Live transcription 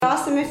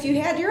awesome if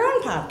you had your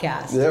own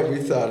podcast. Yeah,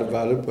 we thought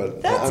about it,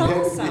 but That's I'm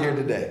awesome. happy to be here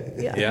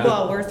today. Yeah.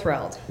 Well, we're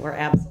thrilled. We're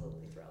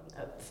absolutely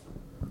thrilled.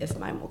 If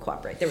mine will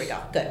cooperate. There we go.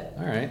 Good.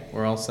 All right,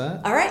 we're all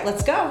set. All right,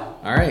 let's go.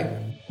 All right.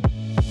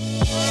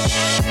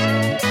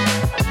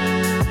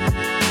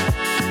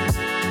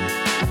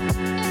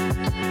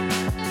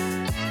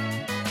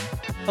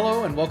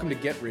 Hello and welcome to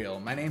Get Real.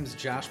 My name's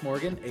Josh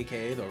Morgan,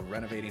 aka the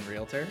Renovating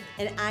Realtor.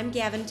 And I'm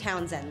Gavin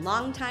Townsend,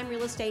 longtime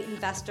real estate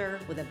investor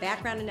with a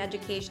background in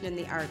education and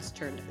the arts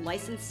turned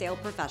licensed sale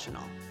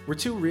professional. We're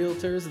two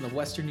realtors in the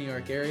Western New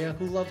York area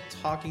who love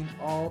talking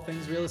all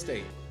things real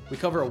estate. We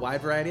cover a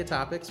wide variety of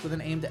topics with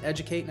an aim to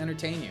educate and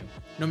entertain you.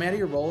 No matter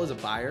your role as a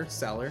buyer,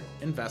 seller,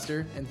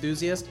 investor,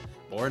 enthusiast,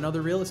 or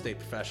another real estate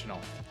professional.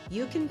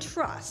 You can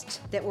trust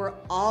that we're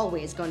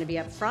always going to be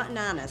upfront and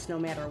honest no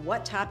matter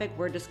what topic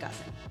we're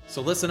discussing. So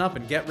listen up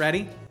and get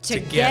ready to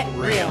get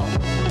real.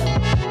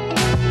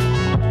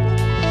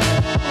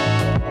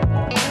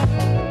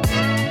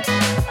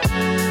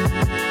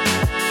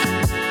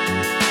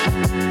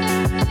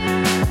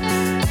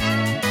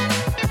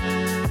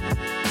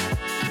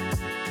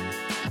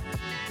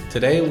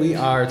 Today we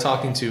are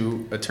talking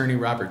to attorney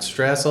Robert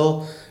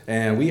Strassel,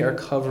 and we are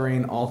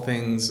covering all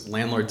things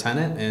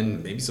landlord-tenant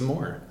and maybe some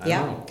more. I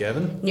don't know,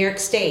 Gavin? New York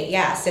State,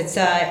 yes. It's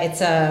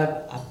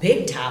a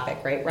big topic,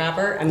 right,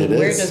 Robert? I mean,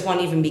 where does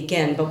one even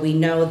begin? But we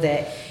know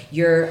that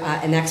you're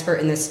an expert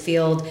in this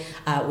field.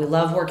 We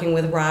love working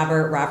with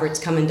Robert. Robert's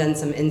come and done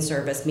some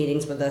in-service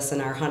meetings with us in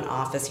our Hunt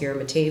office here in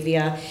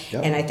Batavia.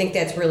 Yep. And I think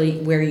that's really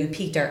where you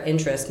piqued our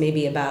interest,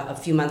 maybe about a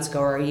few months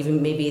ago, or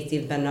even maybe it's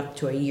even been up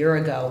to a year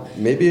ago.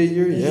 Maybe a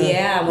year, yeah.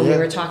 Yeah, when we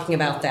were talking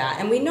about that.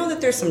 And we know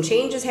that there's some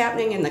changes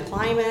happening in the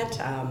climate.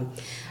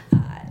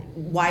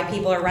 Why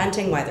people are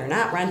renting, why they're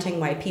not renting,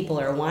 why people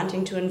are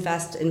wanting to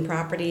invest in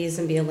properties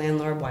and be a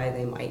landlord, why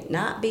they might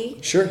not be.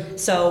 Sure.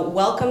 So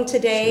welcome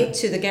today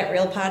to the Get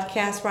Real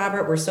podcast,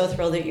 Robert. We're so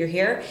thrilled that you're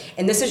here.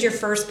 And this is your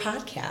first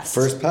podcast.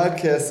 First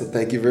podcast, so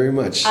thank you very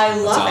much. I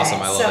love That's it.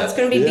 awesome. I love so it. it's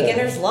going to be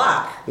beginner's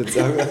luck. I'll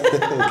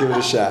give it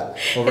a shot.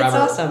 Well, It's Robert,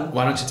 awesome.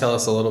 Why don't you tell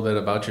us a little bit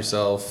about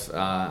yourself,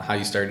 how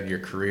you started your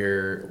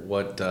career,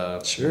 what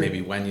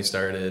maybe when you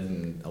started,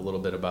 and a little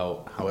bit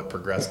about how it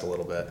progressed a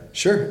little bit.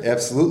 Sure,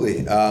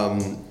 absolutely.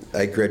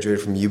 I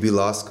graduated from UB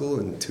Law School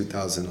in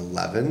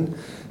 2011,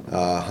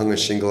 hung a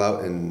shingle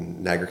out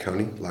in Niagara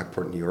County,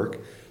 Lockport, New York,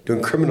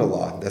 doing criminal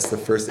law. That's the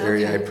first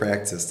area I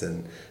practiced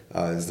in. It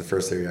was the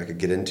first area I could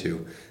get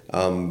into.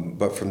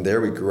 But from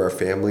there, we grew our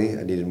family.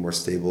 I needed more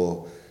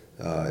stable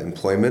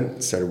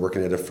employment, started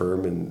working at a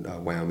firm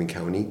in Wyoming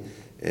County,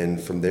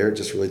 and from there, it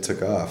just really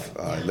took off.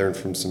 I learned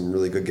from some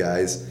really good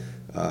guys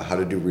how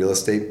to do real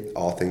estate,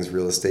 all things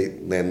real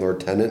estate,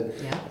 landlord-tenant.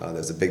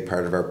 That's a big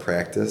part of our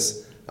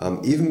practice.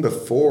 Even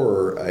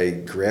before I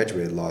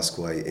graduated law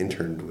school, I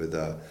interned with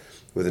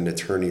an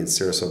attorney in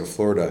Sarasota,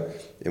 Florida,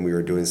 and we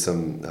were doing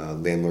some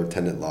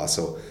landlord-tenant law.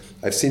 So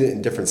I've seen it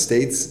in different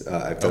states.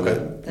 I've done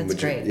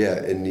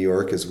it in New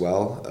York as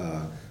well.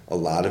 A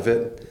lot of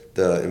it.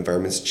 The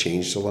environment's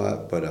changed a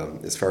lot, but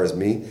as far as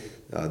me,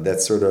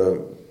 that's sort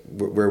of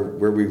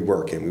where we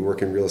work in. We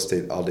work in real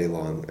estate all day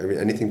long.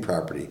 Anything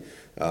property,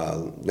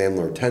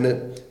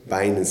 landlord-tenant,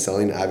 buying and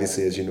selling.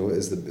 Obviously, as you know,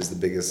 is the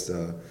biggest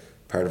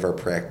part of our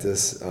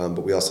practice,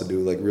 but we also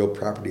do like real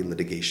property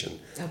litigation.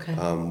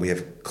 We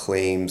have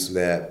claims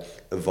that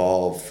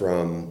evolve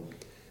from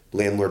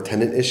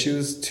landlord-tenant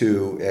issues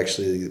to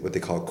actually what they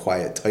call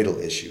quiet title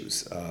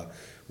issues,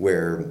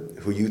 where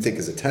who you think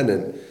is a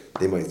tenant,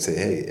 they might say,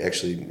 hey,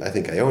 actually, I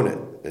think I own it.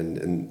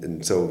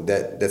 And so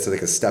that's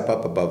like a step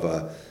up above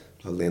a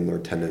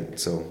landlord-tenant.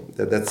 So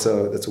that's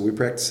what we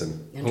practice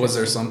in. Was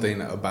there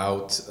something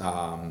about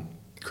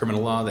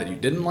criminal law that you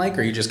didn't like,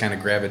 or you just kind of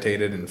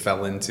gravitated and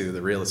fell into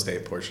the real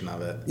estate portion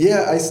of it?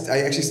 Yeah, I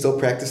actually still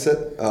practice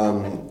it.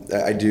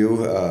 I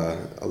do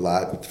a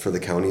lot for the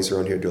counties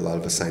around here. I do a lot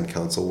of assigned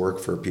counsel work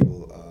for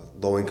people,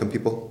 low-income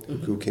people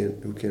who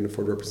can't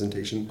afford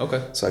representation.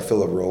 Okay. So I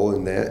fill a role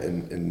in that,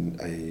 and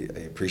I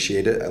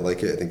appreciate it. I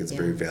like it. I think it's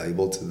very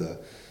valuable to the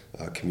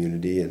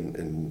community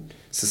and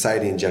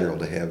society in general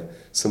to have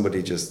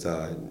somebody just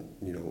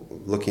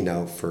looking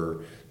out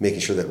for making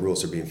sure that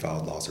rules are being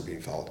followed, laws are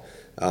being followed.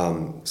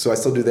 So I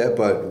still do that,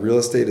 but real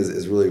estate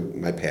is really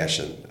my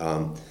passion.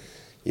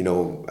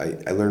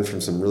 I learned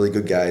from some really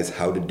good guys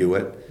how to do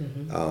it.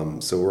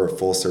 So we're a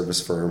full service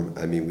firm.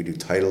 I mean, we do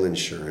title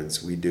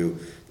insurance, we do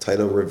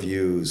title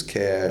reviews,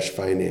 cash,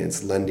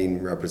 finance,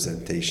 lending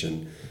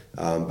representation,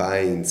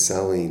 buying,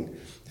 selling,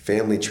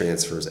 family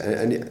transfers,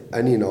 any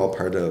and all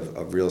part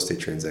of real estate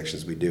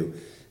transactions we do.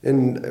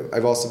 And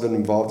I've also been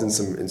involved in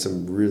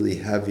some really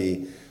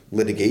heavy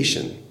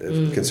litigation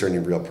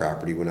concerning real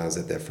property when I was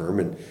at that firm,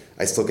 and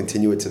I still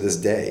continue it to this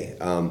day.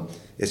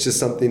 It's just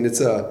something.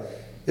 It's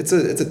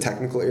a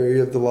technical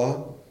area of the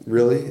law,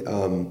 really,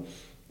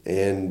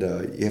 and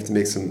you have to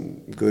make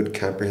some good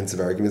comprehensive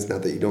arguments.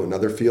 Not that you don't in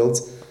other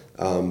fields,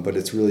 but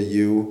it's really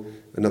you,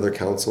 another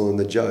counsel, and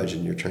the judge,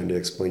 and you're trying to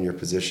explain your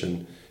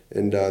position.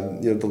 And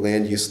the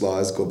land use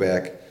laws go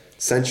back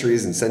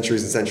centuries and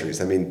centuries and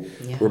centuries. I mean,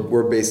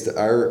 we're based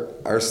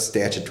our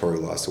statutory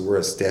law. So we're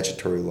a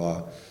statutory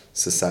law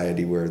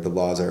society where the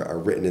laws are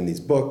written in these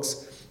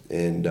books,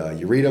 and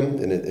you read them,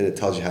 and it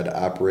tells you how to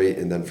operate,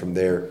 and then from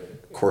there,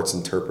 courts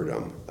interpret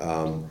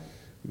them.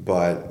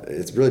 But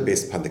it's really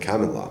based upon the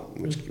common law,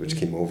 which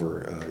came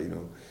over,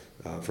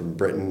 from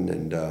Britain,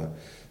 and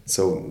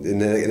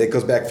and it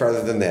goes back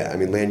farther than that. I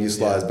mean, land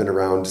use law has been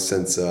around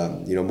since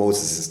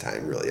Moses'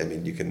 time, really. I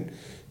mean,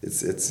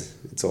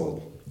 it's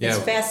old. Yeah.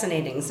 It's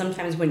fascinating.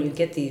 Sometimes when you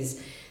get these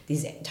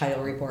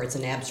title reports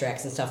and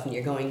abstracts and stuff, and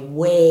you're going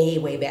way,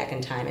 way back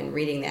in time and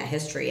reading that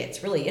history,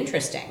 it's really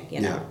interesting,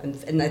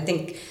 And I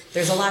think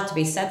there's a lot to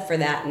be said for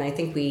that, and I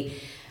think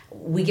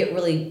we get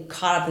really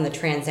caught up in the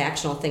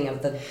transactional thing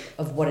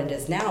of what it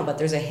is now, but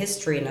there's a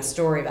history and a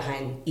story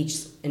behind each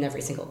and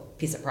every single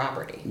piece of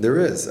property. There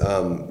is.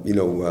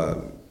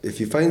 If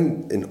you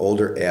find an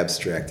older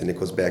abstract and it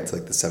goes back to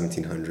like the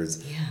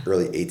 1700s,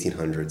 early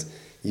 1800s,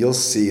 you'll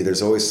see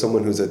there's always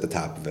someone who's at the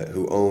top of it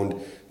who owned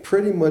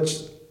pretty much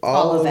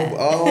all of it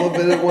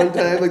at one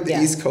time, like the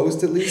East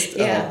Coast at least.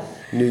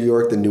 New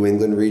York, the New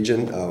England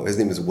region. His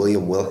name is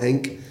William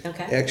Wilhank,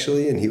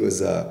 actually, and he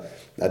was...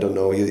 I don't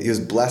know. He was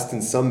blessed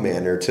in some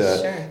manner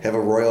to have a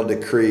royal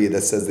decree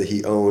that says that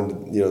he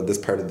owned, this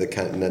part of the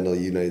continental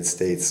United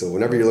States. So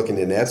whenever you're looking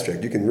at an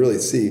abstract, you can really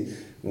see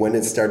when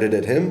it started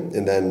at him,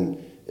 and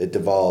then it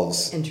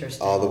devolves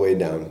all the way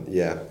down.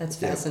 Yeah, that's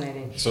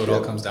fascinating. So it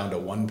all comes down to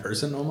one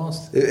person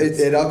almost.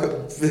 It all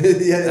goes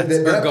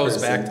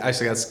back.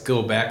 Actually, let's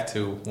go back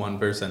to one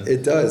person.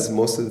 It does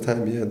most of the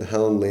time. Yeah, the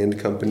Helen Land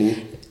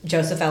Company.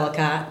 Joseph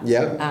Ellicott.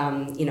 Yeah.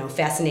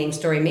 Fascinating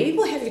story. Maybe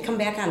we'll have you come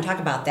back on and talk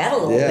about that a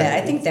little bit.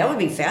 I think that would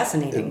be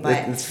fascinating.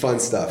 But it's fun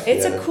stuff.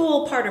 It's a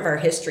cool part of our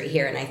history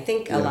here, and I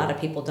think a lot of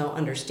people don't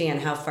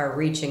understand how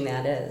far-reaching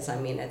that is. I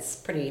mean, it's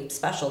pretty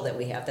special that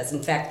we have this.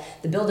 In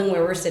fact, the building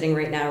where we're sitting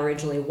right now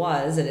originally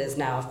it is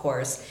now, of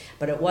course,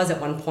 but it was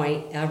at one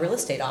point a real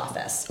estate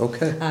office.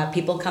 Okay.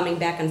 People coming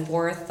back and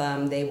forth.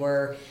 They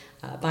were...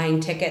 buying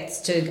tickets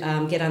to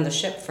get on the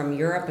ship from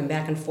Europe and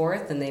back and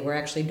forth, and they were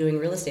actually doing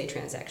real estate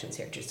transactions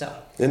here too. So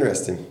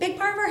interesting, big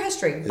part of our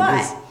history.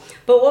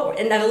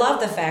 And I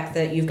love the fact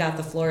that you've got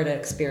the Florida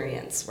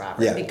experience,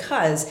 Robert,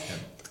 because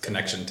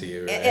connection to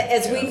you. Right?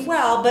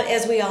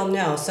 As we all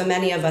know, so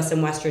many of us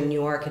in Western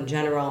New York in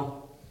general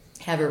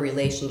have a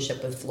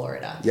relationship with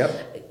Florida.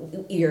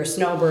 Yep. You're a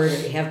snowbird, or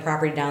you have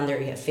property down there,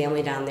 you have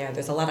family down there.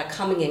 There's a lot of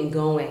coming and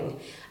going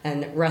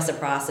and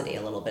reciprocity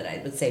a little bit, I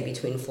would say,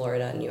 between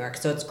Florida and New York.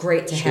 So it's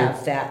great to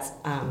have that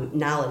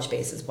knowledge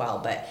base as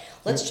well. But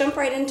let's jump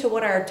right into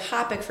what our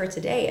topic for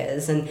today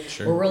is. And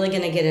we're really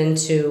going to get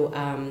into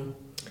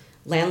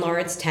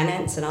landlords,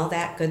 tenants, and all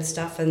that good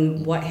stuff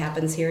and what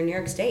happens here in New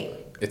York State.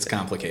 It's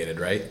complicated,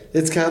 right?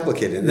 It's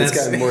complicated. It's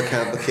gotten more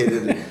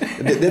complicated.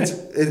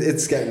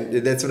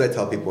 That's what I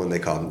tell people when they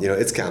call them.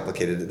 It's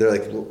complicated. They're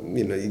like,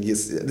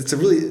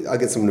 I'll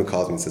get someone who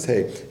calls me and says,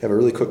 "Hey, I have a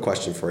really quick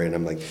question for you," and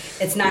I'm like,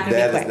 "It's not going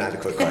to be quick." That is not a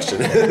quick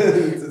question.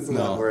 It's a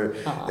lot more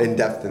in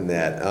depth than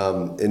that.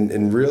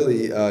 And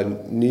really,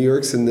 New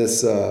York's in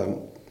this,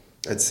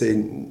 I'd say,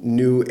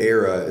 new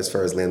era as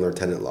far as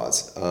landlord-tenant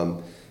laws.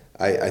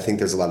 I think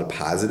there's a lot of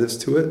positives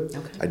to it.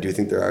 Okay. I do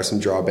think there are some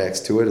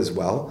drawbacks to it as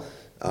well.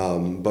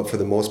 But for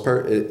the most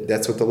part,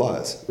 that's what the law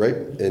is, right?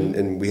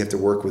 And we have to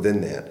work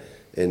within that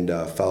and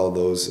follow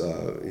those,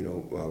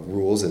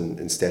 rules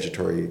and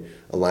statutory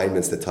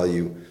alignments that tell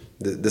you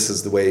this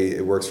is the way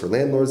it works for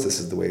landlords, this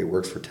is the way it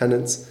works for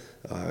tenants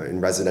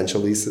in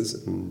residential leases.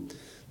 And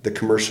the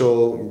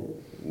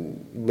commercial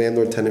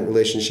landlord-tenant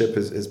relationship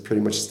has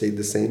pretty much stayed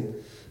the same,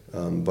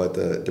 but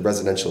the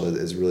residential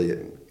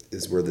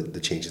is where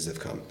the changes have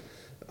come.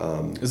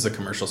 Is the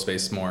commercial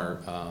space more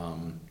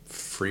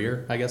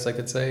freer, I guess I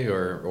could say,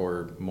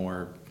 or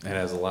more? It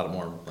has a lot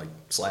more like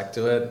slack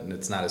to it, and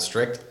it's not as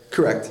strict.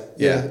 Correct.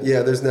 Yeah.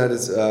 There's not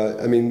as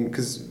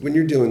because when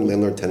you're dealing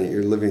landlord tenant,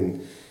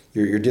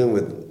 you're dealing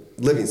with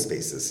living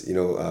spaces.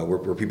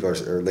 Where people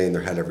are laying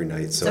their head every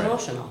night. So it's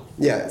emotional.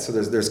 Yeah. So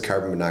there's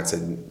carbon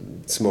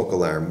monoxide smoke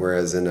alarm,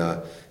 whereas in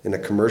a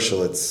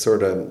commercial, it's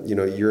sort of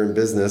you're in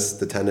business,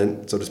 the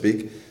tenant, so to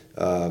speak.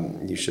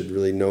 You should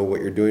really know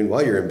what you're doing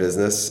while you're in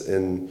business,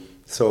 and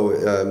so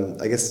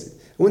I guess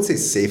I wouldn't say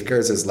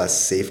safeguards. There's less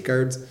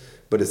safeguards,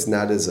 but it's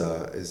not as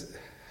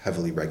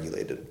heavily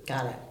regulated.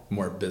 Got it.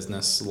 More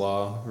business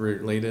law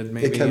related,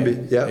 maybe. It can be.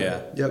 Yeah.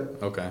 Yeah.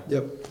 Yep. Okay.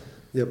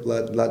 Yep.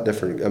 Lot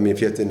different. I mean,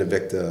 if you have to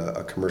evict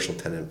a commercial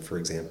tenant, for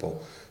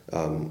example,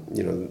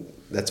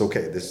 that's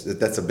okay.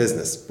 That's a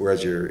business.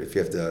 Whereas if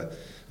you have to,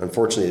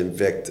 unfortunately,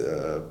 evict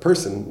a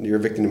person, you're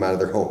evicting them out of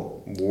their home.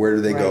 Where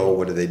do they go?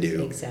 What do they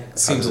do? Exactly.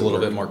 Seems a little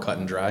bit more cut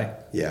and dry.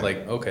 Yeah.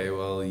 Like, okay,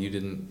 well, you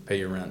didn't pay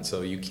your rent,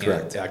 so you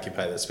can't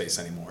occupy this space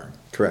anymore.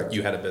 Correct.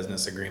 You had a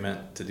business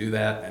agreement to do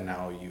that, and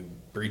now you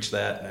breached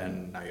that,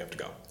 and now you have to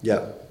go.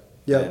 Yeah.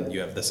 And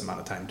you have this amount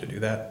of time to do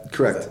that.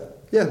 Correct.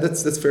 Yeah,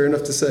 that's fair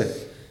enough to say.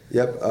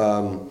 Yep.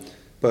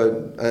 But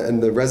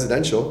and the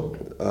residential,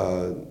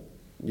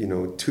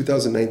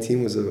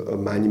 2019 was a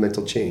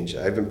monumental change.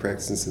 I've been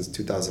practicing since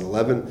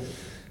 2011.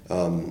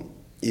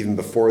 even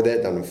before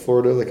that, down in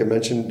Florida, like I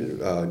mentioned,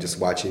 just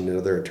watching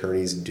other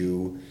attorneys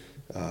do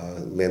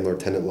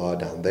landlord-tenant law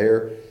down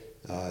there,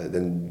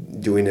 then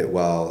doing it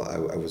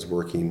while I was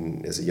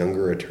working as a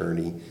younger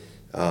attorney.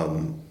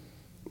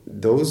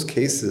 Those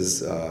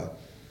cases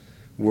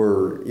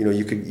were,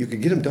 you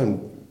could get them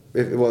done.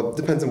 Well, it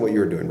depends on what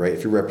you're doing, right?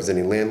 If you're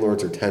representing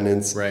landlords or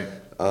tenants, right.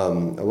 A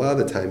lot of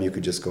the time you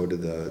could just go to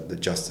the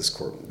justice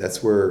court.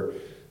 That's where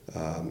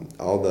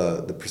all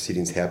the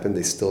proceedings happen.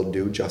 They still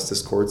do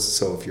justice courts.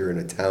 So if you're in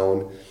a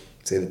town,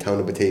 say the town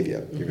of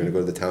Batavia, you're going to go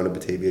to the town of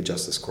Batavia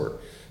Justice Court.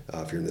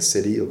 If you're in the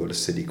city, you'll go to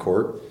city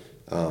court.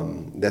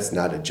 That's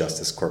not a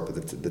justice court,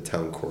 but the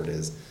town court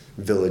is.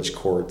 Village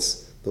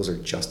courts, those are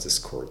justice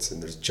courts,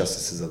 and there's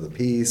justices of the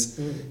peace,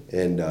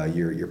 and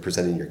you're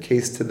presenting your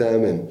case to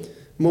them. And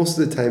most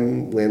of the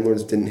time,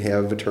 landlords didn't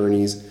have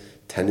attorneys,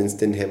 tenants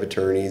didn't have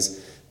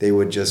attorneys. They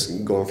would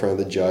just go in front of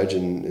the judge,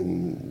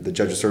 and the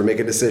judge would sort of make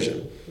a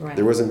decision. Right.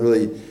 There wasn't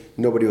really,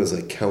 nobody was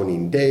like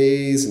counting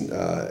days.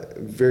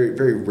 Very,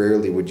 very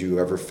rarely would you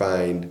ever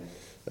find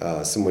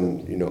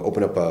someone,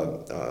 open up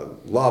a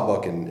law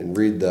book and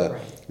read the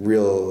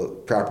Real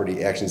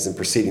Property Actions and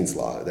Proceedings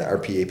Law. The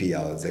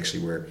RPAPL is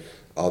actually where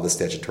all the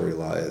statutory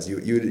law is.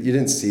 You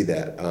didn't see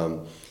that.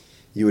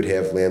 You would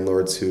have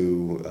landlords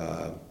who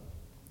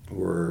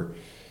were,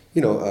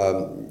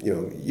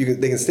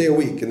 they can stay a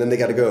week and then they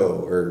got to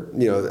go, or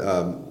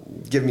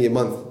give me a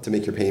month to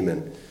make your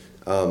payment,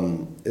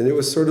 and it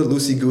was sort of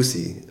loosey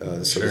goosey,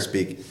 so to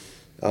speak.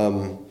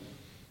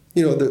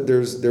 There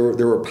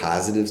were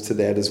positives to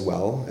that as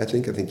well. I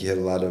think you had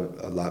a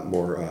lot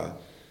more.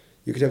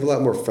 You could have a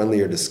lot more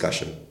friendlier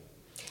discussion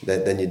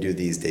than you do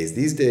these days.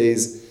 These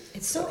days,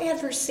 it's so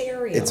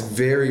adversarial. It's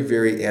very,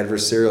 very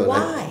adversarial.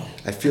 Why?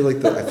 I feel like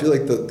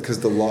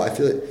because the law. I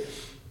feel like,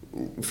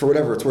 for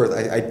whatever it's worth,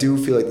 I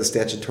do feel like the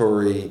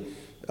statutory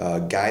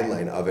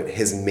guideline of it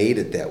has made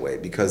it that way,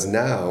 because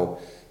now,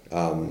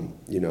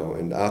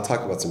 and I'll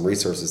talk about some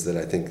resources that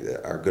I think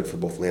are good for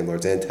both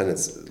landlords and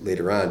tenants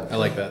later on. I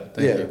like that.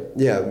 Thank you.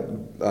 Yeah.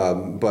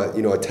 But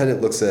a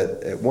tenant looks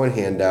at one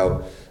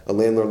handout, a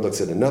landlord looks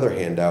at another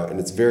handout, and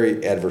it's very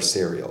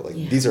adversarial. Like,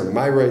 these are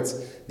my rights,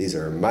 these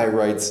are my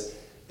rights,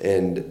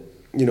 and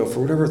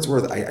for whatever it's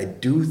worth, I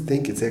do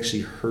think it's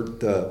actually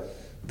hurt the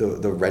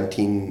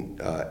renting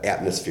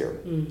atmosphere.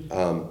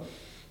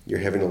 You're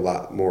having a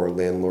lot more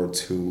landlords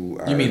who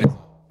are. You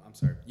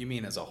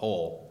mean as a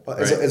whole? Right?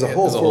 As a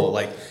whole,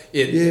 like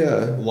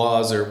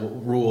laws or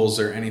rules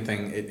or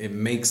anything, it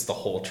makes the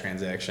whole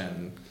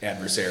transaction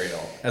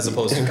adversarial as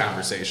opposed to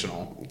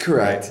conversational.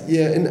 Correct. Right?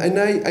 Yeah, and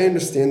I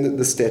understand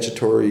the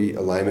statutory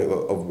alignment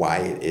of why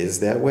it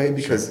is that way,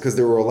 because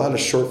there were a lot of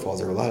shortfalls,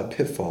 there were a lot of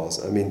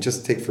pitfalls. I mean,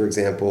 just take for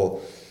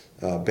example.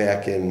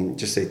 Back in,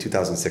 just say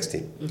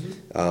 2016,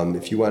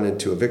 if you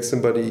wanted to evict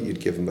somebody, you'd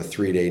give them a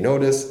 3-day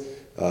notice.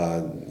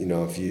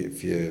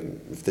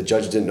 If the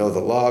judge didn't know the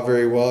law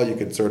very well, you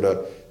could sort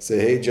of say,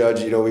 "Hey,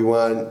 judge, we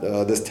want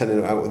this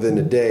tenant out within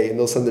a day," and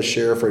they'll send the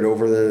sheriff right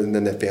over there, and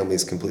then that family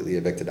is completely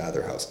evicted out of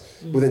their house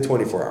within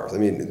 24 hours. I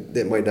mean,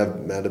 that might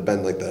not have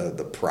been like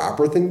the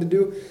proper thing to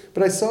do,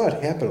 but I saw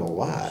it happen a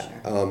lot,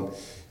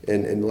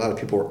 and a lot of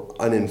people were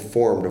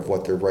uninformed of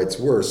what their rights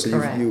were. So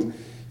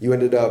you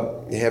ended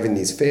up having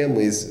these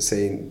families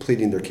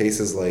pleading their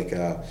cases like,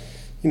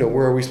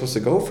 where are we supposed to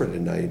go for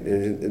tonight?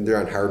 And they're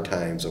on hard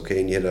times, okay?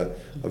 And you had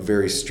a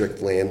very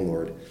strict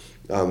landlord.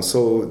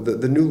 So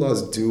the new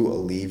laws do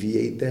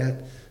alleviate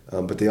that,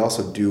 but they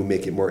also do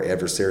make it more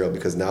adversarial,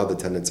 because now the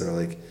tenants are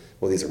like,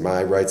 well, these are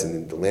my rights,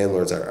 and the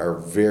landlords are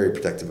very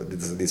protective of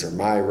these are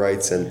my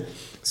rights. And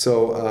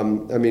so,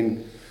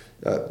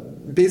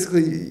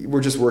 basically,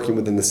 we're just working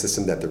within the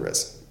system that there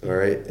is, all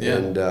right? Yeah.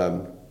 And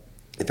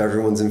if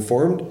everyone's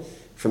informed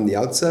from the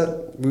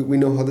outset, we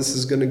know how this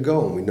is going to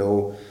go, and we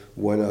know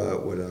what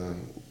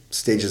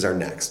stages are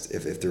next,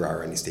 if there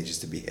are any stages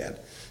to be had.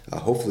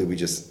 Hopefully, we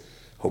just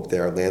hope that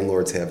our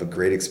landlords have a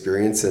great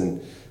experience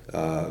and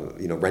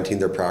renting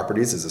their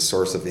properties as a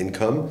source of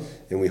income,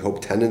 and we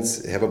hope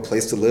tenants have a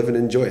place to live and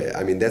enjoy it.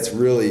 I mean, that's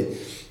really,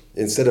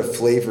 instead of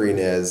flavoring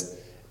as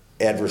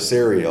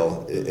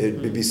adversarial,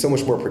 it'd be so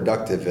much more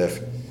productive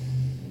if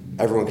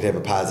everyone could have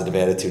a positive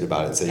attitude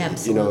about it and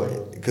say,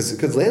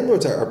 because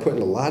landlords are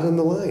putting a lot on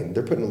the line.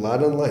 They're putting a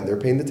lot on the line. They're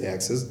paying the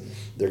taxes.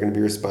 They're going to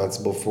be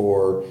responsible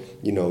for,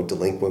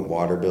 delinquent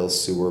water bills,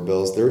 sewer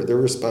bills. They're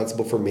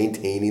responsible for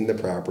maintaining the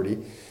property.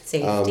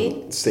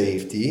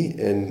 Safety.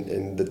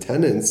 And the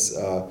tenants,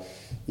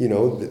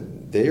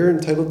 they are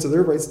entitled to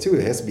their rights too.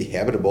 It has to be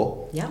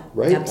habitable. Yeah,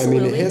 right? absolutely.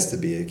 I mean, it has to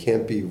be. It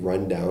can't be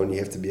run down. You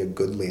have to be a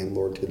good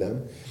landlord to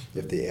them.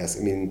 If they ask,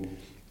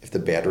 if the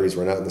batteries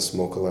run out in the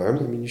smoke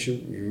alarm,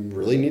 you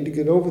really need to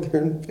get over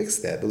there and fix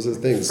that. Those are the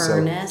things.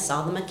 Furnace,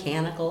 all the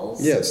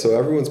mechanicals. Yeah, so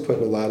everyone's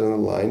putting a lot on the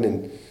line,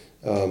 and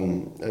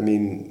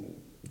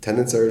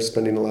tenants are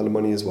spending a lot of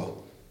money as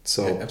well.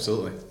 So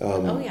absolutely.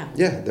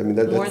 Yeah,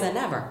 that's more than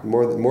ever.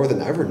 More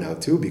than ever now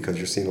too, because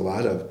you're seeing a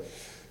lot of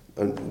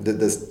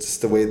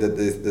the way that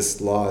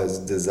this law is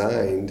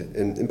designed.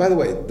 And by the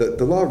way,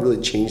 the law really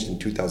changed in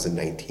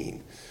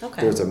 2019.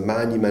 Okay. There's a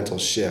monumental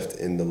shift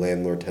in the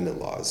landlord-tenant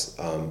laws.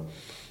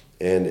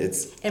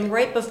 And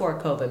right before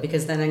COVID,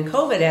 because then in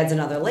COVID adds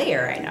another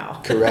layer, I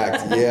know.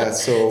 Correct. Yeah.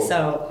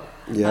 So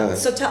yeah.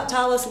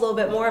 Tell us a little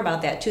bit more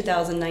about that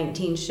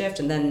 2019 shift,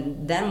 and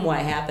then what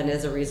happened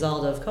as a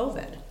result of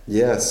COVID.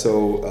 Yeah.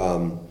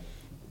 So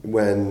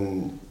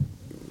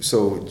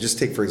just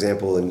take for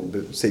example,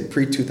 in say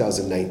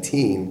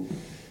pre-2019,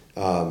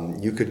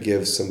 you could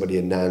give somebody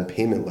a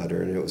non-payment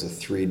letter, and it was a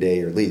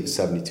 3-day or leave,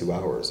 72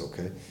 hours.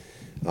 Okay.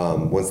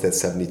 Once that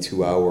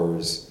 72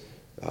 hours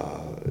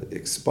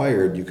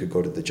expired, you could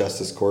go to the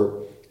justice court,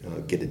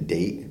 get a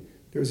date.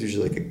 There was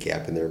usually like a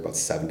gap in there, about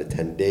 7 to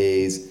 10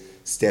 days.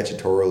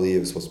 Statutorily, it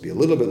was supposed to be a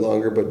little bit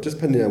longer, but just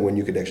depending on when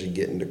you could actually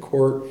get into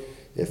court,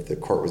 if the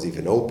court was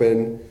even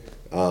open,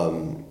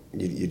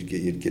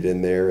 you'd get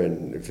in there.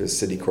 And if it's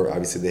city court,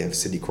 obviously they have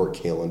city court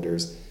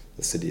calendars.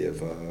 The city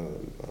of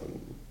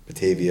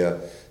Batavia,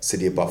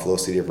 city of Buffalo,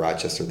 city of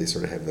Rochester, they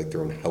sort of have like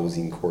their own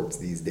housing courts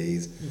these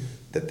days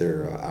that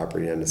they're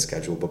operating on a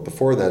schedule. But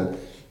before then,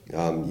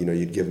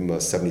 you'd give them a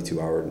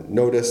 72-hour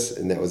notice,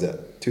 and that was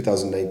at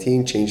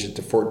 2019, changed it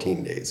to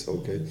 14 days,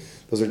 okay?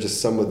 Those are just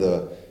some of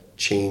the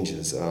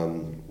changes.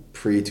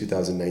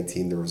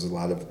 Pre-2019, there was a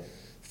lot of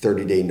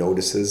 30-day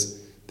notices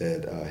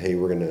that, hey,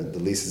 the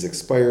lease is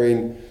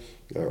expiring,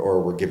 or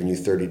we're giving you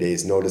 30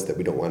 days notice that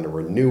we don't want to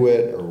renew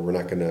it, or we're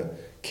not going to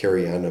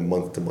carry on a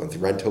month-to-month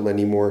rental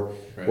anymore.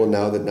 Right. Well,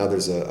 now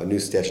there's a new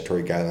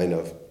statutory guideline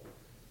of,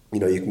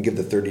 you can give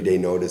the 30-day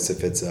notice if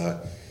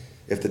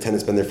the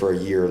tenant's been there for a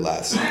year or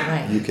less.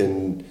 Right. You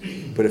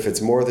can, but if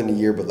it's more than a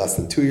year but less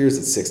than 2 years,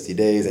 it's 60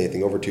 days.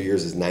 Anything over 2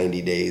 years is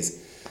 90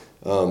 days.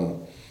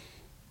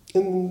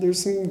 And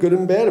there's some good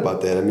and bad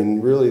about that. I mean,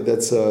 really,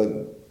 those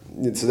are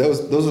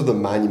the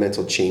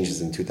monumental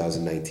changes in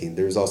 2019.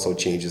 There's also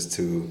changes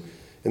and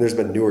there's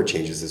been newer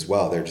changes as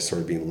well. They're just sort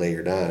of being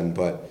layered on,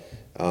 but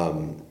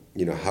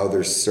how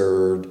they're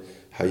served,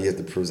 how you have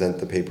to present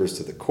the papers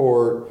to the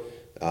court,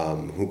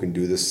 who can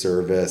do the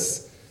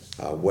service,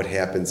 what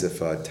happens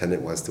if a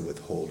tenant wants to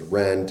withhold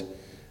rent,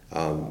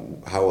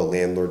 how a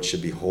landlord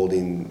should be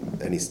holding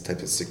any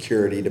type of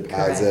security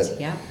deposit.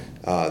 Correct.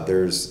 Yeah.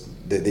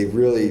 They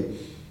really,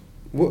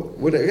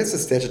 what I guess the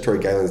statutory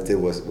guidelines did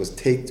was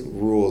take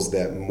rules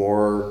that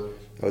more,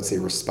 I would say,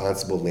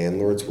 responsible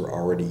landlords were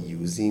already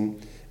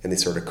using, and they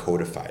sort of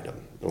codified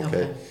them.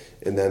 Okay.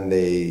 And then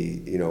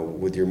they,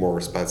 with your more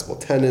responsible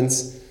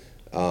tenants,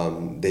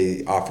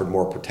 they offered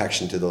more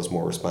protection to those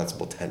more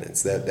responsible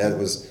tenants. That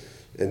was,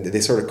 and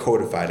they sort of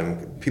codified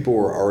them. People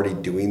were already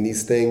doing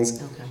these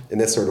things, and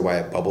that's sort of why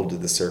it bubbled to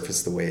the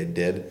surface the way it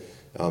did.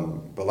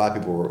 But a lot of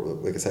people were,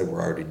 like I said,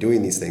 were already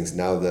doing these things.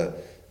 Now the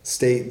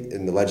state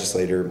and the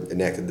legislator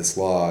enacted this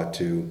law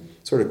to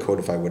sort of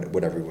codify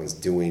what everyone's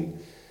doing.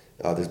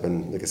 There's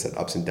been, like I said,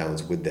 ups and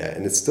downs with that,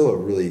 and it's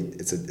still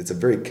it's a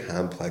very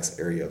complex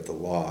area of the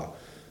law.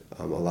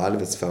 A lot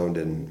of it's found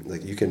in,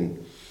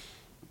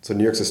 so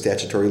New York's a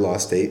statutory law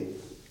state.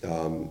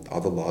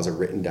 All the laws are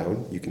written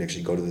down. You can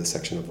actually go to the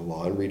section of the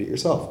law and read it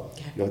yourself.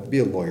 Okay. You don't have to be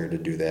a lawyer to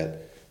do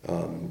that.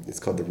 It's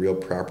called the Real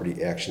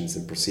Property Actions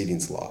and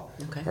Proceedings Law,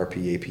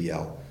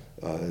 RPAPL.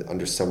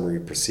 Under Summary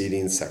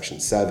Proceedings,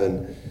 Section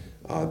 7,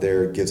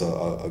 there gives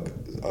a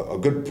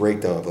good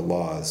breakdown of the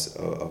laws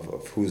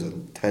of who's a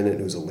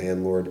tenant, who's a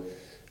landlord.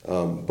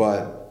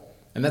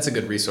 And that's a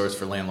good resource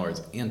for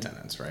landlords and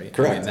tenants, right?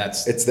 Correct. I mean,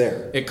 it's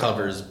there. It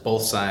covers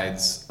both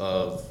sides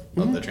of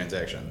the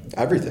transaction.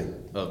 Everything.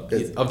 Of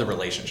the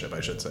relationship, I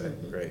should say.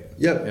 Right.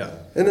 Yep. Yeah.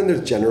 And then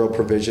there's general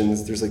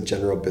provisions. There's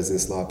general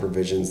business law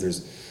provisions.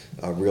 There's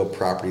real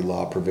property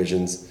law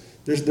provisions.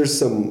 There's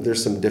some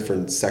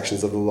different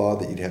sections of the law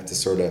that you'd have to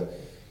sort of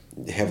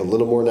have a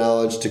little more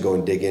knowledge to go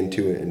and dig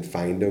into and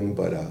find them.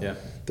 But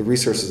the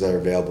resources are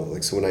available.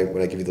 So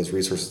when I give you those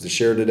resources to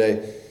share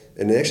today,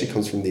 and it actually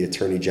comes from the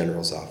Attorney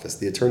General's office.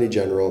 The Attorney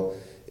General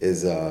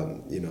is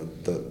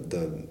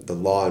the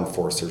law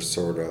enforcer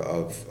sort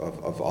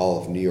of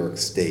all of New York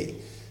State.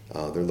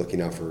 They're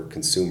looking out for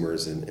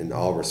consumers in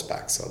all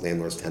respects,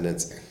 landlords,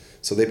 tenants.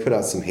 So they put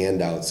out some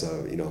handouts,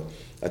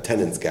 a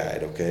tenant's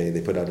guide. Okay,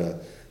 they put out a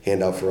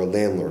handout for a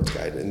landlord's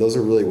guide, and those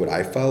are really what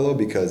I follow,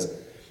 because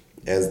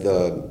as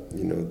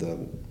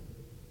the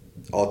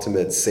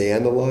ultimate say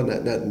on the law,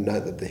 not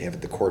that they have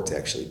it, the courts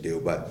actually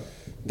do, but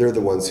they're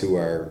the ones who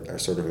are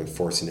sort of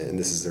enforcing it, and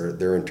this is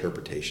their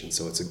interpretation.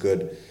 So it's a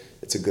good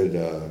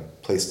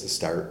place to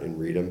start and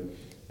read them.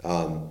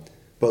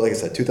 But like I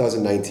said,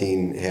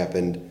 2019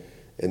 happened,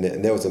 and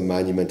that was a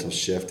monumental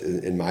shift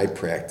in my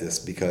practice,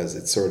 because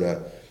it's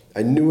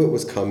I knew it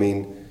was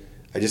coming,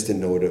 I just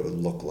didn't know what it would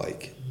look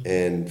like.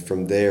 And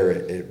from there,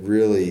 it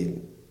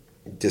really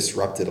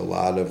disrupted a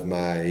lot of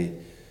my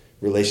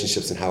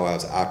relationships and how I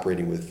was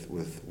operating with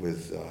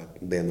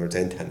landlords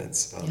and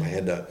tenants. I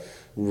had to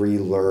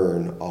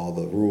relearn all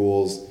the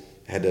rules.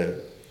 I had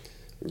to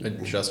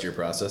adjust your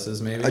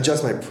processes, maybe?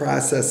 Adjust my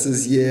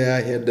processes, yeah.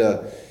 I had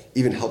to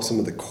even help some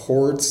of the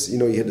courts. You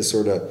had to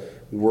sort of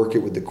work it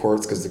with the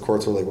courts, because the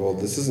courts were like, well,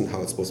 this isn't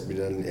how it's supposed to be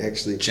done. And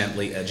actually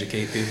Gently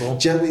educate people.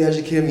 Gently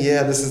educate them.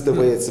 Yeah, this is the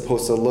way it's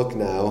supposed to look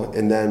now.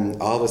 And then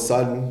all of a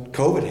sudden,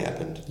 COVID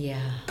happened.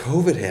 Yeah.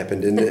 COVID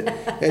happened, and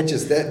it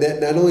just that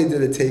not only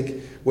did it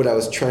take what I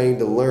was trying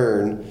to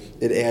learn,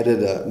 it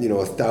added a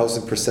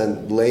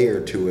 1,000%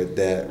 layer to it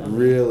that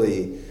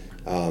really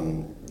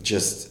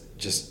just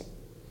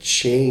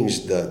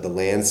changed the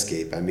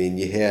landscape. I mean,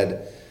 you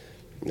had.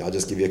 I'll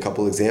just give you a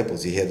couple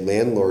examples. You had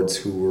landlords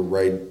who were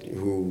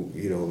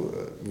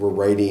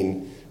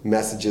writing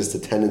messages to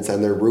tenants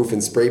on their roof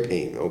in spray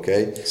paint.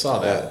 Okay, saw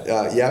that.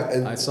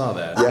 I saw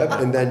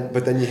that.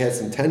 But then you had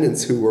some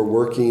tenants who were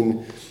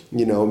working,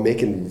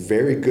 making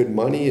very good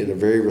money and a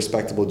very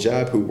respectable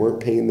job, who weren't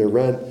paying their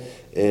rent,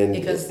 and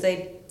because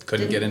they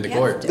couldn't get into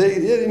court. They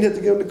didn't have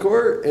to go into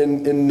court,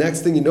 and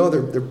next thing you know,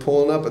 they're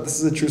pulling up. But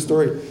this is a true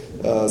story.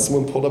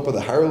 Someone pulled up with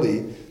a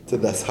Harley to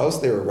this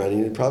house they were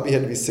renting. It probably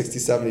had to be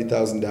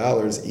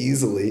 $60,000-$70,000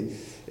 easily,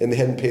 and they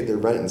hadn't paid their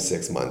rent in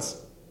 6 months.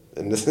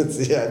 And this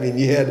is, so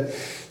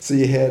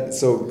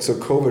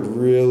COVID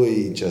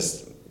really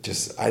just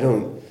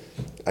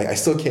I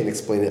still can't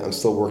explain it. I'm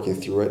still working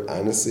through it.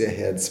 Honestly, I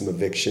had some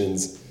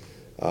evictions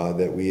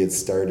that we had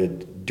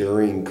started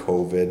during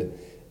COVID,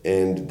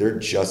 and they're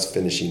just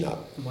finishing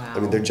up. Wow. I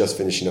mean, they're just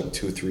finishing up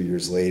 2-3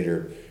 years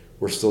later.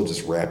 We're still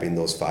just wrapping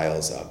those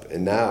files up.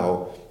 And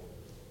now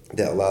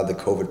that a lot of the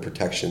COVID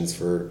protections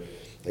for,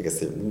 I guess,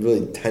 they're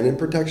really tenant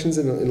protections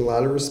in a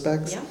lot of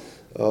respects. Yeah.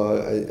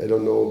 I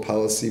don't know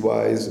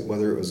policy-wise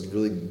whether it was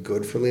really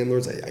good for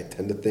landlords. I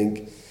tend to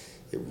think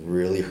it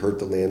really hurt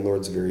the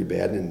landlords very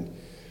bad, and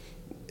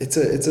it's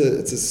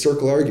a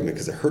circle argument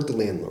because it hurt the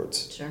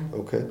landlords. Sure.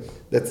 Okay,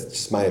 that's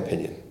just my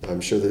opinion.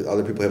 I'm sure that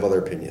other people have other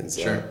opinions.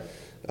 Sure.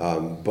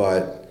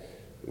 But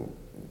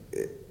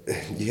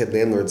you had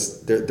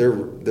landlords,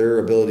 their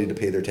ability to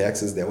pay their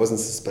taxes, that wasn't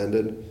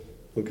suspended.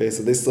 Okay,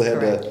 so they still had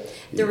to.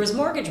 There was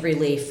mortgage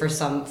relief for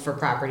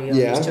property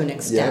owners to an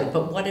extent, yeah.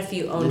 but what if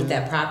you owned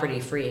that property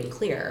free and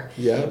clear?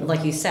 Yeah.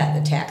 Like you said,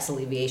 the tax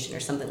alleviation or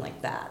something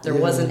like that. There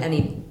wasn't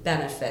any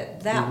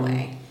benefit that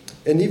way.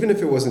 And even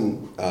if it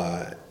wasn't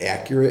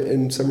accurate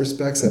in some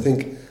respects, I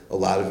think a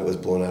lot of it was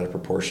blown out of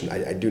proportion.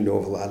 I do know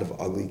of a lot of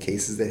ugly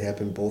cases that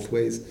happen both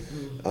ways.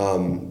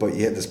 But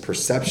you had this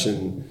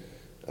perception,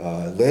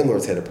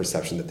 landlords had a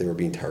perception that they were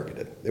being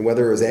targeted. And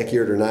whether it was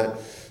accurate or not,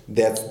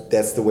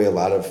 that's the way a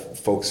lot of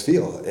folks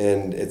feel.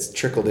 And it's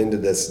trickled into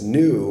this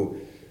new,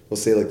 we'll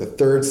say like the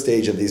third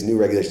stage of these new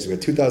regulations. We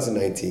had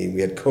 2019, we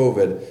had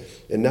COVID,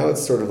 and now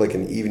it's sort of like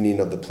an evening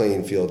of the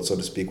playing field, so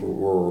to speak.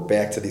 We're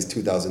back to these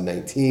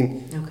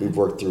 2019. Okay. We've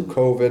worked through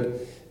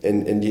COVID.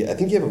 And I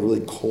think you have a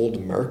really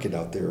cold market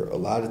out there a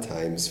lot of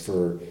times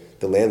for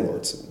the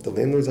landlords. The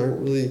landlords aren't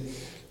really,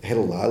 I had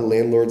a lot of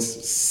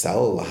landlords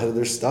sell a lot of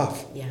their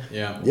stuff.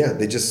 Yeah,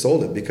 they just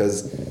sold it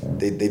because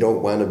they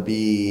don't want to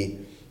be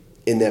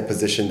in that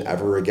position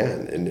ever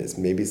again. And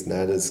maybe it's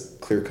not as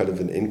clear-cut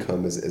of an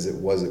income as it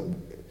was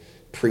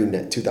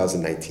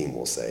pre-2019,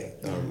 we'll say.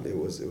 It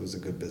was a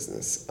good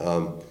business.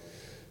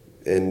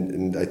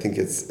 And I think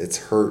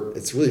it's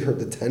really hurt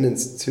the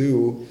tenants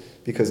too,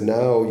 because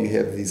now you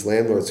have these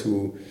landlords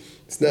who,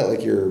 it's not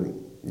like your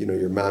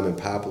mom and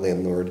pop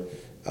landlord,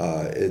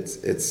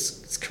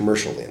 it's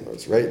commercial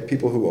landlords, right?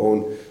 People who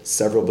own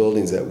several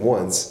buildings at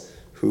once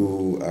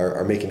who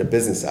are making a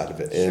business out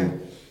of it. Sure.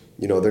 And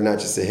they're not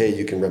just say, hey,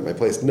 you can rent my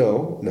place.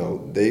 No,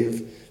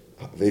 they've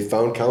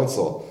found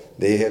counsel.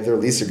 They have their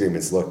lease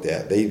agreements looked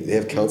at. They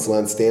have counsel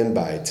on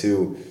standby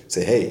to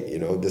say, hey,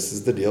 this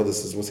is the deal.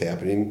 This is what's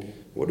happening.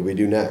 What do we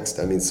do next?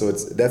 I mean, so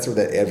that's where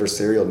that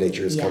adversarial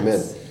nature has come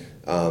in,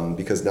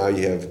 because now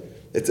you have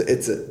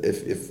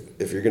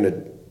if you're going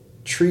to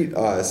treat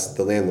us,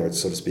 the landlords,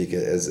 so to speak,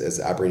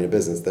 as operating a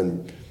business,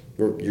 then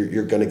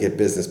you're going to get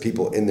business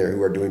people in there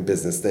who are doing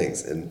business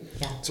things, and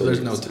so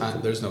there's no time.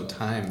 There's no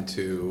time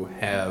to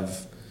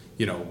have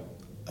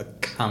a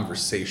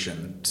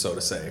conversation, so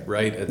to say,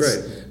 right? It's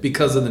right.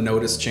 Because of the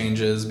notice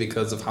changes,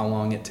 because of how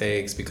long it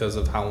takes, because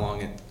of how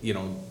long it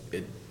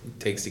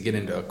takes to get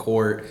into a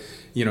court.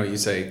 You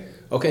say,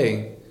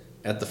 okay,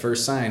 at the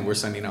first sign, we're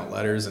sending out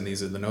letters, and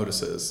these are the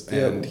notices,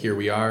 and here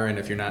we are. And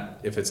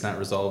if it's not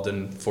resolved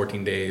in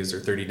 14 days or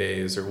 30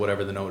 days or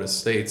whatever the notice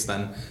states,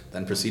 then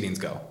proceedings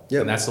go.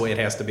 Yep. And that's the way it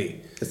has to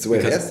be. It's the way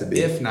it has to be.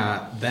 If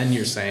not, then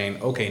you're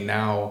saying, okay,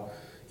 now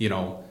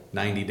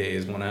 90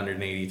 days,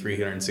 180,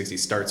 360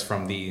 starts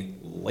from the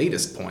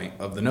latest point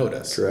of the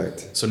notice.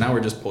 Correct. So now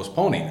we're just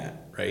postponing it,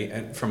 right?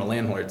 And from a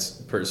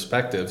landlord's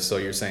perspective, so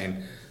you're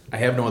saying, I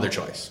have no other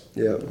choice.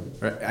 Yeah.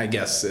 Right, I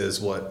guess is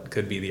what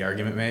could be the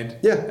argument made.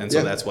 Yeah. And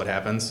so that's what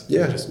happens.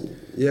 Yeah. I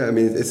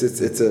mean,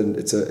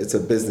 it's a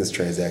business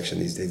transaction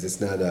these days.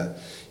 It's not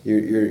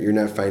you're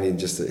not finding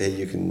just that, hey,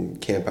 you can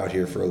camp out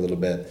here for a little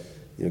bit,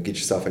 get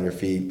yourself on your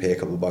feet, pay a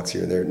couple of bucks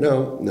here and there.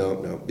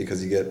 No,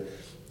 because you get,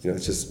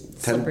 it's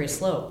just slippery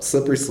slope.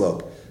 Slippery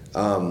slope.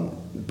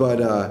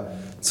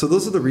 So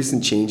those are the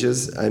recent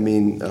changes. I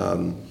mean,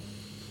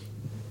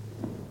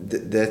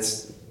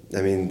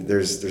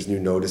 there's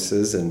new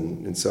notices,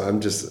 and so I'm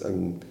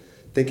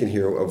thinking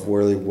here of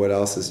really what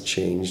else has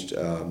changed.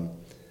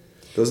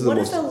 Those are the What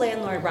most. if a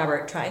landlord,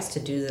 Robert, tries to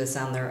do this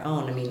on their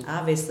own? I mean,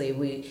 obviously,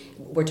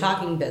 we're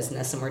talking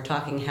business, and we're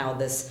talking how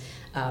this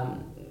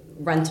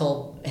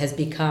rental has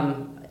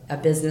become a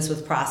business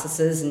with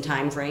processes and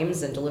time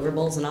frames and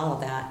deliverables and all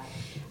of that.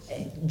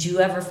 Do you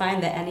ever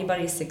find that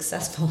anybody's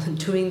successful in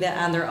doing that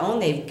on their own?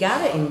 They've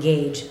got to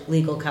engage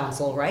legal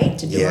counsel, right,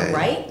 to do it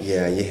right?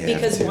 Yeah, you have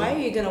Because to. why are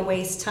you going to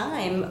waste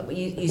time?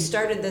 You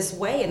started this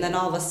way, and then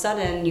all of a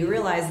sudden you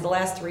realize the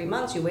last 3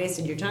 months you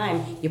wasted your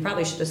time. You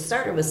probably should have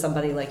started with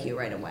somebody like you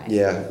right away.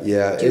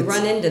 Yeah. Do you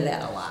run into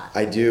that a lot?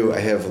 I do.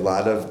 I have a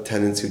lot of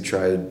tenants who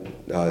tried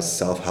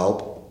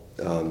self-help,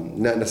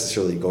 not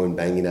necessarily going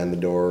banging on the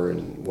door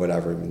and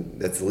whatever. I mean,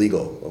 that's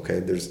legal,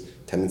 okay?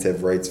 Tenants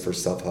have rights for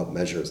self-help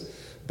measures.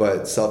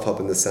 But self-help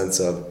in the sense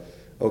of,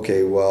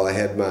 okay, well, I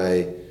had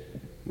my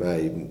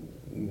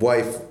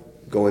wife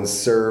go and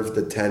serve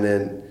the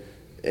tenant,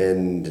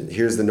 and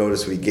here's the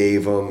notice we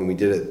gave them, and we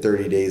did it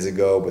 30 days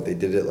ago, but they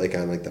did it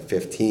on the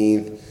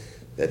 15th.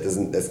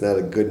 That's not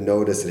a good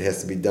notice. It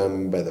has to be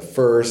done by the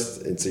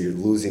 1st, and so you're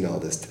losing all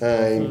this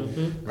time.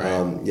 Mm-hmm.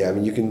 Right. I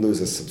mean, you can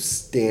lose a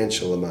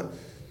substantial amount.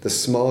 The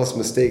smallest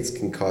mistakes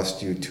can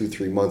cost you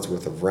 2-3 months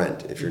worth of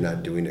rent if you're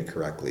not doing it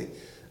correctly.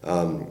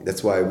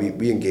 That's why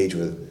we engage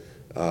with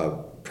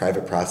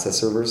private process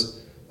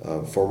servers,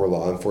 former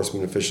law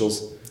enforcement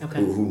officials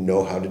who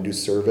know how to do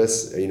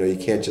service. You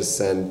can't just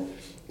send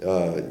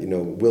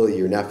Willie,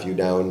 your nephew,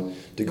 down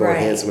to go and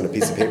hand someone a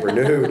piece of paper.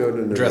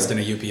 No. Dressed in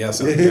a UPS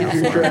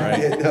uniform, right?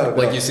 Yeah, no.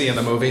 Like you see in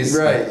the movies.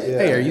 Right. Like, yeah.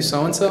 Hey, are you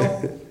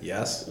so-and-so?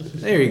 Yes.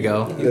 There you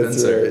go. You've been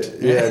served.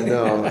 Right. Yeah,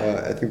 no.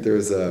 I think there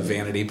was a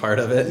vanity part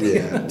of it.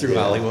 Yeah. Through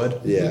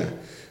Hollywood. Yeah.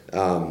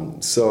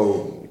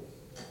 So,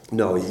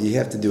 no, you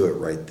have to do it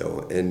right though,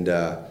 and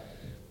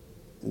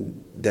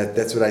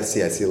that's what I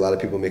see. I see a lot of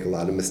people make a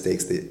lot of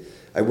mistakes.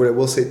 What I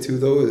will say too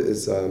though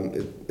is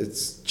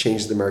it's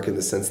changed the market in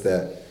the sense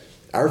that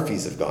our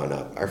fees have gone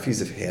up. Our fees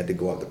have had to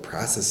go up. The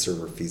process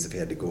server fees have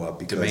had to go up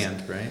because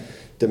Demand, right?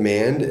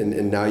 Demand,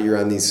 and now you're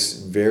on these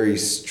very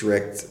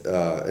strict,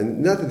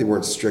 and not that they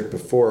weren't strict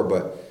before,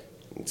 but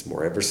it's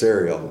more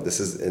adversarial. This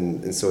is,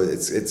 and so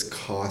it's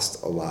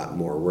cost a lot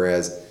more.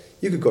 Whereas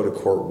you could go to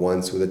court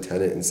once with a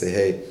tenant and say,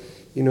 hey,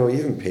 you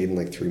haven't paid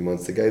in 3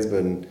 months. The guy's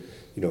been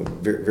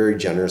very, very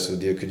generous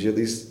with you. Could you at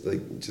least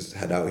just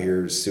head out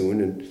here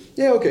soon? And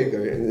yeah, okay,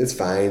 it's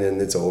fine, and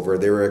it's over.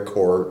 They were at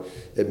court.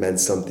 It meant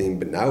something,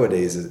 but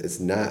nowadays it's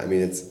not. I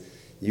mean, it's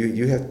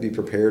you have to be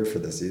prepared for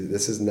this.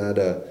 This is not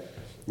a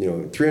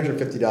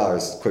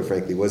 $350. Quite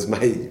frankly, was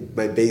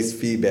my base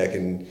fee back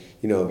in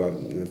about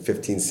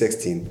 15,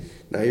 16.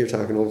 Now you're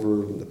talking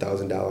over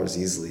 $1,000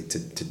 easily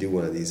to do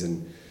one of these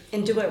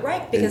and do it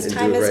right, because and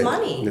time do it is right.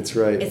 money. That's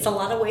right. It's a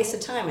lot of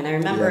wasted time. And I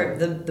remember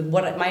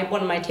one of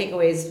my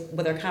takeaways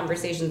with our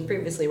conversations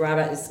previously,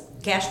 Robert, is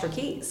cash for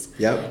keys.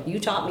 Yep. You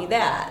taught me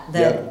that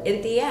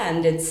at the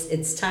end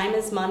it's time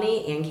is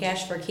money and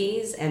cash for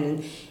keys,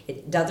 and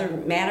it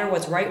doesn't matter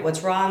what's right,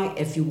 what's wrong.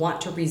 If you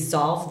want to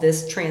resolve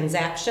this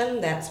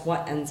transaction, that's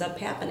what ends up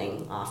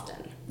happening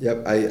often.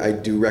 Yep, I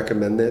do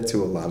recommend that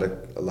to a lot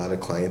of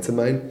clients of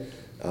mine.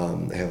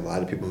 I have a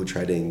lot of people who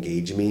try to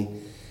engage me.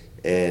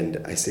 And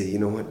I say, you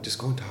know what, just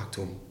go and talk to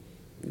them.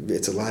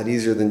 It's a lot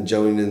easier than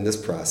joining in this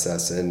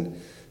process.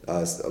 And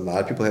a lot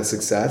of people have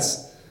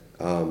success.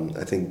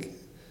 I think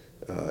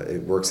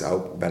it works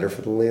out better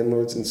for the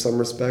landlords in some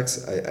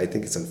respects. I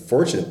think it's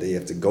unfortunate that you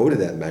have to go to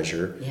that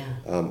measure,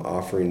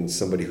 offering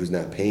somebody who's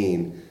not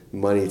paying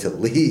money to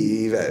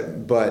leave.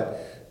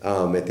 But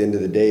at the end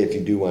of the day, if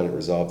you do want it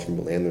resolved from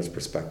a landlord's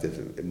perspective,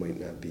 it might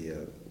not be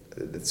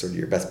that's sort of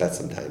your best bet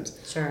sometimes.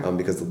 Sure.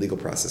 Because the legal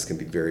process can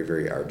be very,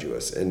 very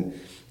arduous. And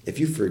if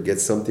you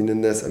forget something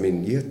in this, I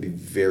mean, you have to be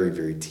very,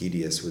 very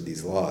tedious with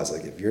these laws.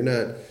 If you're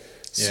not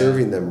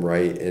serving them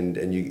right,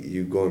 and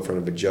you go in front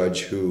of a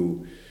judge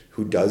who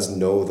does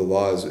know the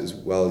laws as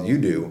well as you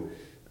do,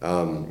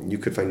 you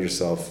could find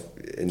yourself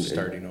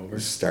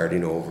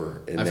starting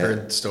over. And I've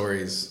heard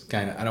stories,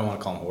 I don't want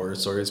to call them horror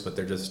stories, but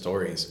they're just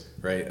stories,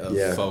 right?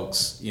 Of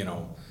folks,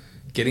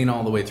 getting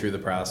all the way through the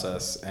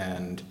process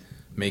and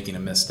making a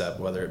misstep,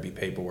 whether it be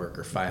paperwork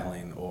or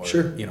filing or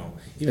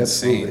even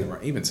saying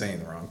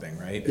the wrong thing,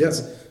 right?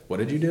 Yes. What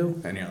did you do?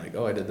 And you're like,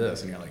 oh, I did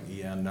this, and you're like,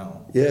 yeah,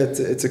 no. Yeah,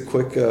 it's a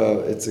quick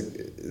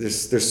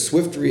there's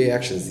swift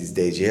reactions these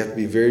days. You have to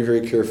be very,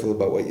 very careful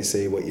about what you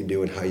say, what you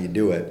do, and how you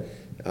do it,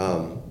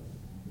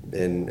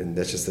 and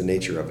that's just the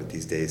nature of it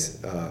these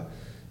days.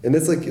 And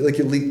it's like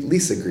your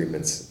lease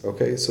agreements.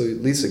 Okay, so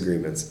lease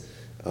agreements.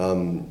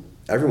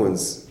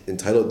 Everyone's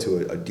entitled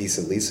to a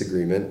decent lease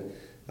agreement.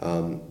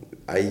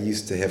 I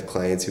used to have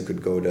clients who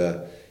could go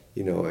to,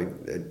 I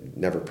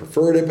never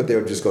preferred it, but they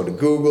would just go to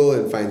Google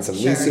and find some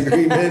lease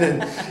agreement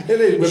and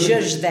they would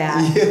judge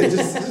that.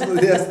 Yeah,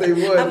 yes, they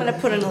would. I'm going to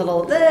put in a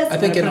little of this. I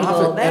think at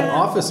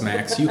Office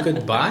Max you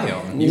could buy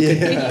them. You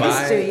could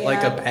buy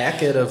like a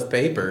packet of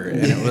paper,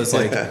 and it was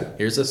like,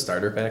 here's a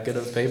starter packet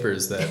of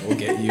papers that will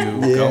get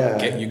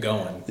you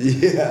going.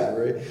 Yeah,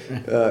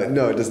 right.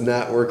 No, it does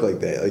not work like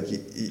that.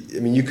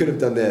 You could have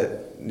done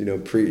that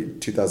pre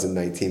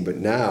 2019, but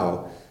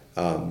now,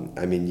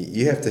 I mean,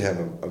 you have to have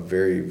a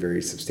very,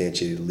 very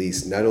substantiated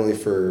lease, not only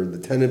for the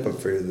tenant, but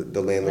for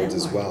the landlords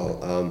as well.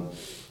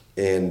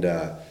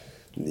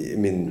 I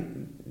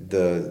mean,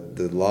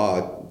 the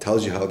law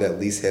tells you how that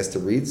lease has to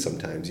read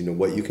sometimes,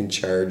 what you can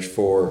charge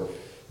for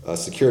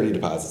security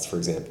deposits, for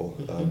example.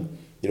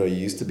 You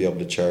used to be able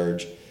to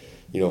charge,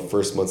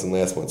 first month's and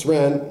last month's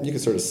rent. You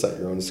could sort of set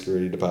your own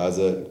security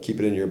deposit, keep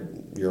it in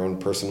your own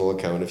personal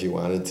account if you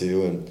wanted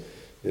to,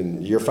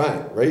 and you're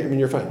fine, right? I mean,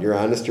 you're fine. You're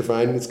honest, you're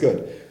fine, it's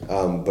good.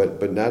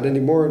 But not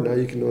anymore. Now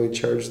you can only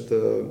charge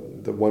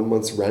the 1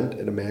 month's rent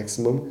at a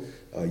maximum.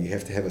 You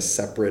have to have a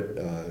separate,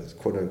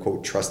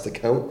 quote-unquote, trust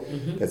account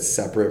that's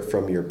separate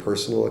from your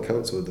personal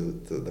account, so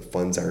the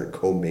funds aren't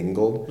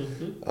commingled.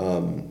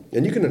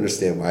 And you can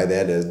understand why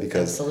that is,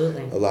 because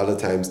Absolutely. a lot of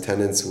times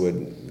tenants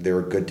they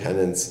were good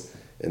tenants,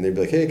 and they'd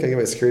be like, hey, can I get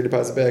my security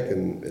deposit back?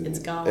 And It's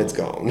gone. It's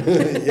gone.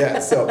 Yeah,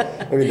 so,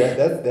 I mean,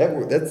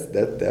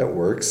 that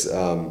works.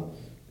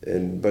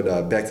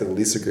 But back to the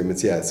lease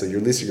agreements, yeah, so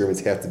your lease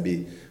agreements have to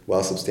be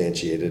well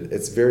substantiated.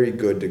 It's very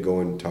good to go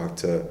and talk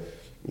to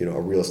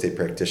a real estate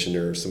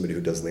practitioner or somebody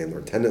who does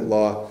landlord-tenant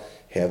law,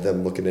 have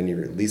them look at any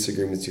lease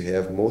agreements you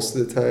have most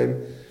of the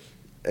time.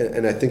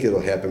 And I think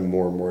it'll happen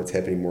more and more. It's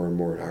happening more and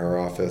more in our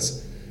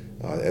office.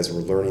 As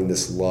we're learning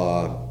this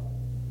law,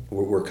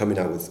 we're coming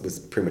out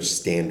with pretty much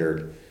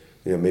standard.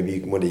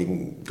 Maybe one day you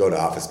can go to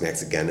Office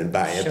Max again and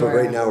buy it. Sure. But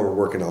right now we're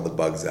working all the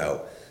bugs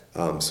out.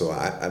 So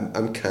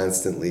I'm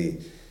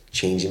constantly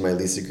changing my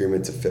lease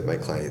agreement to fit my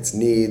client's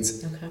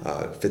needs,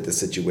 fit the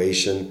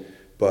situation.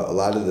 But a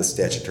lot of the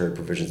statutory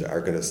provisions are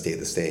going to stay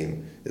the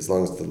same. As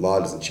long as the law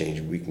doesn't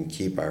change, we can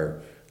keep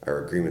our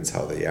agreements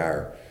how they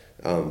are.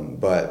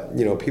 But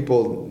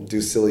people do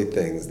silly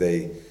things.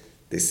 They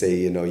say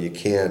you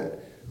can't.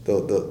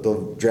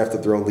 They'll draft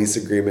up their own lease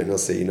agreement and they'll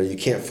say you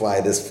can't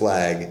fly this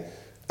flag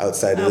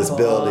outside of this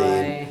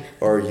building,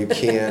 or you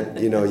can't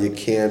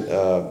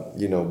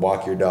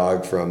walk your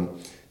dog from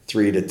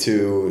 3 to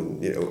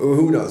 2,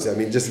 who knows? I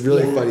mean, just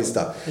really funny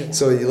stuff. Yeah.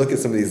 So you look at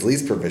some of these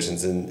lease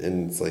provisions,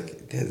 and it's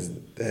like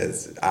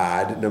that's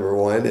odd. Number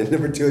one, and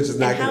number two, it's just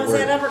not going to work.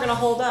 How's that ever going to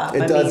hold up?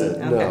 It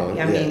doesn't.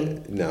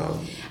 Okay. No.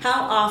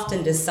 How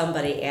often does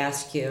somebody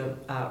ask you,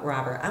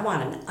 Robert, I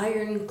want an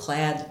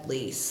ironclad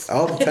lease?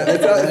 All the time.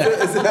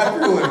 It's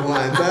everyone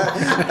wants.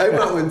 I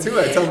want one too.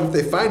 I tell them if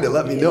they find it,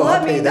 let me know.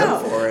 I'll pay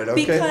them for it.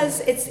 Okay.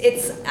 Because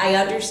it's. I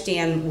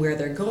understand where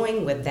they're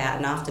going with that,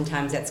 and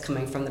oftentimes that's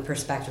coming from the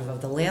perspective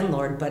of the landlord.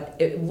 But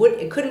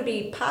it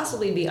couldn't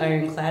possibly be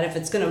ironclad if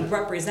it's going to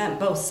represent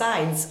both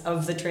sides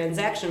of the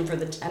transaction for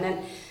the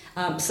tenant.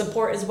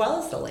 Support as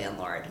well as the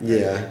landlord.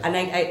 Yeah. And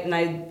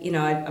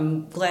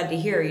I'm glad to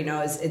hear,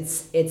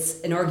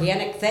 it's an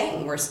organic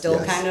thing. We're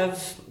still kind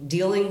of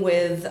dealing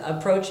with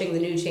approaching the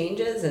new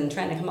changes and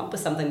trying to come up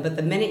with something. But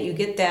the minute you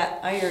get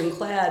that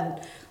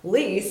ironclad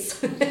lease,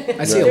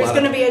 there's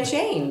going to be a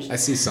change. I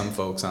see some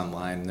folks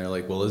online and they're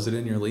like, well, is it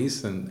in your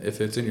lease? And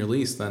if it's in your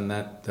lease, then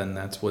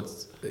that's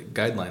what's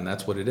guideline.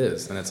 That's what it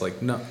is. And it's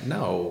like,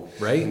 no,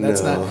 right?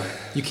 That's not,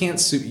 you can't,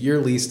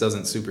 your lease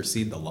doesn't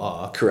supersede the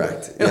law.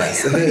 Correct.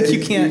 Yes.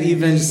 You can't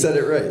even. You said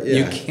it right. Yeah.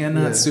 You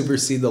cannot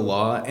supersede the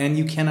law, and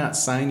you cannot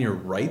sign your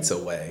rights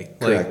away.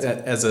 Correct. Like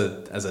as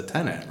a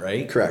tenant,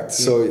 right? Correct.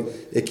 So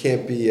it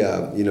can't be,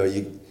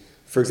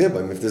 for example,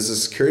 I mean, if there's a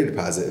security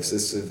deposit,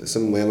 if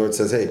some landlord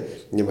says,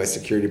 hey, my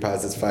security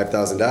deposit's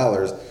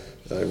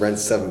 $5,000,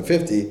 rent's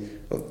 $750,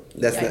 well,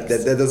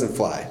 that doesn't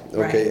fly.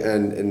 Okay. Right.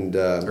 And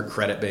or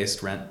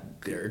credit-based rent.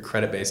 Or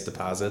credit-based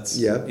deposits.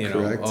 Yeah,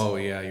 correct. Oh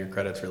yeah, your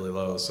credit's really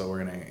low, so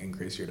we're going to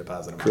increase your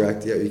deposit amount.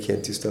 Correct. Yeah, you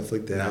can't do stuff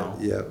like that. No.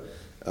 Yeah.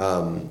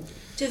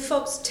 Do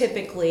folks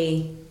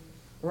typically,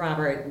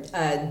 Robert,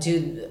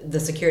 do the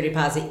security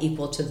deposit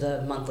equal to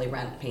the monthly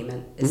rent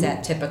payment? Is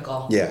that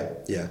typical?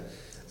 Yeah.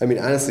 I mean,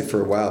 honestly,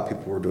 for a while,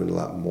 people were doing a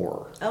lot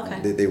more.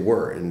 Okay. They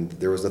were, and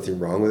there was nothing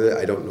wrong with it.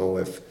 I don't know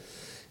if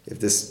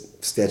this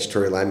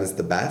statutory alignment is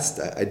the best.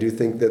 I do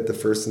think that the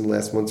first and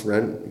last month's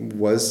rent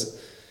was.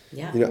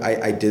 Yeah.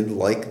 I did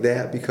like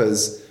that,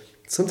 because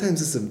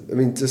sometimes just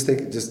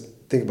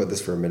think about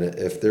this for a minute.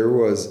 If there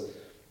was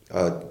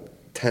a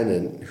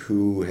tenant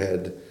who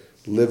had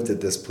lived at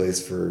this place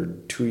for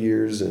 2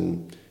 years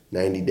and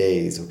 90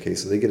 days, okay,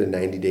 so they get a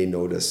 90-day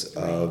notice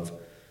of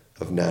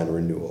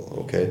non-renewal,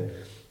 okay?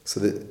 So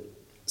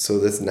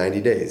that's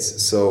 90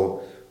 days.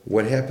 So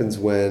what happens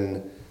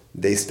when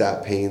they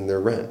stop paying their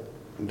rent?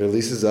 Their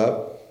lease is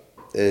up,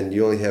 and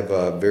you only have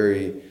a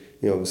very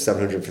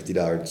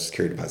 $750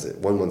 security deposit,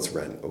 1 month's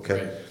rent,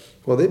 okay? Right.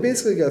 Well, they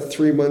basically got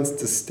 3 months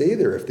to stay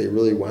there if they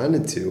really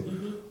wanted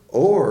to,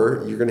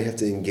 or you're going to have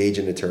to engage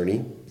an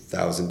attorney,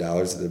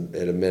 $1,000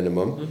 at a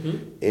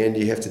minimum, and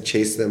you have to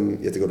chase them.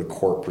 You have to go to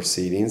court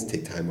proceedings,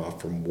 take time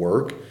off from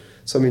work.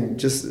 So I mean,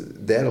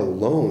 just that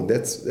alone,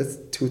 that's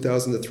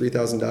 $2,000 to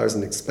 $3,000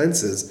 in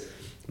expenses,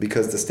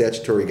 because the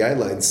statutory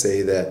guidelines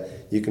say that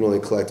you can only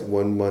collect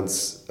 1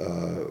 month's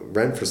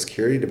rent for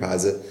security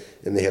deposit,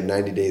 and they have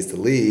 90 days to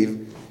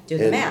leave. Do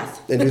the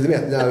math. And do the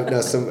math. Now,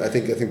 I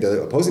think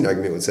the opposing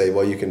argument would say,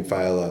 well, you can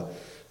file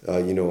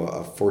a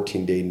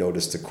 14-day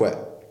notice to quit.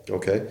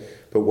 Okay,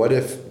 but what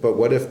if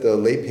the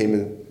late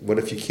payment? What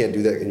if you can't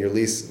do that in your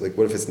lease? Like,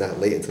 what if it's not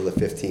late until the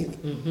 15th?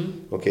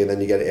 Mm-hmm. Okay,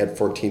 then you got to add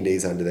 14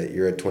 days onto that.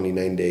 You're at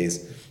 29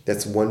 days.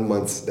 That's 1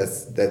 month.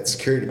 That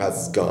security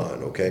deposit's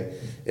gone. Okay,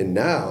 and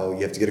now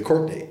you have to get a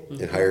court date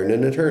and hire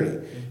an attorney.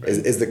 Mm-hmm.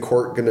 Is the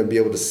court going to be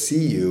able to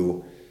see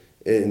you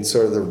in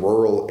sort of the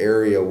rural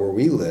area where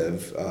we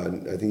live? I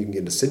think you can get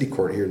into city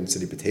court here in the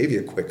city of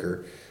Batavia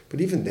quicker,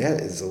 but even that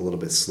is a little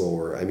bit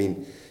slower. I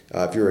mean.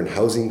 If you're in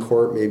housing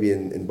court, maybe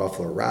in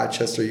Buffalo or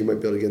Rochester, you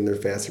might be able to get in there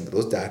faster, but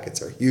those dockets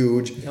are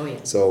huge. Oh, yeah.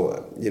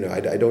 So,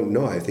 I don't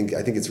know. I think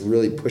it's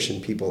really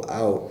pushing people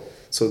out.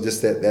 So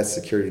just that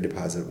security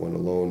deposit one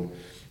alone,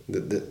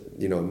 that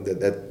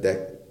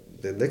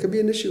could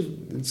be an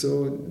issue.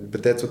 So,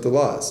 but that's what the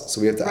law is.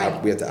 So we have to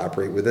we have to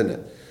operate within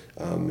it.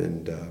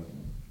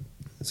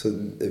 So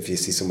if you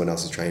see someone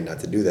else is trying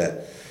not to do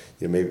that,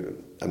 maybe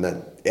I'm not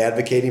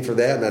advocating for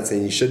that. I'm not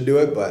saying you should do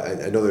it, but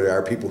I know there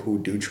are people who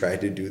do try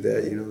to do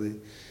that.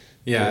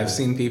 I've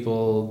seen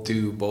people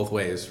do both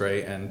ways,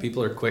 right? And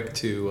people are quick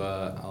to,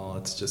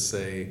 let's just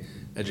say,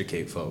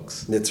 educate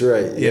folks. That's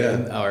right.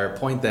 Yeah. Or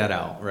point that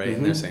out, right? Mm-hmm.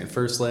 And they're saying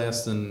first,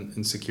 last,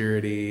 and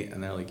security,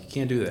 and they're like, you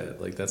can't do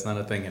that. Like, that's not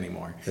a thing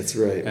anymore. That's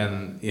right.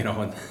 And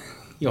and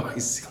you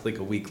always see, like,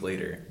 a week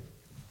later,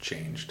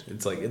 changed.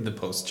 It's like the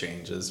post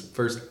changes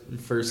first,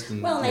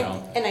 and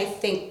and I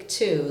think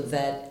too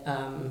that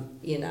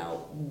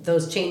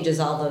those changes,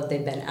 although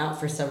they've been out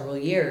for several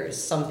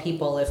years, some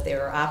people, if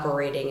they're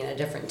operating in a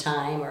different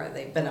time or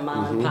they've been a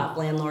mom and pop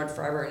landlord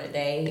forever and a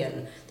day,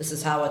 and this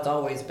is how it's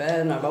always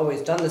been, I've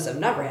always done this, I've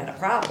never had a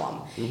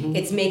problem.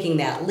 It's making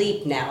that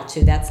leap now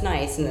too. That's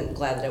nice, and I'm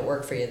glad that it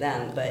worked for you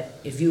then. But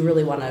if you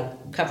really want to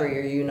cover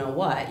your you're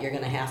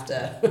going to have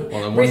to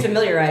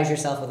refamiliarize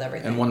yourself with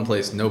everything. And one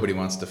place nobody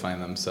wants to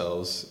find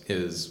themselves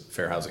is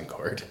Fair Housing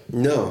Court.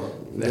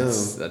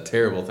 That's a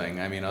terrible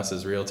thing. I mean, us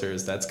as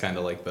realtors, that's kind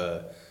of like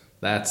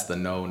that's the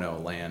no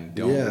land.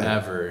 Don't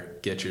ever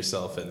get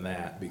yourself in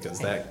that, because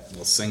that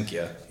will sink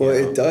you. Well,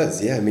 it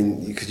does. Yeah. I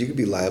mean, because you could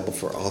be liable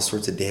for all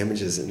sorts of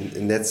damages,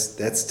 and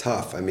that's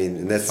tough. I mean,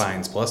 and that's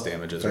fines plus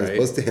damages, right?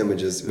 Plus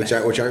damages, which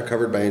aren't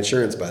covered by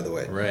insurance, by the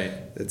way. Right.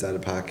 It's out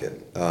of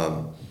pocket.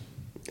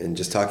 And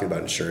just talking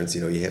about insurance,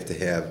 you have to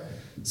have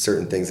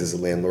certain things as a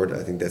landlord.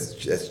 I think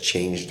that's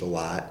changed a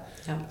lot.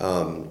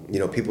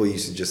 Yeah. People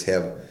used to just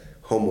have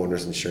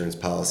homeowners insurance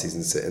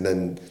policies and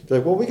then they're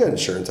like, well, we got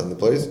insurance on the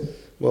place.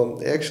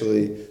 Well,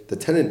 actually, the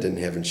tenant didn't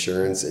have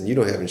insurance, and you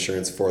don't have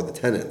insurance for the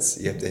tenants.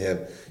 You have to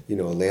have, a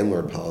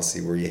landlord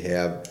policy where you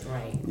have,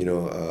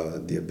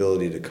 the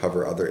ability to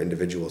cover other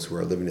individuals who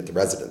are living at the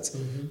residence.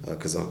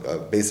 Because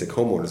a basic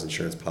homeowner's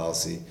insurance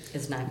policy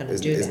is not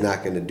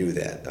going to do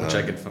that.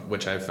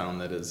 Which I've found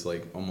that is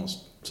like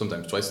almost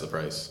sometimes twice the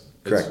price.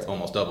 Correct. It's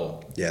almost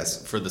double.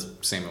 Yes. For the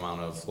same amount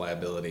of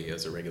liability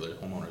as a regular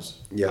homeowner's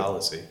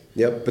policy.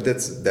 Yep, but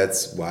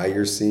that's why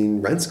you're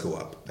seeing rents go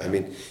up. Yeah. I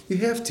mean, you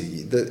have to.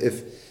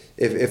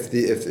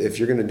 If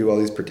you're going to do all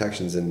these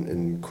protections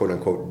and quote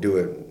unquote do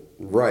it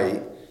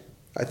right,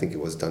 I think it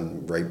was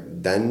done right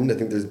then. I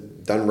think there's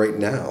done right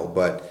now.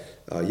 But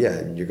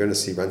you're going to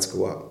see rents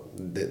go up.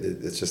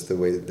 It's just the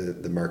way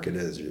the market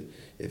is.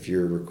 If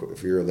you're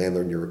a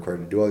landlord and you're required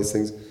to do all these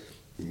things,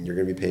 you're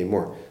going to be paying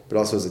more. But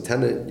also as a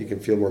tenant, you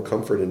can feel more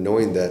comfort in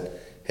knowing that,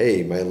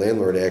 hey, my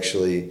landlord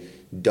actually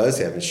does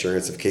have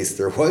insurance in case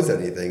there was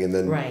anything. And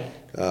then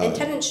and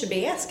tenants should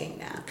be asking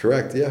that.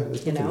 Correct. Yeah,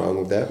 there's nothing wrong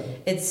with that.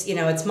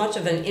 It's much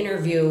of an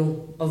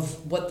interview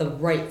of what the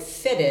right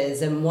fit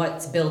is and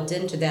what's built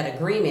into that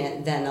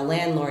agreement than a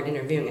landlord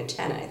interviewing a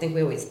tenant. I think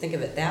we always think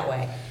of it that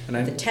way.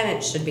 And the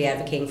tenants should be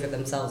advocating for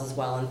themselves as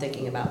well and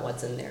thinking about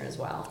what's in there as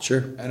well.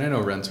 Sure. And I know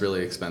rent's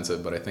really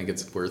expensive, but I think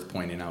it's worth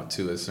pointing out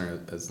too, as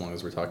long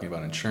as we're talking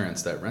about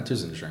insurance, that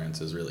renter's insurance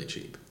is really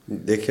cheap.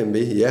 It can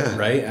be, yeah.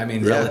 Right? I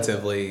mean,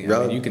 relatively. I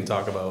mean, you can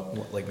talk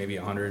about like maybe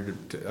a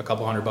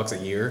couple $100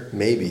 a year.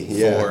 Maybe,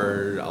 yeah.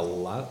 For a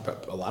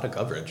lot of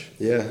coverage.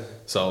 Yeah.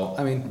 So,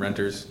 I mean,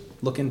 renters,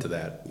 look into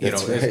that.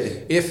 That's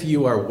right. If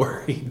you are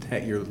worried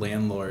that your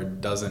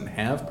landlord doesn't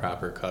have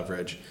proper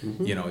coverage,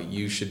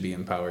 you should be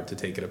empowered to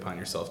take it upon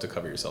yourself to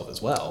cover yourself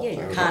as well. Yeah,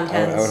 your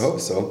contents. I would hope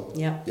so.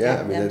 Yeah. Yeah,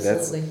 I mean,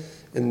 absolutely.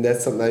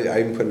 that's something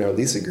I even put in our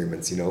lease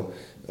agreements,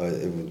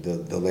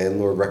 the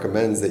landlord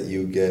recommends that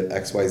you get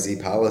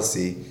XYZ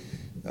policy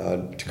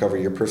to cover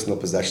your personal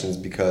possessions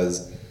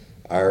because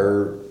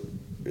our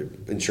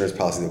insurance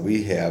policy that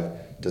we have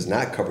does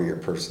not cover your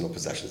personal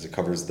possessions. It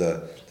covers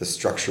the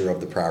structure of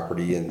the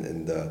property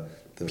and the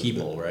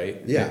people, right?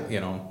 Yeah.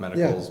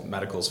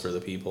 Medicals for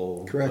the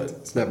people. Correct.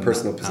 It's not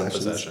personal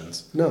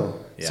possessions. No.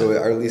 Yeah. So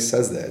our lease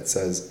says that. It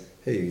says,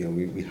 hey,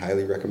 we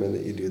highly recommend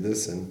that you do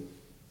this, and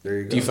there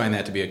you go. Do you find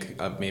that to be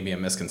maybe a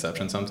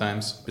misconception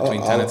sometimes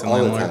between tenants and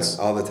landlords?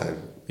 All the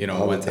time.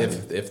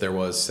 If there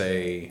was,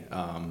 say,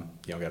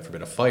 God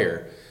forbid, a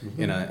fire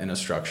in a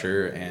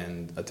structure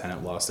and a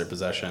tenant lost their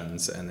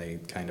possessions and they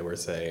kind of were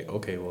say,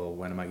 okay, well,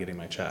 when am I getting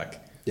my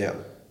check? Yeah.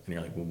 And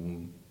you're like,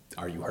 well,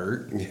 are you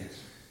hurt? Yeah. And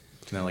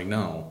they're like,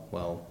 no.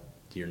 Well,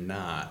 you're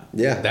not.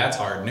 Yeah. That's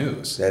hard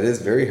news. That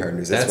is very hard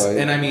news. That's why,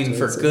 and I mean,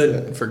 for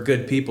for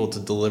good people to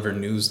deliver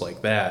news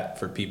like that,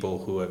 for people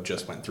who have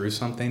just went through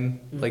something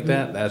like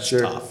that, that's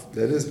tough.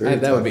 That is very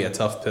tough. That would be a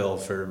tough pill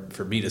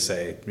for me to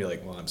say, be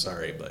like, well, I'm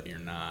sorry, but you're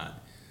not.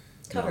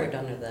 Covered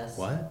under this.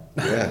 What?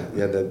 Yeah,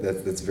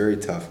 that's very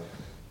tough.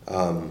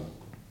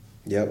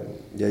 Yep.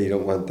 Yeah, you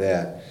don't want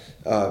that.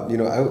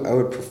 I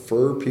would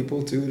prefer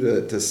people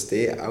to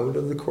stay out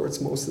of the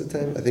courts most of the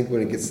time. I think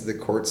when it gets to the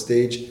court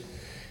stage,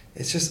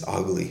 it's just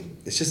ugly.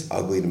 It's just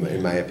ugly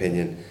in my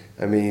opinion.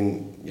 I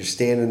mean, you're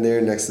standing there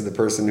next to the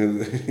person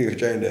who you're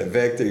trying to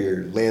evict, or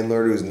your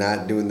landlord who's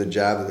not doing the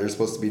job that they're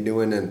supposed to be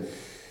doing, and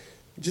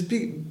just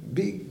be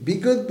good. Be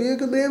a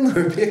good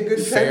landlord. Be a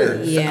good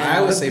tenant. Yeah.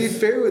 I would Let's say be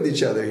fair with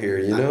each other here.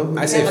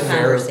 I say Have a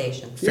fair,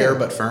 conversation. fair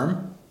but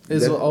firm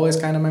is always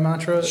kind of my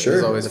mantra. Sure,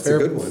 is always that's fair, a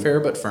good one. fair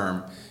but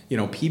firm.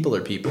 People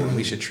are people, and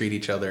we should treat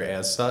each other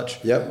as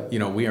such. Yep.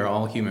 We are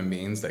all human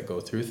beings that go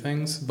through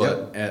things,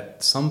 but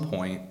at some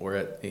point,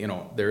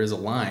 there is a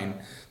line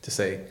to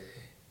say,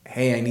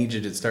 "Hey, I need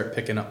you to start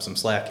picking up some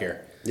slack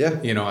here." Yeah.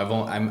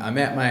 I'm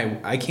at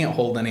I can't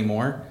hold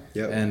anymore.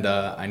 Yep. And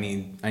I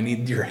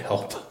need your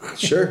help.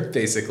 Sure.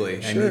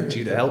 Basically, Sure. I need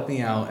you to help me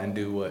out and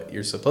do what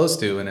you're supposed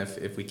to. And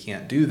if we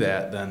can't do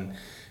that, then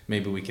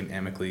maybe we can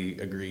amicably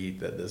agree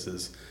that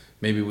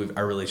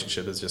our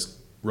relationship has just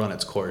run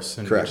its course,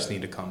 and Correct. we just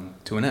need to come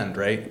to an end,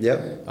 right?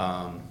 Yep.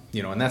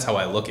 And that's how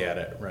I look at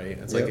it, right?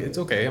 It's like, it's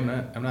okay. I'm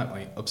not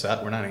like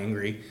upset. We're not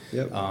angry.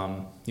 Yep.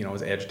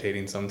 It's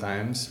agitating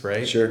sometimes,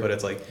 right? Sure. But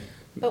it's like,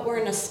 But we're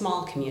in a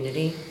small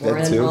community. We're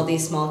That in too. all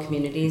these small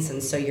communities,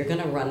 and so you're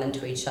going to run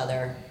into each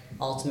other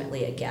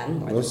ultimately again,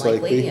 more Most than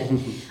likely.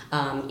 likely.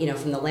 And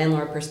from the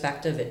landlord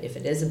perspective, if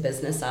it is a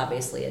business,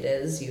 obviously it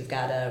is. You've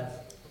got to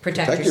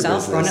protect Protect your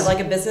yourself, run it business. like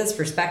a business,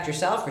 respect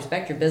yourself,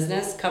 respect your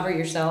business, cover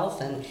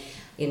yourself, and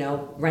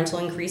rental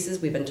increases.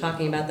 We've been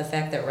talking about the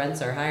fact that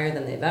rents are higher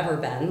than they've ever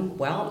been.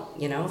 Well,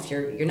 if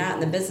you're not in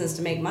the business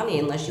to make money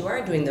unless you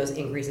are doing those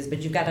increases, but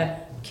you've got to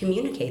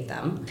communicate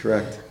them.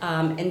 Correct.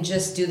 And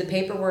just do the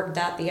paperwork,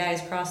 dot the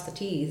I's, cross the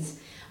T's.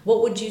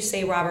 What would you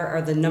say, Robert,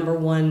 are the number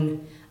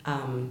one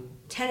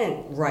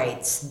tenant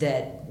rights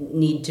that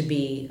need to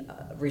be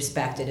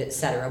respected, et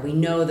cetera? We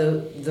know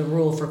the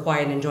rule for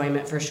quiet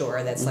enjoyment for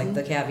sure. That's like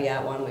the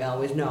caveat one we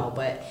always know.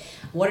 But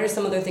what are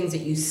some other things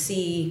that you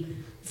see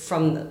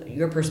from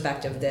your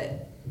perspective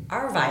that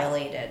are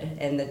violated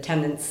and the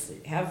tenants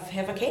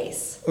have a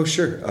case? Oh,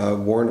 sure.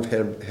 Warrant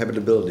of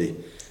habitability.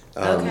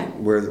 Okay.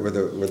 Where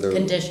the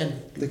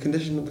Condition. The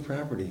condition of the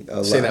property.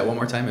 say that one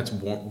more time. It's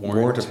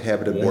warrant of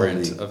habitability.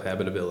 Warrant of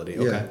habitability.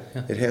 Okay.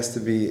 Yeah. It has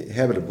to be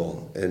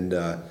habitable, and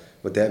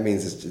what that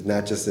means is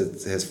not just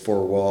it has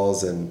four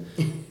walls and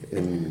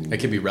It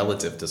could be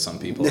relative to some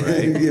people,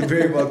 right? It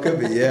very well could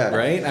be, yeah.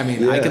 Right? I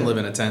mean, I can live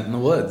in a tent in the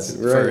woods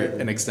for Right.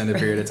 an extended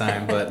period of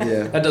time, but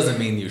that doesn't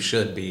mean you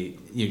should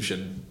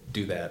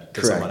do that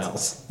to someone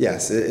else.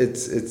 Yes,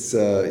 it's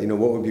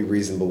what would be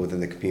reasonable within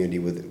the community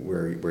with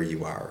where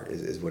you are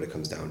is what it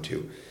comes down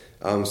to.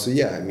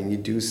 You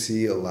do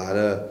see a lot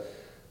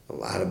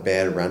of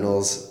bad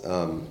rentals,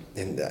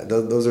 and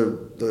those are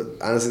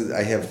honestly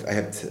I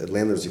have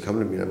landlords who come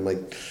to me and I'm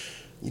like,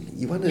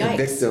 you want to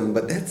evict them,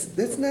 but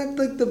that's not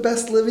like the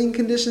best living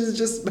conditions,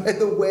 just by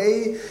the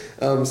way.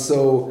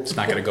 So it's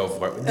not going to go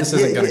for it. This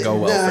isn't going to go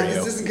well for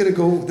you.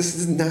 This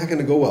is not going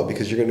to go well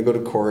because you're going to go to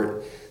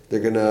court. They're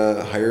going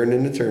to hire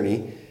an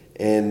attorney,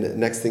 and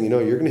next thing you know,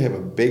 you're going to have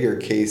a bigger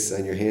case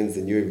on your hands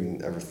than you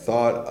even ever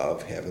thought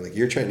of having. Like,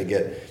 you're trying to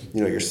get,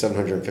 your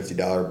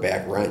 $750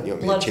 back rent. You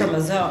want me Blood to chase, from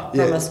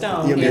a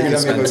stone. You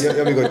want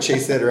me to go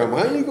chase that around.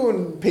 Why don't you go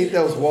and paint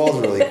those walls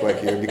really quick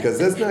here? Because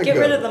that's not Get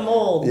good. rid of the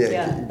mold.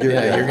 Yeah.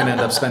 You're going to end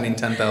up spending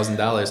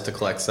 $10,000 to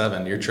collect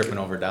 $7,000. You're tripping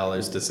over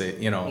dollars to save,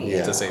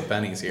 to save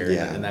pennies here,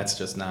 and that's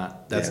just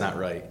not not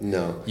right.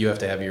 No, you have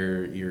to have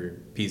your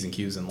P's and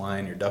Q's in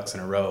line, your ducks in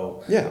a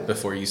row,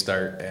 before you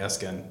start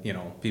asking.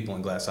 People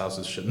in glass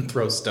houses shouldn't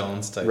throw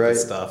stones type of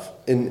stuff.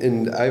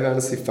 And I've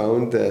honestly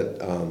found that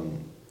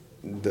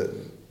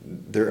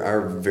there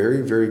are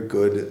very, very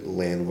good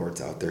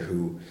landlords out there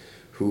who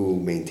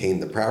maintain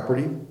the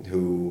property,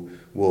 who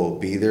will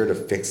be there to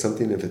fix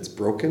something if it's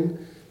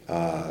broken.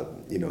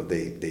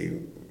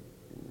 They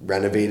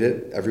renovate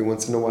it every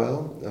once in a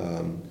while.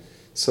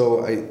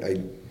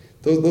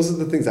 Those are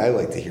the things I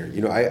like to hear.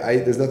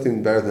 There's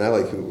nothing better than I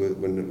like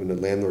when a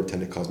landlord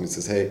tenant calls me and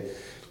says, "Hey,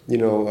 do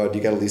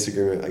you got a lease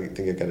agreement? I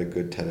think I got a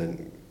good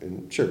tenant."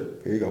 And sure,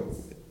 here you go.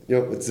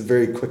 It's a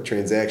very quick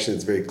transaction.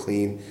 It's very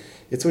clean.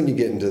 It's when you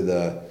get into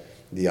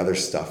the other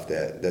stuff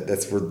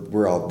that's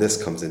where all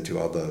this comes into,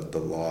 all the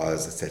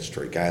laws, the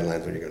statutory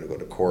guidelines when you're going to go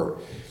to court.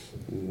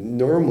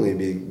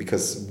 Normally,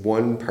 because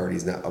one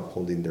party's not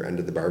upholding their end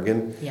of the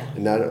bargain,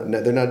 and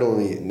they're not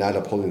only not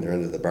upholding their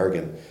end of the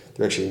bargain,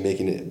 they're actually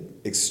making it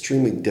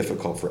extremely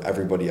difficult for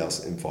everybody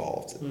else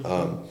involved.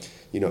 Mm-hmm.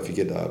 If you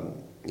get a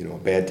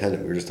bad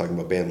tenant, we were just talking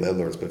about bad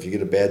landlords, but if you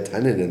get a bad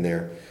tenant in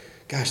there,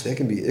 gosh, it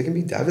can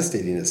be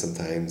devastating at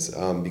sometimes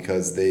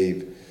because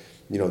they've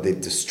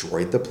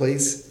destroyed the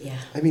place. Yeah.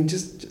 I mean,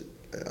 just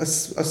a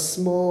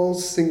small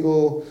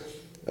single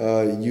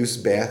use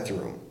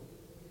bathroom.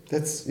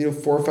 That's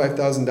 $4,000 or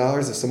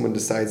 $5,000 if someone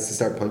decides to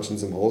start punching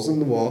some holes in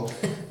the wall,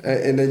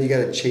 and then you got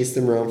to chase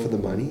them around for the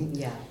money.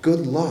 Yeah.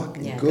 Good luck.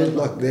 Yeah, good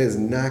luck. That is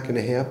not going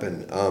to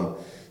happen.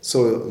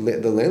 So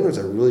the landlords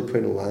are really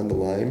putting a lot on the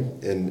line,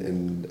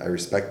 and I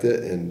respect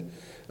it. And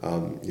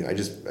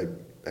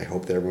I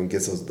hope that everyone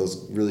gets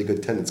those really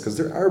good tenants, because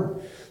there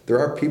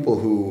are people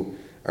who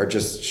are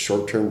just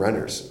short-term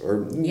renters,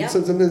 or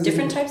sometimes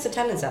different types of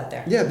tenants out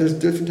there. Yeah, there's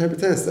different type of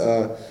tenants.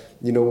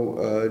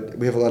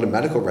 We have a lot of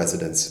medical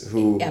residents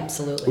who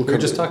absolutely. We were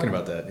just talking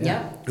about that.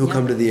 Who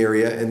come to the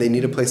area and they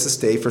need a place to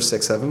stay for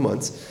 6-7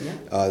 months.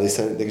 Yeah. They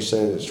can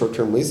sign a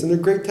short-term lease, and they're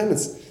great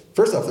tenants.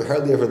 First off, they're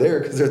hardly ever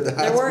there because they're at the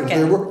hospital. Working.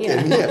 They're working,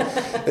 and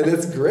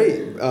that's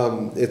great.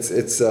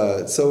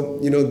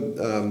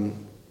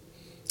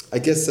 I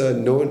guess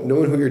knowing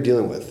who you're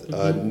dealing with,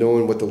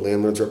 knowing what the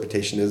landlord's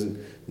reputation is,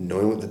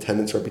 knowing what the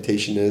tenant's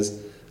reputation is.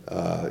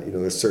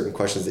 There's certain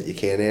questions that you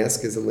can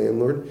ask as a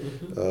landlord.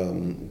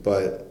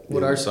 But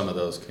what are some of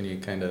those? Can you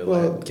can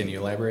you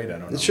elaborate? I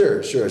don't know.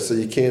 Sure. So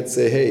you can't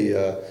say, hey,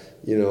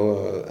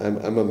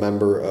 I'm a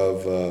member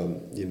of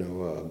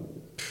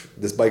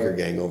this biker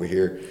gang over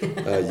here.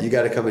 You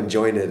got to come and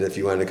join it if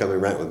you want to come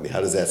and rent with me. How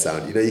does that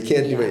sound? You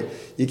can't do it.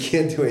 You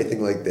can't do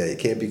anything like that. You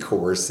can't be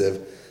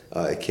coercive.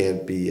 It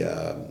can't be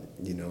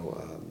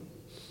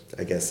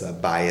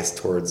biased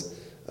towards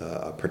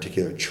a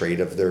particular trade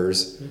of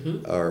theirs,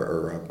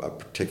 or a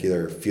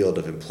particular field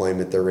of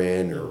employment they're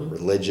in, or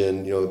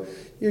religion.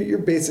 Your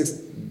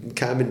basic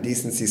common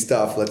decency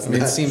stuff.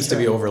 It seems to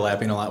be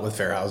overlapping a lot with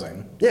fair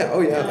housing. Yeah.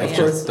 Oh yeah. Of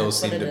course. Those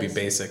seem to be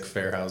basic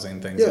fair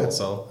housing things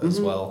also as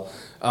well.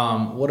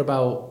 What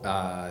about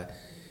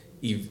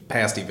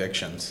past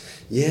evictions?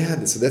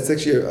 Yeah. So that's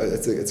actually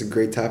it's a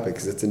great topic,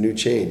 because it's a new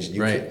change.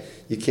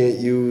 You can't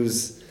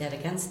use that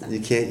against them.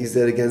 You can't use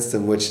that against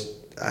them, which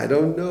I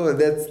don't know.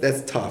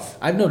 That's tough.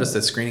 I've noticed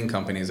that screening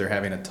companies are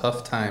having a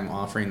tough time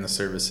offering the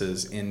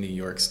services in New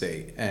York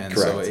State. And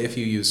Correct. So if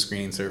you use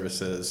screening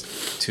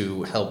services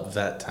to help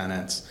vet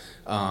tenants,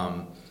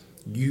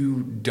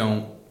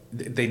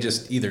 they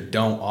just either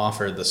don't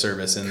offer the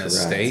service in this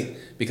state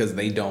because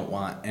they don't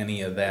want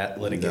any of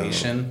that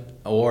litigation,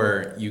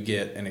 or you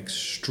get an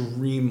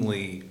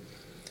extremely,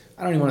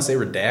 I don't even want to say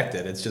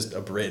redacted, it's just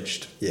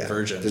abridged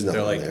version.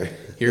 They're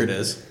like, here it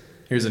is.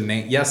 Here's a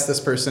name. Yes, this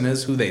person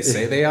is who they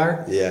say they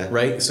are. Yeah.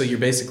 Right? So you're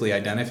basically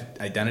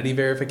identity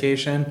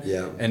verification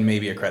and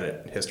maybe a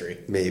credit history.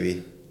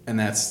 Maybe. And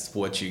that's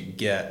what you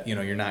get.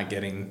 You're not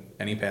getting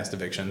any past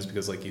evictions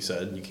because, like you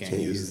said, you can't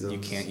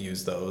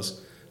use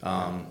those.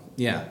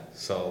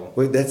 So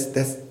well,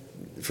 that's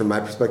from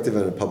my perspective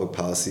and a public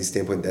policy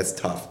standpoint, that's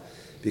tough,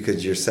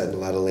 because you're setting a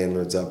lot of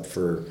landlords up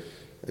for,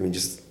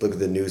 just look at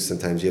the news.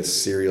 Sometimes you have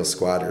serial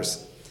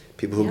squatters,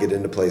 people who get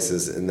into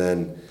places and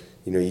then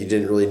you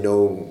didn't really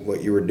know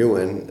what you were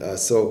doing.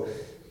 So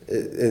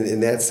in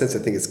that sense, I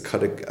think it's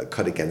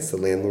cut against the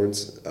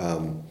landlords.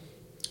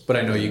 But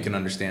I know you can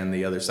understand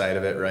the other side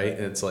of it, right?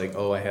 It's like,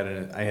 I had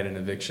an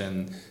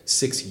eviction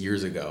 6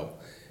 years ago.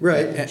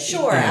 Right.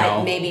 Sure.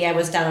 Maybe I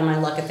was down on my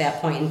luck at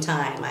that point in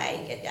time.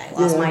 I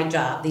lost my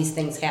job. These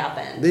things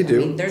happen. They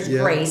do. There's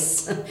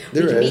grace.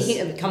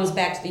 It comes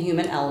back to the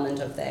human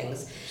element of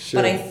things.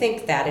 Sure. But I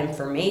think that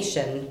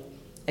information,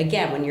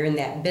 again, when you're in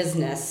that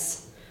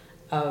business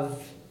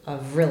of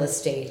real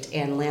estate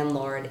and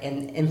landlord,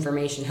 and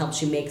information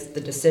helps you make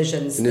the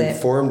decisions. An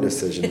informed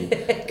decision.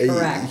 Correct.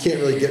 You can't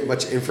really get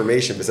much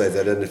information besides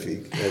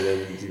identity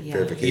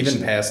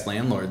verification.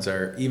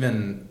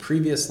 Even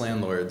previous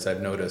landlords,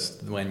 I've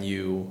noticed when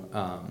you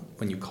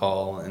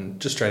call and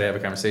just try to have a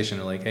conversation,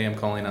 they're like, hey, I'm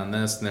calling on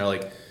this. And they're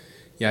like,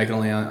 yeah, I can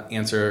only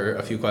answer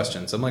a few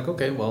questions. I'm like,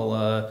 okay,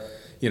 well,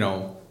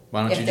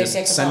 why don't you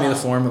just send me the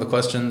form of the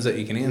questions that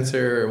you can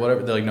answer or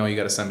whatever? They're like, no, you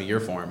got to send me your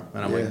form.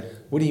 And I'm like,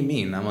 what do you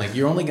mean? I'm like,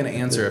 you're only going to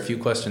answer a few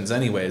questions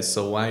anyways.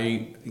 So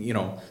why,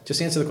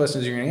 just answer the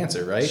questions you're going to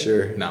answer, right?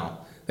 Sure. No,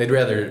 they'd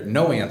rather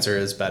no answer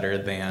is better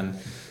than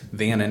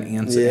an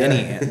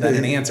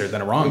answer,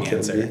 than a wrong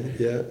answer.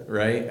 Yeah.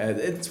 Right.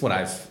 It's what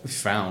I've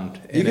found.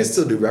 You can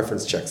still do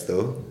reference checks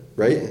though,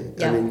 right?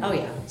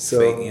 Yeah. So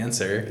they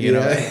answer, you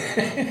know.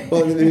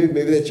 Well,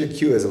 maybe that's your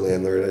cue as a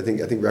landlord. I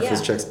think reference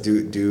checks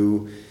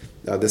do.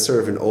 This sort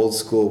of an old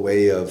school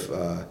way of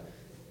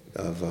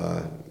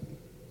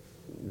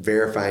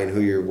verifying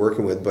who you're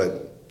working with,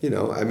 but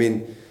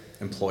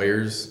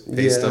employers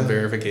pay stub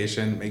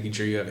verification, making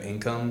sure you have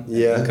income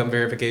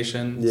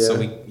verification. So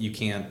you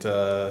can't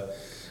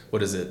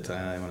what is it?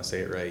 I want to say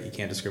it right. You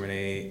can't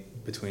discriminate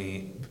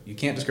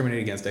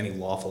against any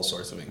lawful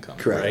source of income.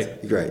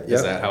 Correct. Right. Yep.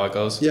 Is that how it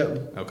goes?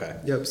 Yep. Okay.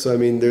 Yep. So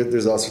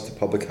there's all sorts of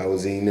public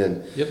housing,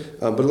 and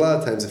but a lot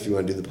of times if you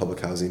want to do the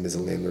public housing as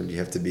a landlord, you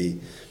have to be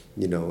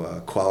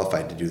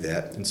qualified to do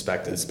that.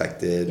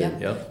 Inspected.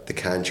 Yep. And the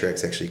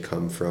contracts actually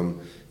come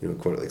from,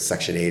 quote, like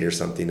Section 8 or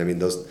something. They're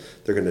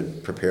going to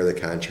prepare the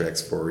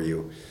contracts for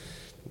you.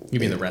 You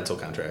mean the rental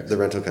contracts? The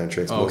rental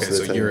contracts. Oh, most okay, of the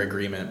so time. your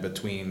agreement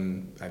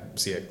between, I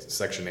see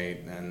Section 8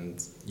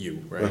 and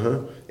you, right?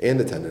 And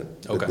the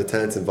tenant. Okay. The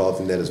tenant's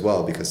involved in that as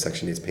well because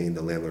Section 8 is paying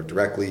the landlord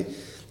directly.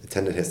 The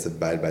tenant has to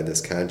abide by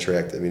this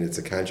contract. I mean, it's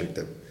a contract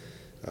that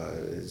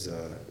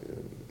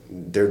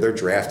they're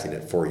drafting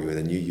it for you, and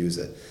then you use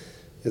it.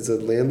 As a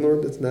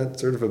landlord, it's not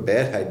sort of a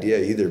bad idea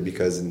either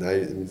because now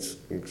it's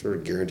sort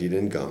of guaranteed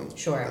income.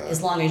 Sure,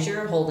 as long as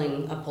you're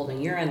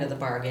upholding your end of the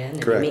bargain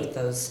and Correct. you meet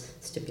those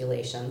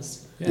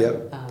stipulations. Yeah.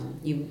 Yep.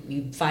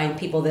 You find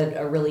people that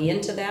are really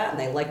into that and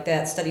they like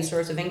that steady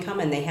source of income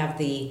and they have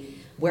the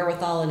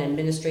wherewithal and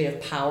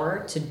administrative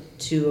power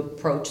to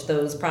approach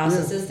those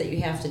processes that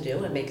you have to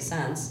do. It makes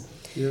sense.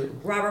 Yeah.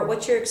 Robert,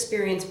 what's your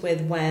experience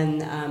with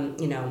when,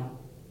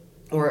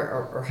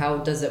 or how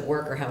does it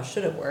work or how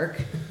should it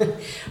work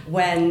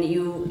when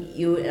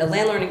a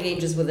landlord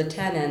engages with a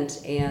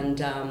tenant and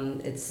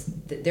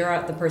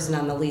they're the person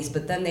on the lease,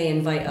 but then they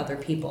invite other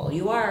people.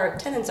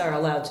 Tenants are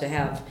allowed to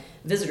have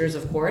visitors,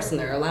 of course, and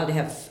they're allowed to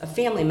have a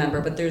family member,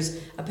 but there's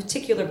a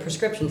particular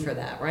prescription for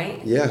that,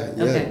 right? Yeah.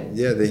 Okay.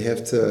 Yeah. They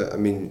have to. I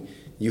mean,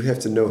 you have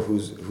to know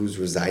who's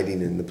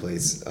residing in the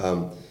place,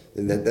 and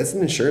that's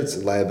an insurance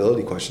and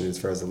liability question as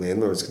far as the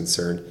landlord is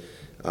concerned.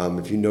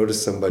 If you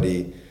notice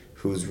somebody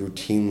who's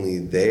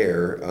routinely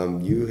there,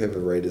 you have a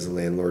right as a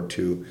landlord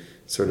to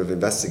sort of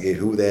investigate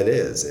who that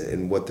is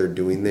and what they're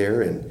doing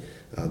there, and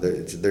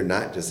they're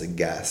not just a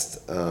guest.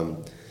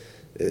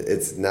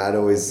 It's not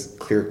always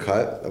clear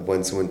cut of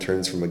when someone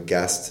turns from a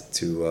guest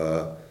to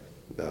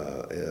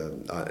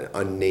an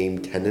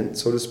unnamed tenant,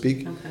 so to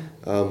speak. Okay.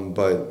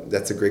 But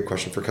that's a great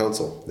question for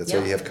counsel. That's why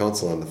you have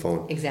counsel on the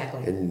phone.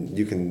 Exactly. And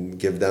you can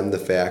give them the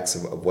facts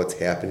of what's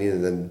happening,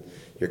 and then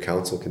your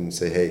counsel can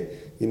say, hey,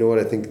 you know what,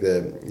 I think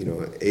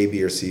that, A,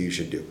 B, or C you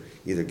should do.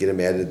 Either get them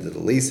added to the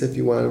lease if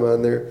you want them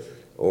on there,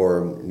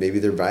 or maybe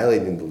they're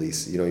violating the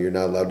lease. You're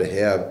not allowed to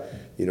have,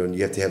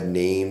 you have to have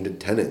named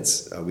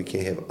tenants. We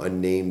can't have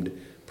unnamed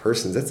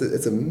persons.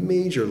 It's a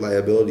major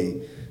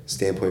liability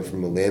standpoint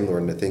from a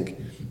landlord, and I think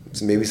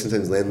maybe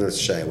sometimes landlords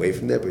shy away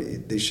from that,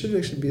 but they should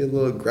actually be a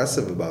little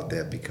aggressive about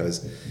that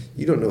because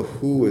you don't know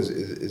who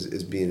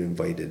is being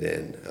invited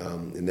in,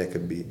 and that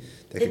could be.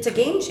 It's a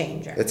game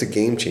changer. It's a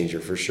game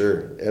changer for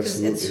sure.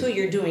 Absolutely. It's who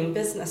you're doing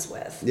business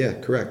with. Yeah,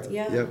 correct.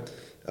 Yeah. Yep.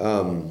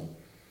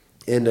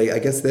 And I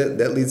guess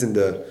that leads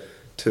into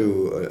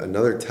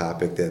another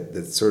topic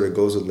that sort of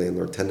goes with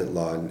landlord-tenant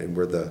law and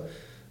where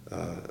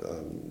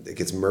it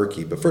gets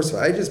murky. But first of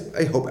all,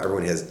 I hope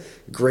everyone has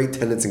great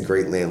tenants and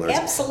great landlords.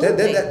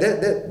 Absolutely.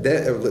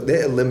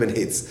 That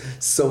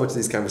eliminates so much of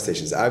these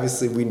conversations.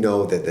 Obviously, we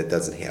know that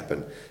doesn't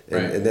happen,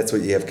 and that's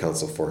what you have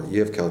counsel for. You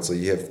have counsel.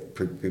 You have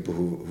people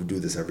who do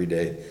this every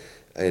day,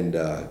 and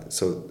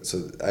so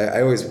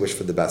I always wish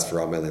for the best for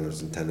all my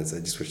landlords and tenants. I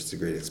just wish it's a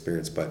great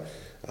experience. But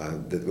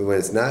when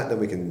it's not,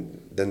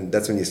 then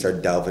that's when you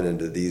start delving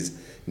into these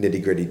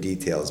nitty-gritty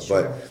details.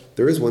 Sure. But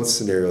there is one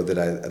scenario that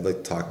I'd like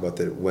to talk about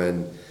that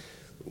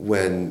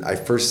when I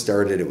first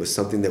started, it was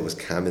something that was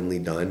commonly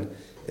done,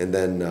 and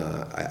then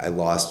I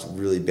lost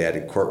really bad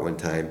in court one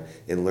time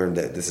and learned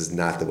that this is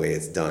not the way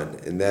it's done,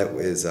 and that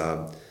was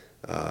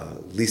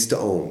lease to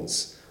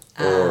owns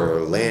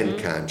or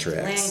land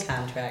contracts.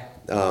 Land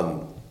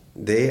contract.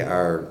 They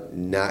are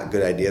not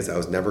good ideas. I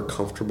was never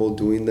comfortable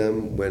doing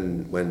them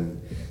when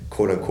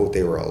quote unquote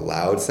they were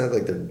allowed. It's not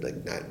like they're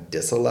not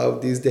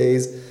disallowed these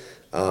days.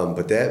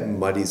 But that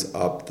muddies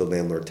up the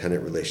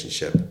landlord-tenant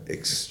relationship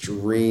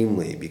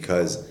extremely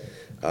because,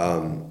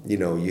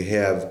 you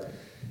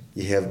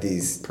have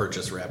these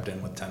Purchase wrapped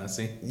in with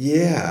tenancy.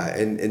 Yeah,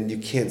 and you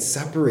can't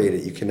separate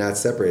it. You cannot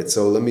separate it.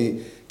 So let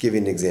me give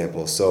you an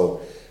example.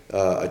 So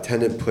a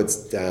tenant puts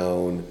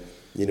down,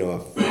 a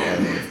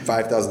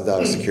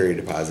 $5,000 security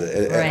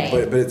deposit, Right.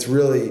 but it's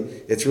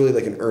really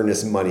like an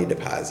earnest money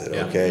deposit,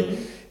 Yeah. okay,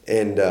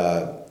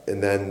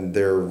 and then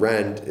their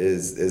rent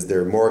is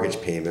their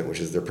mortgage payment, which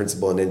is their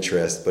principal and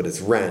interest, but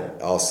it's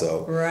rent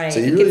also. Right. So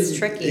It gets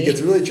tricky. It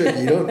gets really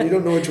tricky. You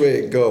don't know which way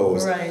it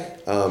goes. Right.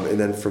 And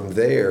then from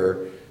there,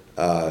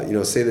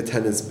 say the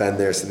tenant's been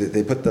there, so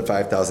they put the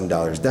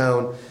 $5,000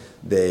 down.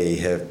 They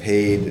have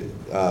paid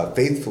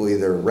faithfully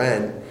their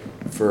rent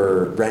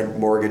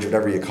mortgage,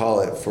 whatever you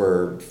call it,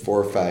 for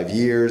 4 or 5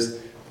 years.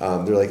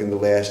 They're like in the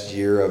last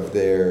year of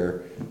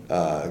their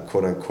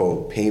quote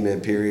unquote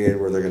payment period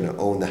where they're going to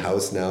own the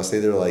house now. Say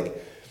they're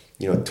like,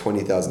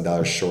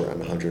 $20,000 short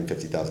on a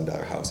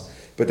 $150,000 house.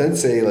 But then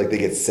say like they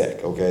get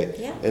sick, okay?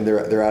 Yeah. And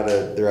they're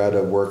out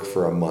of work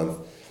for a month.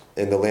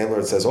 And the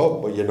landlord says, "Oh,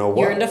 well, you know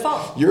what? You're in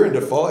default. You're in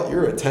default.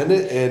 You're a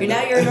tenant, and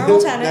Now you're a normal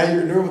tenant. Now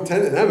you're a normal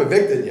tenant, and I'm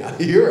evicting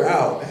you. You're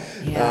out."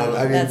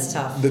 Yeah, that's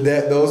tough.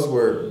 Those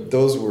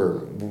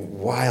were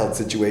wild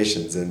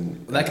situations,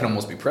 and That can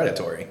almost be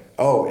predatory.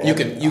 oh, You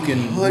can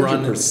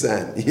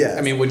 100%. Yeah.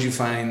 I mean, would you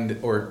find,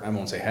 or I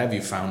won't say have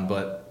you found,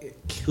 but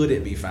could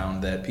it be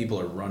found that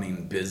people are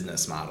running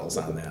business models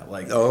on that?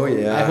 Like, Oh,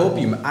 yeah. I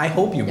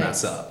hope you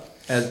mess up.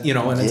 And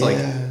it's like,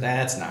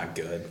 that's not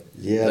good.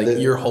 Yeah. Like,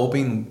 you're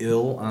hoping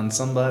ill on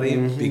somebody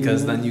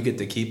because then you get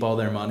to keep all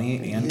their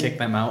money and kick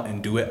them out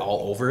and do it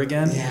all over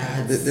again.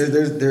 Yeah.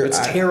 It's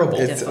terrible.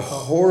 It's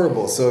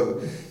horrible.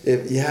 So,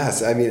 I've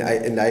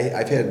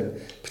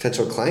had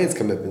potential clients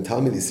come up and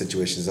tell me these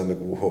situations. I'm like,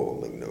 whoa,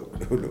 I'm like, no,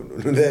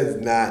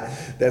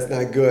 that's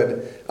not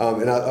good.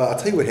 And I'll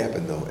tell you what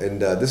happened though.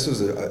 And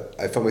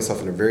I found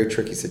myself in a very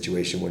tricky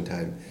situation one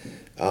time.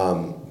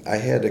 I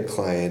had a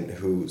client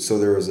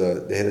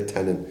they had a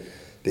tenant.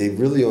 They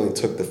really only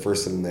took the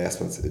first and last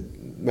months.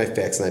 My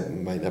facts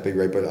might not be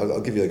right, but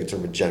I'll give you like a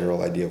sort of a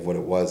general idea of what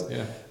it was.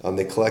 Yeah.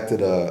 They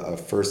collected a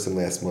first and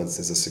last months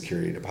as a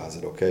security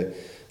deposit, okay?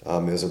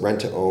 It was a rent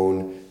to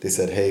own. They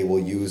said, hey,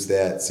 we'll use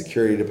that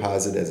security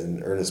deposit as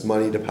an earnest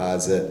money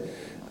deposit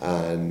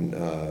on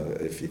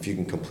if you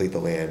can complete the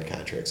land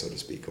contract, so to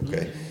speak,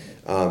 okay?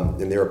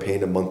 And they were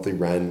paying a monthly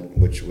rent,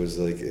 which was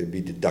like, it'd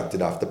be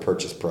deducted off the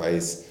purchase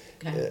price.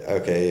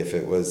 Okay, if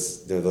it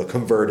was, they'll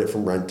convert it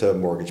from rent to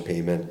mortgage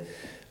payment.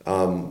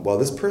 Well,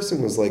 this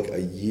person was like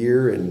a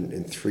year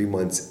and 3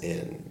 months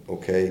in,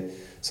 okay?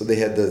 So they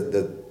had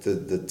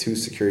the two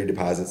security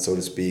deposits, so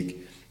to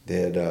speak. They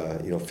had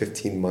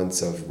 15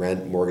 months of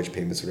rent, mortgage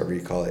payments, whatever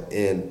you call it,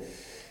 in,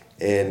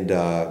 and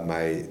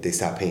they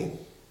stopped paying.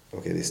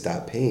 Okay, they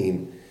stopped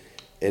paying,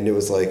 and it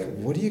was like,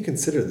 what do you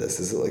consider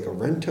this? Is it like a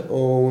rent to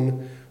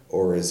own,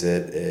 or is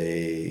it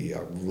a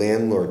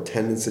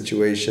landlord-tenant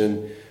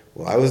situation?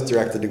 Well, I was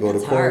directed to go to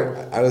court.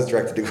 I was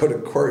directed to go to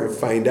court and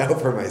find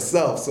out for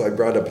myself. So I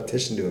brought a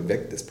petition to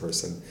evict this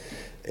person,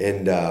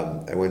 and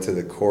I went to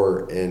the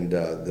court. And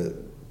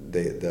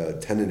the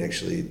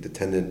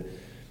tenant,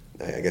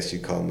 I guess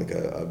you'd call him like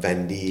a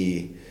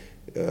vendee.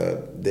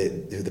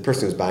 The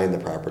person who was buying the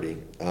property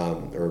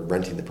or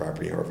renting the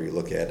property, however you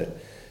look at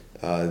it,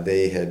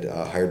 they had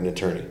hired an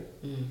attorney.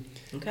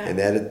 Okay. And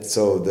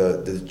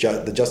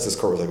the justice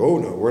court was like, oh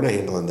no, we're not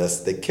handling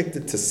this. They kicked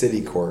it to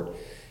city court.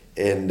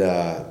 And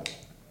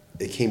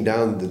it came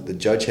down, the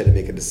judge had to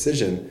make a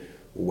decision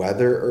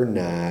whether or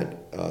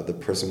not the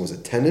person was a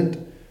tenant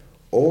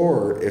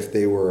or if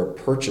they were a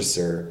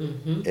purchaser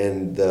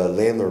and the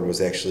landlord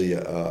was actually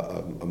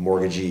a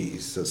mortgagee,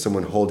 so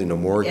someone holding a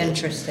mortgage.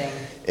 Interesting.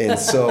 And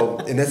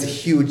that's a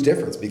huge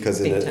difference because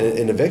in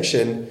an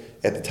eviction,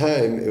 at the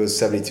time, it was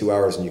 72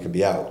 hours and you could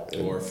be out.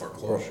 Or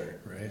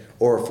foreclosure, right?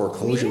 Or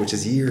foreclosure, which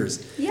is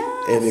years. Yes.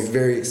 And it's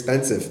very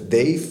expensive.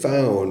 They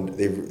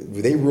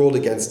ruled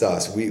against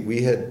us.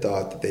 We had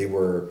thought that they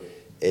were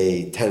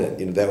a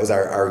tenant. That was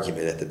our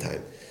argument at the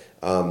time.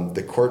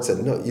 The court said,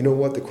 no, you know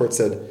what? The court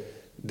said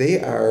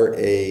they are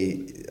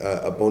a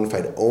bona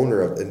fide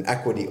an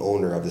equity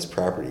owner of this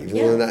property. Even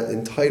though they're not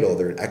entitled,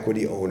 they're an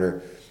equity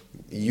owner.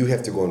 You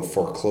have to go and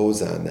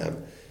foreclose on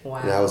them. Wow.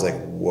 And I was like,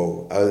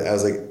 whoa.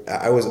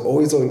 I was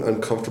always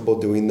uncomfortable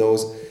doing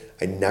those.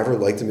 I never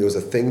liked them. It was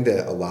a thing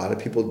that a lot of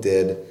people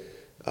did,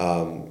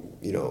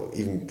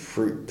 even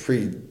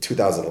pre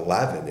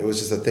 2011. It was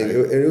just a thing.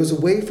 Right. It was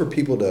a way for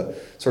people to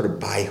sort of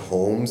buy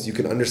homes. You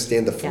can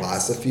understand the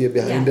philosophy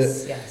behind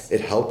it. Yes. It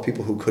helped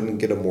people who couldn't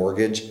get a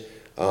mortgage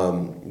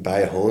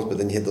buy homes, but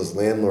then you had those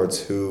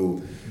landlords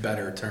who...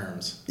 Better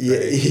terms.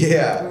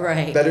 Yeah.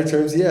 Right. Better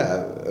terms,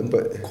 yeah.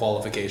 But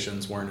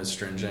qualifications weren't as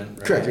stringent.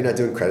 Right? Correct. You're not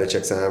doing credit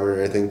checks on them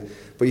or anything.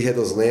 But you had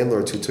those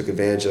landlords who took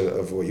advantage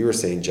of what you were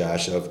saying,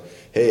 Josh, of,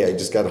 hey, I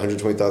just got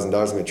 $120,000. I'm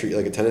going to treat you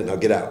like a tenant. Now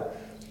get out.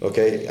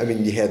 Okay? I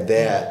mean, you had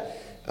that.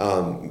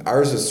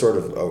 Ours was sort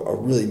of a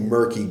really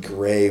murky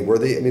gray where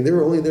they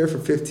were only there for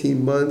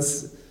 15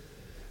 months.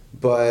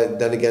 But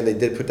then again, they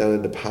did put down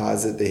a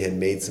deposit. They had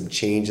made some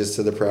changes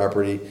to the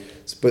property.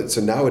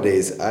 So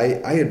nowadays,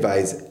 I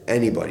advise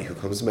anybody who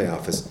comes to my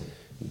office,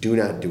 do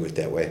not do it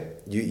that way.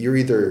 You're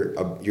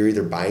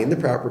either buying the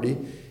property,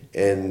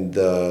 and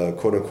the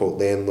quote unquote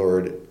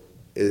landlord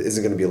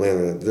isn't going to be a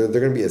landlord. They're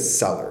going to be a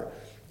seller,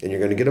 and you're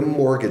going to get a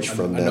mortgage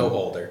from them. A note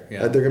holder.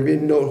 Yeah. They're going to be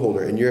a note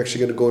holder, and you're actually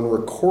going to go and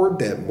record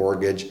that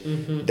mortgage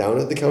down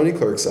at the county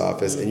clerk's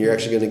office, and you're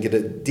actually going to get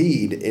a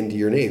deed into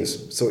your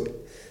names. So.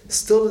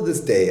 Still to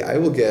this day, I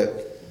will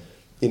get,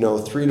 3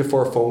 to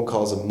 4 phone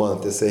calls a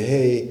month to say,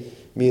 hey,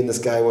 me and this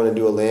guy want to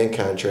do a land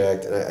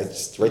contract. And I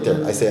just, right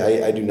there, I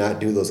say, I do not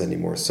do those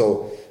anymore.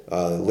 So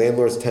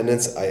landlords,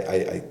 tenants,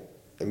 I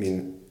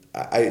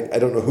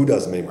don't know who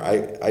does them anymore.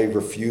 I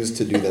refuse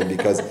to do them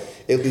because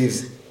it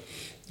leaves...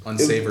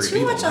 unsavory too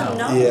people much now.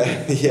 unknown.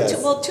 Yeah.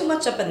 Too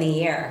much up in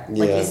the air.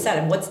 Like you said,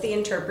 and what's the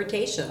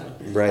interpretation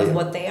of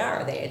what they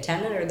are? Are they a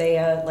tenant or are they,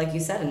 like you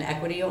said, an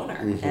equity owner?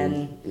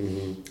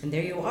 And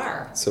there you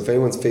are. So if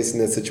anyone's facing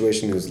that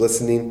situation who's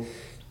listening,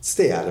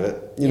 stay out of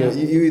it. You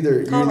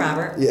either... Call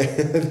Robert. Yeah,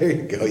 there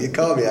you go. You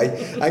call me.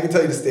 I can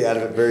tell you to stay out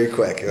of it very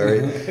quick, all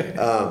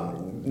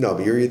right? No,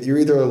 but you're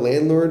either a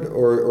landlord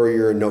or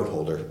you're a note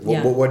holder.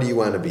 What do you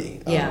want to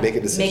be? Make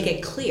a decision. Make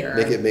it clear.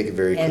 Make it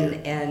very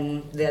clear.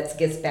 And that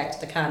gets back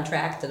to the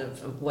contract and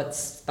of what's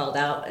spelled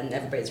out and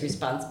everybody's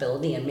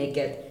responsibility and make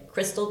it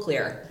crystal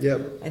clear.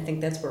 Yep. I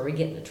think that's where we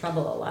get into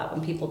trouble a lot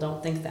when people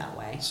don't think that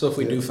way. So if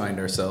we do find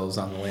ourselves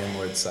on the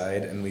landlord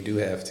side and we do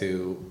have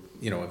to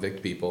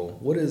evict people,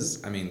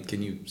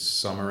 can you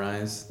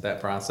summarize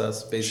that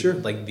process? Basically,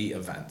 Sure. like the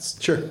events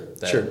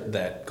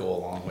that go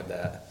along with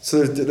that.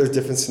 So there's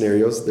different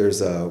scenarios.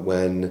 There's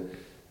when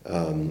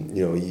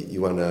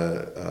you want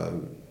to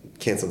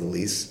cancel the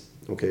lease,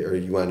 okay, or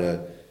you want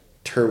to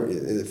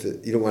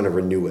you don't want to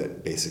renew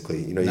it,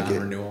 basically.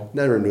 Non-renewal.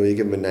 Non-renewal. You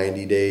give them a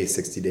 90-day,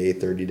 60-day,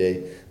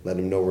 30-day. Let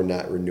them know we're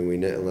not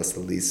renewing it unless the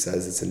lease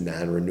says it's a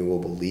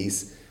non-renewable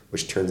lease,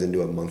 which turns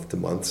into a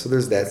month-to-month. So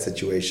there's that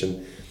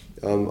situation.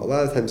 A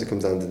lot of times it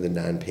comes down to the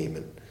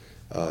non-payment.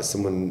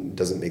 Someone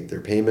doesn't make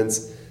their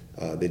payments.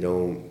 They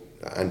don't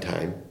on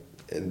time,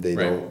 and they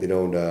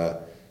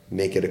don't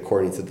make it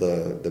according to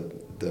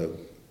the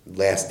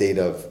last date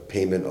of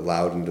payment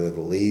allowed under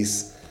the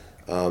lease.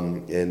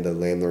 And the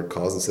landlord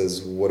calls and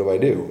says, "What do I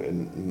do?"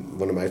 And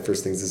one of my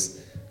first things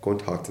is go and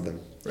talk to them.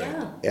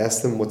 Yeah.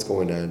 Ask them what's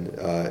going on.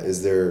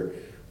 Is there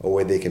a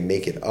way they can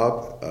make it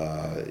up?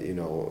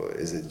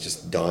 Is it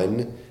just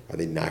done? Are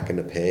they not going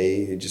to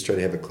pay? You just try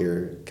to have a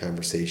clear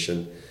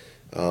conversation.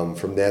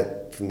 From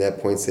that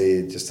point, say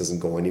it just doesn't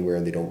go anywhere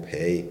and they don't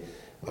pay.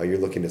 You're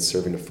looking at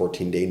serving a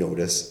 14-day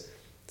notice.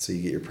 So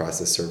you get your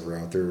process server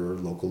out there, or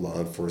local law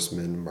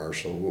enforcement,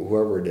 marshal,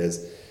 whoever it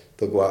is.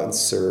 They'll go out and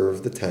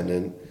serve the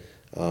tenant.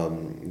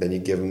 Then you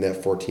give them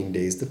that 14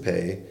 days to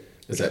pay.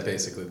 Is that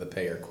basically the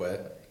pay or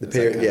quit?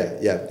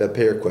 That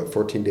pay or quit,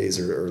 14 days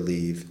or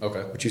leave.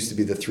 Okay. Which used to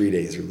be the 3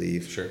 days or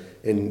leave. Sure.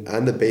 And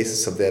on the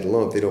basis of that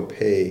alone, if they don't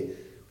pay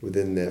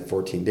within that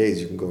 14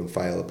 days, you can go and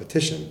file a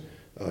petition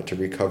to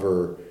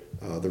recover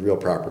the real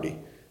property.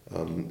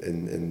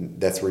 And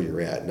that's where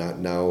you're at.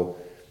 Now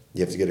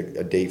you have to get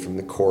a date from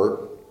the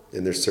court,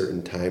 and there's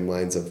certain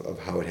timelines of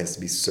how it has to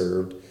be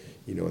served.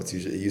 It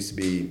used to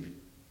be,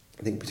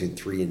 I think, between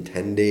 3 and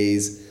 10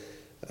 days.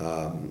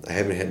 I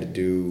haven't had to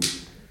do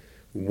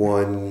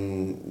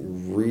one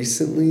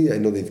recently. I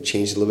know they've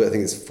changed a little bit. I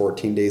think it's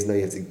 14 days now.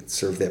 You have to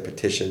serve that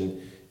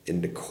petition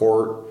into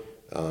court,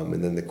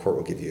 and then the court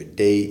will give you a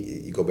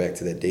date. You go back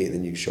to that date, and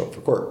then you show up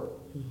for court.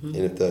 Mm-hmm.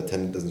 And if the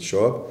tenant doesn't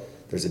show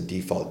up, there's a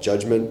default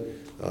judgment.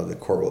 The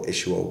court will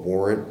issue a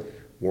warrant.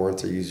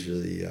 Warrants are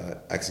usually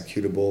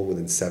executable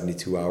within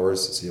 72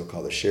 hours, so you'll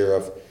call the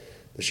sheriff.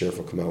 The sheriff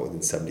will come out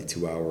within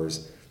 72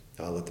 hours,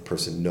 let the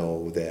person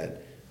know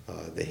that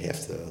they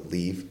have to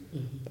leave,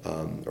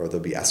 or they'll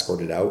be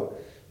escorted out.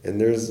 And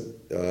there's,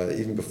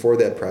 even before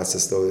that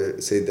process, though,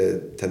 say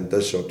the tenant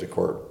does show up to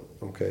court,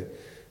 okay,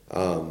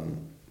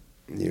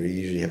 you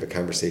usually have a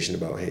conversation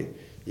about, hey,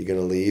 you're going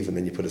to leave, and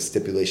then you put a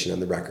stipulation on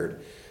the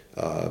record.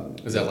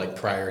 Is that like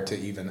prior to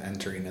even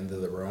entering into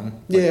the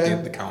room?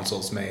 Yeah. The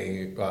councils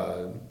may,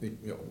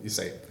 you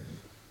say,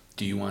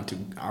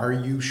 are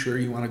you sure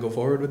you want to go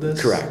forward with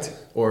this? Correct.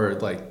 Or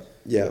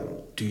yeah.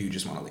 Do you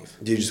just want to leave?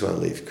 Do you just want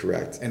to leave?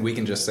 Correct. And we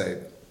can just say,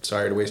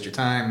 sorry to waste your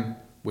time.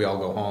 We all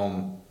go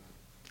home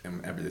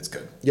and everything's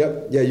good.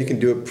 Yep. Yeah, you can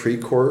do it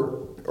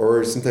pre-court,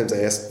 or sometimes I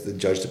ask the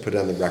judge to put it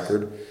on the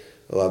record.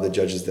 A lot of the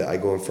judges that I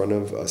go in front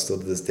of still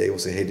to this day will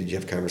say, hey, did you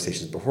have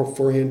conversations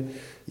beforehand?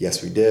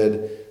 Yes, we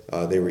did.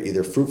 They were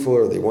either fruitful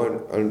or they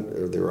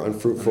were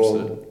unfruitful.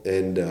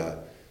 Understood.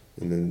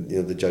 And then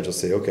the judge will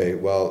say, okay,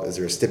 well, is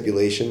there a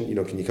stipulation?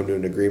 Can you come to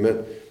an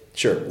agreement?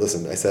 Sure.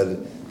 Listen, I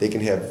said they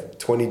can have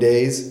 20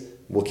 days.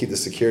 We'll keep the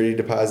security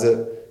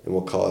deposit, and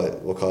we'll call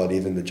it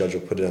even. The judge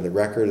will put it on the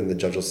record, and the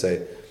judge will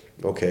say,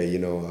 okay,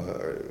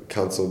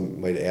 counsel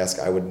might ask.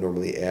 I would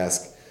normally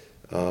ask,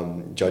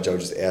 judge, I would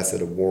just ask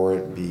that a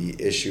warrant be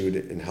issued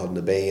and held in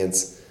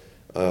abeyance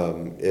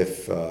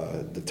if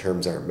the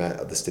terms aren't met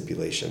of the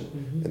stipulation.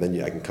 Mm-hmm. And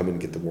then I can come in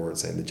and get the warrant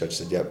signed. The judge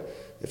said, yep,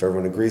 if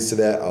everyone agrees to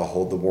that, I'll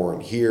hold the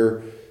warrant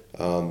here.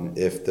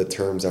 If the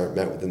terms aren't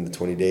met within the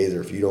 20 days,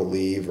 or if you don't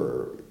leave,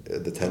 or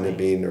the tenant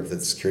being, or if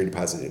the security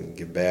deposit didn't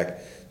give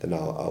back, then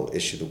I'll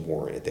issue the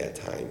warrant at that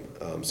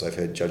time. So I've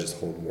had judges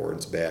hold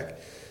warrants back.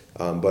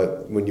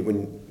 But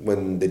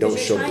when they don't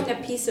show, you're trying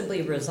to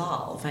peaceably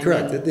resolve.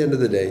 Correct. At the end of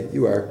the day,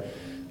 you are.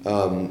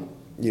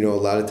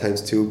 A lot of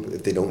times too,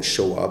 if they don't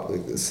show up,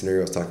 like the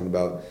scenario I was talking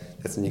about,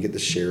 that's when you get the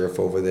sheriff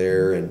over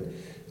there, and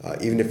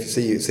even if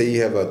say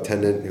you have a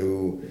tenant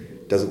who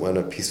doesn't want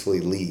to peacefully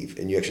leave,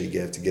 and you actually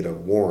have to get a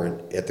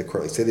warrant at the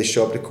court. Like say they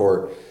show up to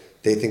court,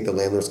 they think the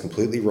landlord's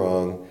completely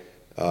wrong.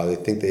 They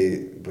think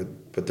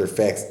but their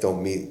facts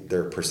don't meet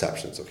their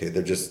perceptions. Okay,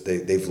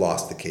 they've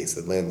lost the case.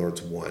 The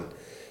landlord's won.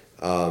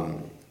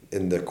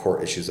 And the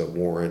court issues a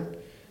warrant.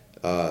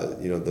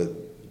 The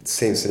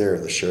same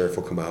scenario. The sheriff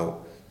will come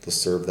out. They'll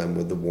serve them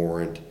with the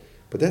warrant.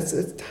 But that's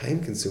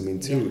time consuming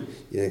too.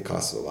 Yeah. It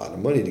costs a lot of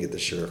money to get the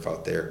sheriff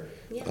out there.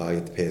 Yeah. You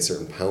have to pay a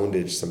certain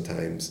poundage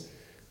sometimes.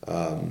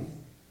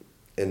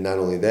 And not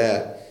only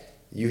that,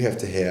 you have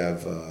to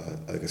have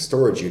like a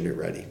storage unit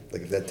ready.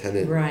 Like if that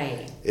tenant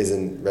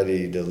isn't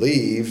ready to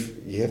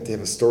leave, you have to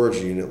have a storage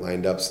unit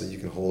lined up so that you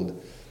can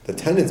hold the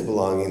tenant's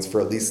belongings for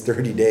at least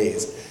 30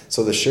 days.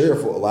 So the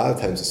sheriff will a lot of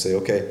times will say,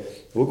 okay,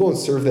 we'll go and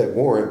serve that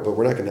warrant, but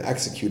we're not going to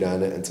execute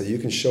on it until you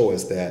can show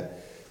us that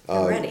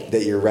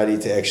you're ready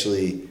to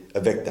actually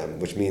evict them,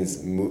 which means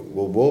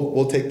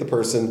we'll take the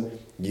person,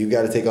 you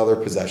got to take all their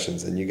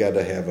possessions, and you got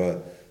to have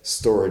a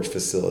storage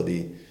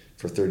facility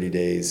for 30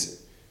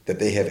 days that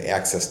they have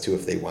access to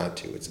if they want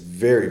to. It's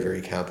very,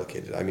 very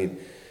complicated. I mean,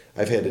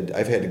 I've had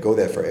to go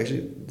that far.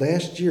 Actually,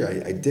 last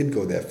year I did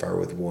go that far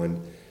with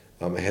one.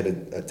 I had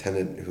a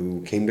tenant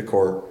who came to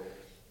court,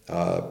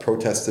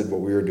 protested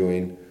what we were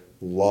doing,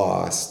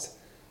 lost.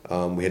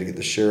 We had to get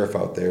the sheriff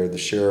out there. The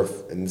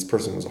sheriff, and this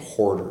person was a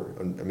hoarder.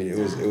 I mean, it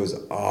was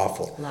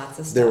awful. Lots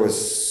of stuff. There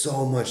was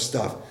so much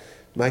stuff.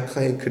 My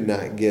client could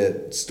not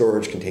get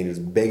storage containers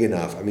big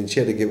enough. I mean, she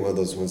had to get one of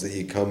those ones that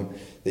you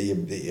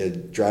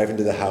drive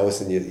into the house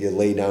and you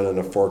lay down on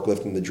a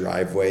forklift in the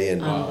driveway,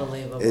 and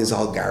Unbelievable. it was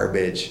all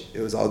garbage.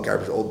 It was all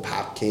garbage, old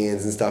pop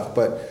cans and stuff.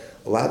 But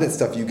a lot of that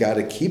stuff, you got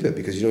to keep it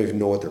because you don't even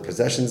know what their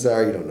possessions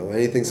are. You don't know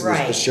anything. So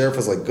right. the sheriff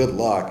was like, good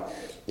luck.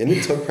 And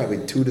it took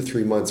probably 2 to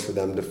 3 months for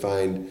them to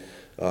find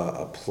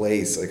a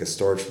place, like a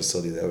storage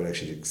facility that would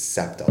actually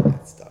accept all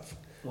that stuff.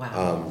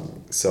 Wow.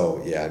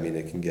 So, yeah, I mean,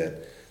 it can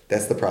get...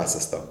 That's the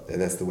process, though,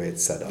 and that's the way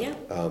it's set up.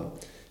 Yeah.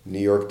 New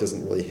York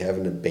doesn't really have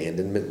an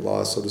abandonment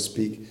law, so to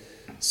speak.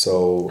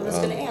 So I was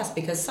going to ask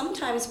because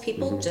sometimes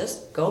people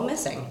just go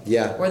missing.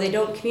 Yeah. Or they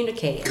don't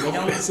communicate. And they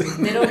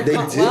don't.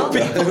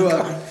 They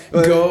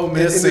do. Go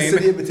missing. In the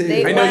city of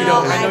Batavia.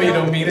 I know you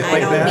don't mean it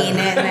like that. I don't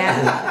mean it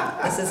that.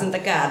 This isn't The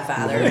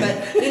Godfather,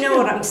 but you know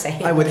what I'm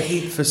saying. I would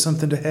hate for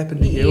something to happen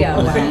to you. Yeah,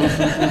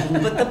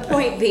 well, but the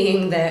point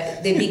being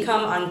that they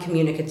become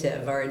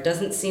uncommunicative, or it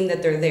doesn't seem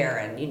that they're there,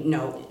 and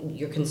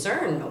you're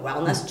concerned, a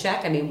wellness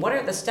check. I mean, what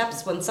are the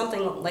steps when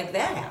something like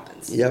that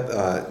happens? Yep,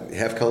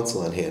 have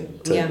counsel on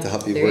hand to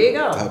help you There you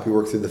go. to help you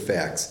work through the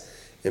facts.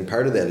 And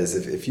part of that is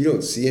if you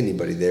don't see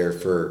anybody there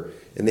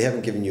and they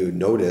haven't given you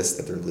notice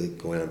that they're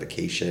going on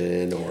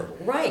vacation or...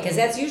 Right, because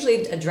that's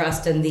usually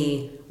addressed in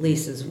the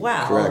lease as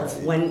well. Correct.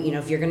 When,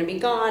 if you're going to be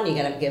gone, you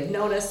got to give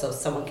notice so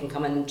someone can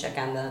come in and check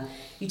on the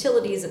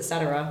utilities,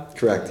 etc.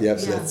 Correct, yep,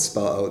 so Yeah. that's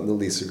spelled out in the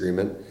lease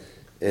agreement.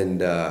 And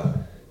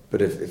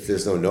but if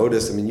there's no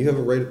notice, I mean, you have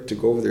a right to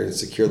go over there and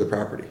secure the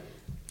property.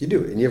 You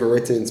do, and you have a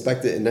right to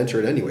inspect it and enter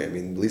it anyway. I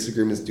mean, lease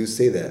agreements do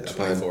say that.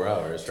 24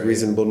 hours, right?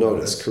 Reasonable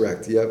notice,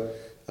 correct, yep.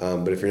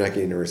 But if you're not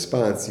getting a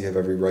response, you have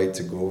every right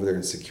to go over there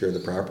and secure the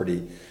property.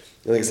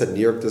 And like I said, New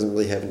York doesn't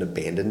really have an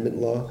abandonment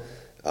law.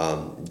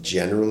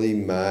 Generally,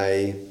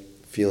 my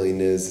feeling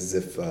is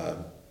if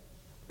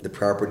the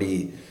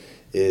property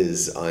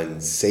is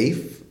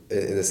unsafe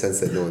in the sense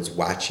that no one's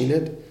watching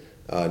it,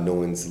 no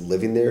one's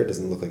living there, it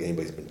doesn't look like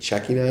anybody's been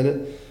checking on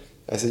it,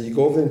 I said, you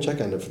go over there and check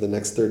on it for the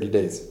next 30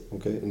 days,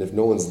 okay? And if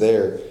no one's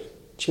there,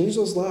 change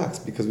those locks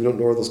because we don't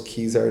know where those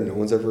keys are. No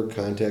one's ever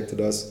contacted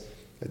us.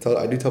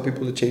 I do tell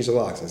people to change the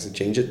locks. I said,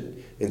 change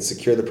it and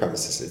secure the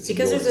premises. It's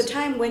Because yours. there's a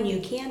time when you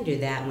can do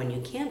that and when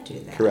you can't do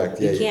that. Correct,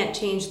 yeah. You can't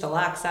change the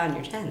locks on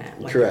your tenant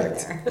when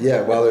Correct. you're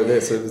there. Yeah, while they're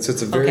there. So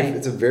it's a very Okay.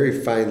 it's a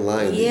very fine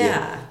line.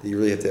 Yeah. That you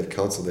really have to have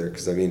counsel there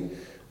because I mean,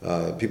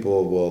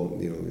 people will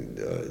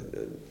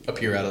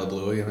Appear out of the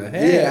blue. You're like,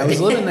 hey, I was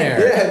living there.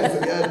 Yeah,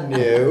 it's like, I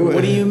knew.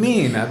 What do you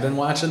mean? I've been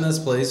watching this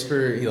place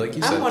for, like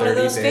you said, 30 days. I'm one of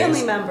those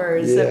family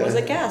members that Yeah. was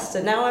a guest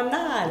and now I'm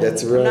not.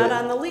 That's I'm right. not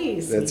on the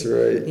lease. That's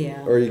right.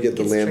 Yeah. Or you get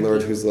the It's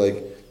landlord tricky. who's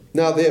like,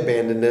 no, they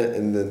abandoned it,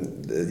 and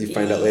then you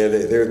find out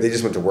later they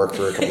just went to work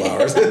for a couple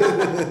hours.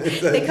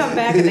 They come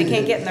back and they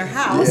can't get in their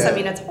house. Yeah. I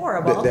mean, it's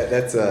horrible.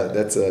 That's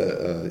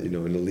an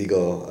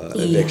illegal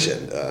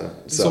eviction.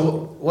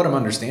 So what I'm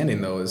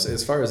understanding though is,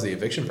 as far as the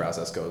eviction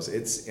process goes,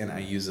 and I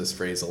use this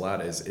phrase a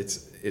lot, is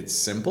it's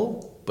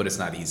simple, but it's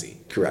not easy.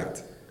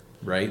 Correct.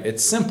 Right?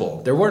 It's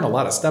simple. There weren't a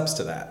lot of steps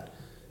to that.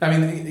 I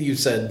mean, you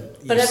said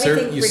But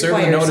everything you serve the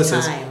requires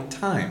notices.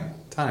 time.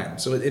 Time.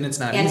 So and it's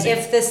not And easy.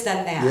 if this,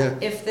 then that.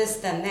 Yeah. If this,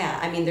 then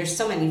that. I mean, there's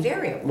so many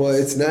variables. Well,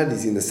 it's not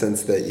easy in the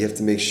sense that you have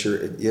to make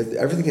sure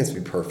everything has to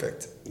be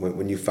perfect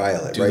when you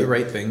file it. Do right? the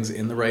right things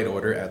in the right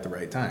order at the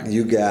right time.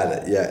 You got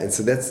it, yeah. And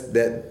so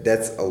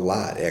that's a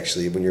lot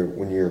actually when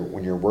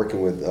you're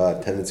working with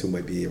tenants who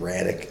might be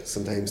erratic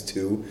sometimes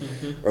too,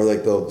 or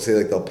like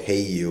they'll pay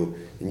you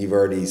and you've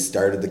already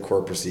started the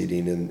court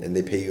proceeding and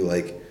they pay you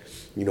like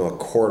a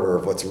quarter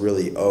of what's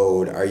really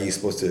owed. Are you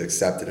supposed to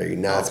accept it? Are you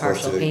not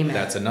supposed Partial to? payment.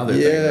 That's another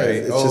Yeah, thing, right?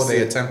 it's just They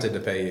like- attempted to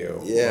pay you.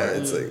 Yeah,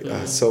 it's like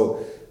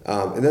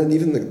and then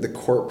even the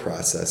court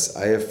process.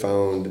 I have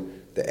found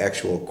the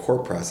actual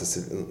court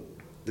process.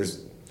 There's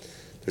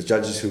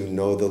judges who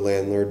know the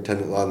landlord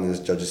tenant law, and there's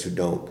judges who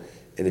don't.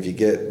 And if you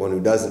get one who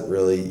doesn't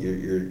really,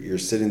 you're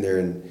sitting there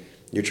and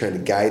you're trying to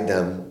guide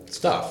them.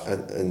 Stuff.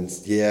 And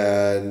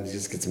it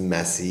just gets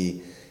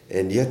messy.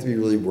 And you have to be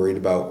really worried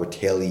about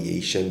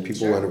retaliation.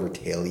 People Sure. want to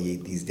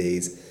retaliate these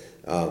days,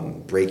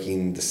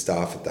 breaking the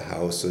stuff at the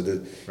house. So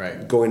they're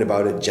Right. going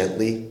about it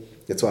gently.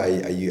 That's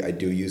why I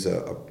do use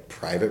a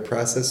private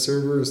process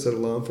server instead of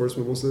law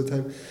enforcement most of the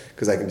time,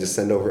 because I can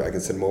send them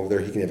over there.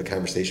 He can have a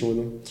conversation with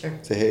them. Sure.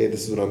 Say, hey,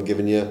 this is what I'm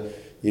giving you.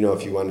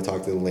 If you want to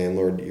talk to the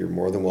landlord, you're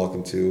more than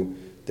welcome to.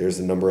 There's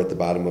a number at the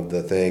bottom of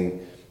the thing,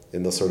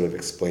 and they'll sort of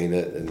explain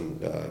it.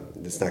 And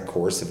it's not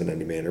coercive in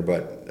any manner,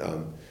 but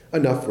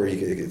enough where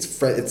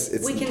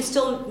it's We can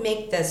still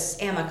make this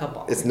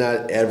amicable. it's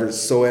not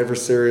so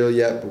adversarial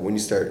yet, but when you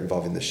start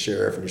involving the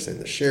sheriff and you're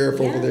sending the sheriff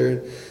over Yeah.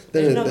 there,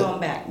 There's no going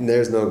back.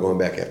 There's no going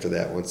back after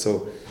that one.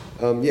 So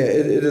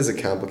It is a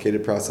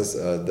complicated process.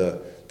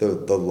 The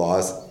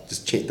laws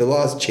the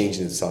laws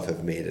changing itself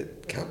have made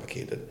it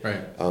complicated.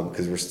 Right.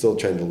 Because we're still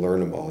trying to learn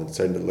them all and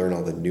starting to learn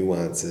all the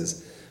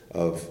nuances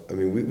of. I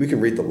mean, we can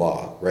read the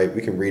law, right?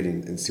 We can read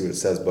and see what it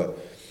says, but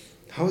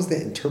how is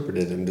that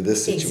interpreted into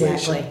this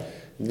situation? Exactly.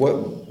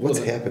 What's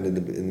happened in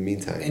the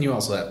meantime? And you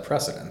also have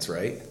precedents,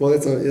 right? Well,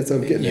 that's what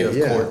I'm getting at.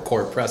 You have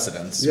court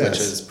precedents, Yes. which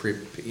is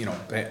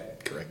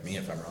correct me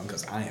if I'm wrong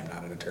because I am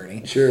not an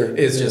attorney. Sure.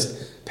 Is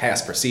just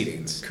past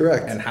proceedings.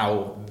 Correct. And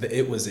how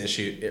it was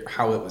issued,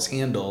 how it was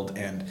handled,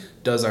 and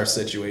does our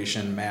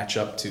situation match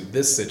up to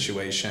this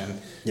situation?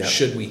 Yeah.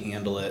 Should we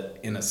handle it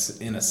in a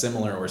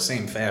similar or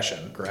same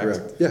fashion?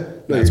 Correct. Yeah.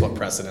 No, That's what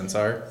precedents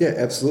are. Yeah,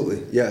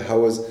 absolutely. Yeah. How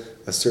was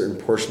a certain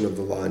portion of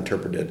the law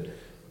interpreted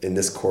in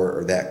this court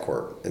or that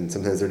court? And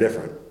sometimes they're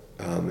different.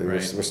 And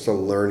Right. we're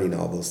still learning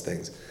all those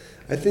things.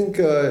 I think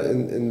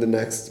in the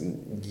next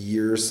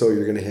year or so,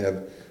 you're going to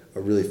have a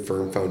really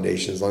firm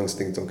foundation. As long as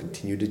things don't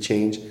continue to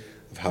change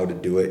of how to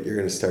do it, you're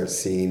going to start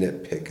seeing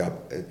it pick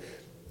up. And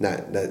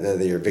not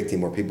that you're evicting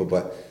more people,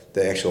 but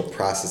the actual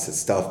process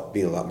itself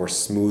being a lot more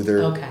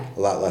smoother, a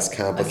lot less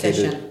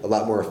complicated, Efficient. a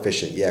lot more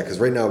efficient. Yeah, because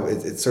right now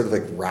it's sort of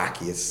like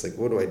rocky. It's like,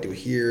 what do I do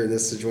here in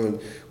this situation?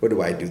 What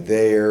do I do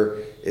there?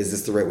 Is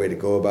this the right way to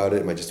go about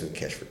it? Am I just doing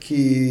cash for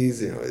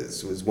keys?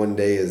 Is one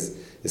day is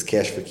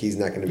cash for keys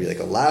not going to be like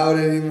allowed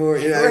anymore?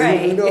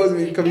 Right. Who knows?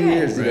 In a couple of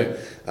years,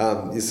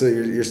 Right. So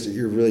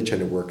you're really trying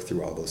to work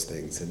through all those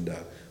things and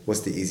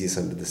what's the easiest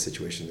under the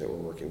situation that we're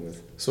working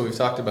with. So we've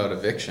talked about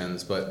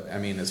evictions, but I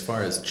mean, as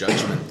far as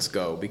judgments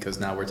go, because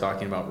now we're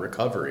talking about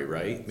recovery,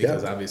 right?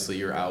 Because obviously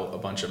you're out a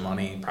bunch of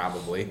money,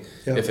 probably,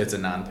 if it's a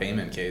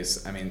non-payment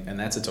case. I mean, and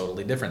that's a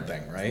totally different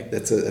thing, right?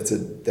 That's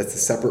a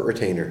separate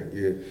retainer.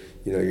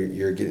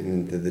 You're getting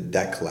into the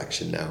debt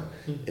collection now,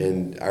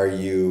 and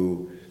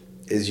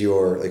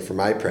for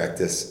my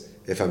practice,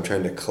 if I'm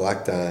trying to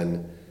collect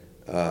on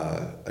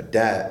a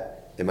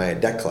debt, am I a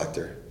debt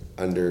collector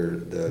under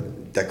the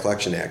Debt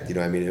Collection Act? You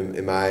know, I mean,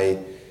 am I?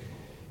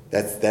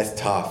 That's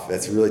tough.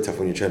 That's really tough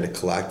when you're trying to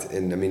collect.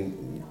 And I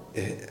mean,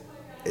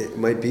 it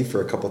might be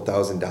for a couple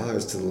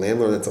 $1,000s to the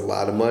landlord. That's a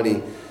lot of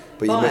money,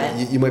 but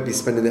you might be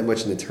spending that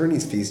much in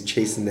attorney's fees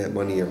chasing that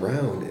money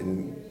around,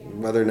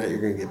 and whether or not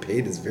you're going to get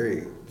paid is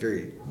very,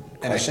 very.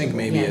 And I think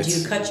maybe do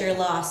you cut your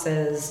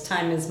losses?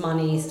 Time is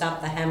money.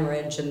 Stop the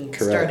hemorrhage and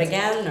start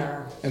again,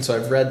 or. And so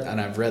I've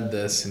read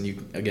this, and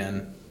you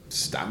again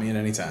stop me at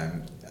any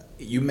time.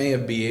 You may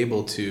be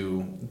able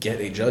to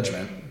get a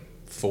judgment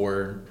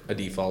for a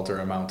default or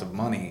amount of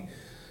money,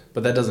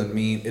 but that doesn't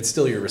mean it's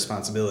still your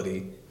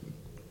responsibility,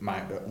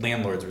 my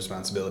landlord's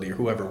responsibility, or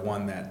whoever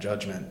won that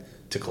judgment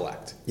to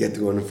collect. You have to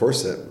go and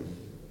enforce it.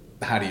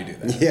 How do you do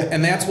that? Yeah.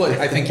 And that's what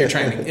I think you're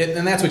trying to,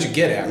 and that's what you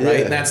get at, right?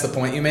 Yeah. And that's the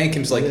point you make.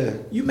 And it's like,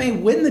 you may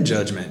win the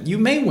judgment. You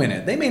may win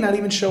it. They may not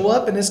even show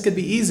up, and this could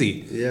be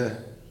easy. Yeah.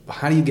 But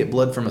how do you get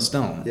blood from a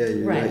stone? Yeah,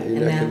 you're not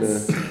going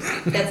to...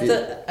 That's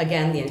the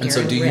inherent And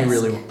so do you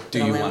risk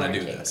want to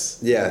do this?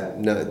 Yeah,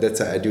 no,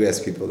 I do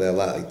ask people that a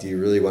lot. Like, do you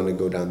really want to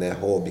go down that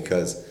hole?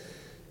 Because,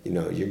 you're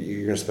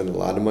going to spend a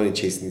lot of money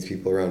chasing these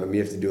people around. I mean,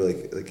 you have to do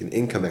like an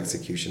income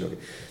execution. Okay,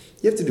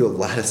 you have to do a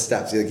lot of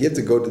steps. Like, you have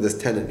to go to this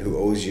tenant who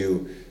owes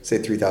you, say,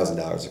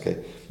 $3,000.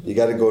 Okay, you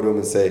got to go to him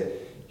and say,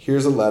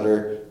 "Here's a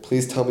letter.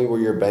 Please tell me where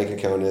your bank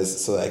account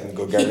is so that I can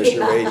go garnish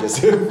your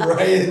wages."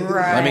 Right?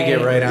 Let me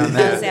get right on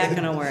that. How's that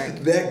going to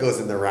work? That goes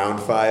in the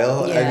round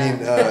file. Yeah.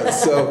 I mean,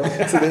 so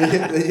then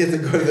you have to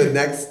go to the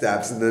next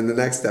steps, and then the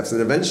next steps,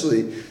 and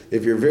eventually,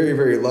 if you're very,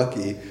 very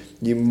lucky,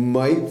 you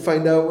might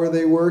find out where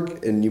they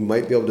work, and you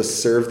might be able to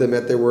serve them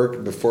at their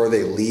work before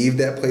they leave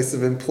that place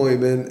of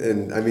employment.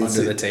 And I mean,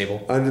 Under the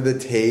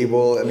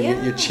table. I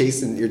mean,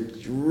 you're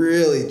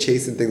really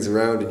chasing things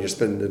around, and you're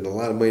spending a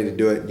lot of money to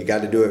do it. And you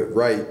got to do it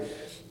right.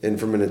 And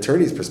from an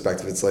attorney's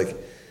perspective, it's like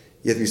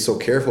you have to be so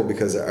careful,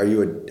 because are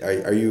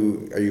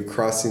you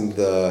crossing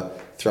the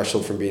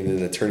threshold from being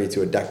an attorney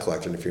to a debt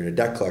collector? And if you're a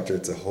debt collector,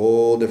 it's a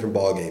whole different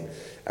ballgame.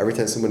 Every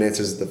time someone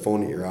answers the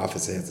phone at your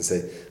office, they have to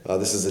say,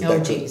 "This is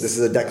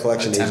a debt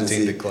collection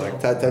agency." To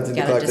collect. Attempting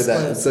to collect the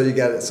debt. So you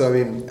got it. So I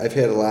mean, I've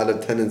had a lot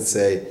of tenants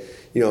say,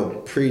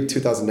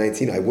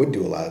 pre-2019, I would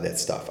do a lot of that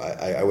stuff.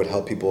 I would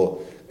help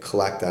people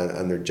collect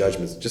on their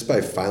judgments just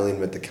by filing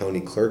with the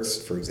county clerks,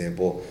 for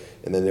example,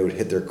 and then they would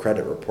hit their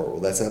credit report. Well,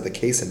 that's not the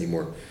case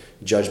anymore.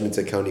 Judgments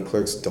at county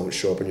clerks don't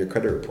show up in your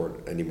credit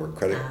report anymore.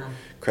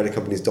 Credit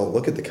companies don't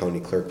look at the county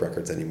clerk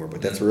records anymore,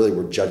 but that's really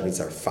where judgments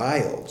are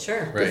filed.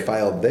 Sure. They're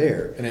filed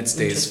there. And it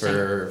stays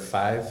for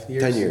 5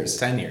 years? 10 years.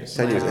 10 years.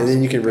 10 years. And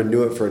then you can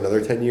renew it for another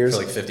 10 years.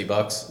 For like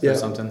 $50 or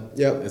something?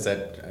 Yep. Is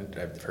that,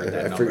 I've heard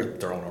that number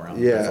thrown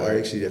around Yeah, before.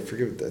 I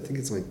forget. I think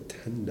it's like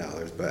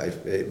 $10,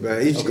 but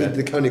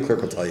the county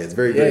clerk will tell you. It's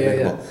very, very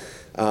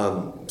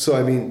minimal. So,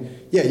 I mean,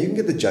 you can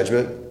get the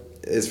judgment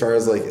as far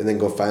as and then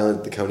go file it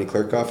at the county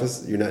clerk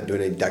office. You're not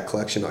doing a debt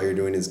collection. All you're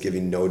doing is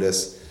giving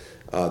notice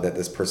that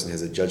this person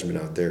has a judgment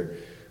out there,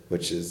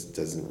 which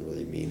doesn't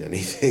really mean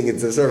anything.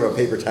 It's a sort of a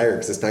paper tiger,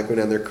 because it's not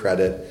going on their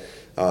credit.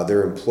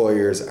 Their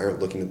employers aren't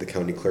looking at the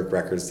county clerk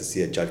records to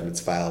see a judgment's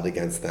filed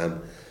against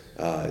them.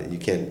 You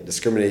can't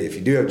discriminate if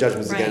you do have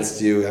judgments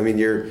against you.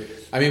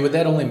 I mean, would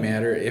that only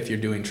matter if you're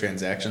doing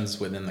transactions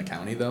within the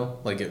county, though?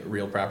 Like a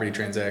real property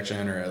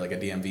transaction or like a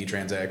DMV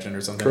transaction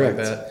or something like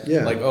that?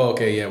 Yeah. Like, oh,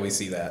 okay, yeah, we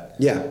see that.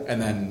 Yeah. And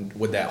then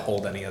would that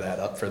hold any of that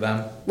up for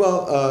them?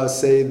 Well,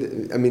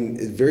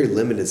 in very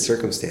limited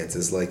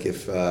circumstances, like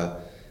if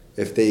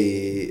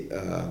they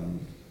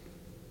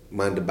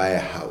wanted to buy a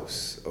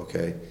house,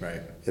 okay?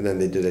 Right. And then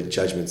they did a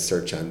judgment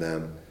search on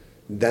them,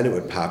 then it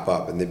would pop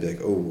up and they'd be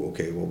like, oh,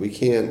 okay, well, we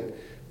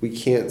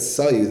can't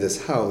sell you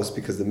this house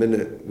because the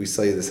minute we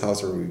sell you this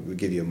house or we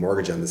give you a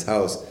mortgage on this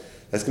house,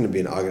 that's going to be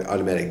an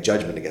automatic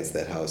judgment against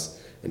that house,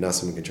 and now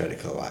someone can try to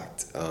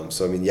collect.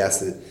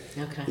 Yes,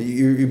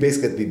 you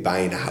basically have to be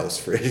buying a house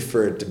for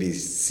it to be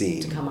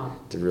seen,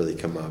 to really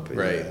come up.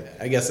 Right. Yeah.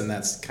 I guess, and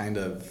that's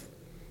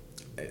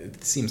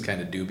it seems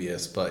kind of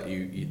dubious, but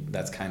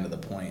that's kind of the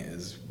point,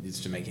 is it's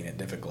just making it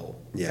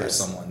difficult for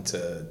someone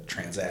to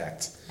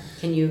transact.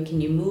 Can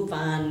you move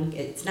on?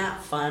 It's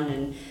not fun,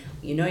 and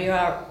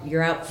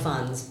you're out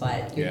funds,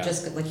 but you're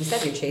just, like you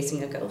said, you're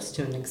chasing a ghost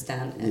to an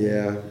extent.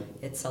 And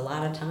it's a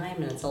lot of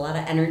time and it's a lot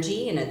of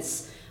energy and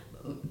it's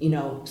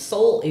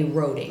soul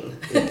eroding.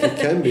 It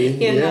can be.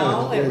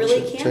 It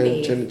really can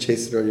be. Trying to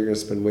chase it around, you're going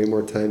to spend way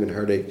more time and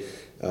heartache,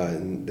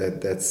 and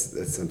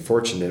that's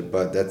unfortunate.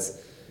 But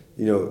that's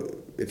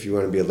if you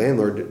want to be a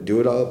landlord, do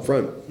it all up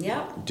front.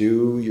 Yeah.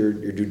 Do your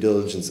due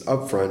diligence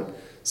up front,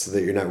 so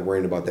that you're not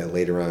worrying about that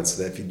later on.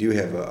 So that if you do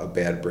have a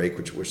bad break,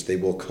 which they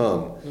will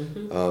come,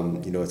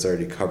 it's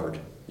already covered.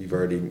 You've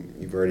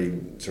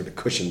already sort of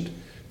cushioned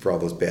for all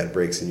those bad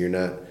breaks, and you're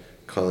not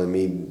calling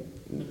me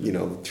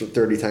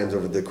 30 times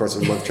over the course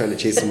of a month trying to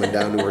chase someone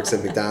down who works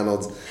at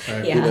McDonald's.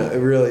 Right. Yeah.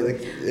 Really,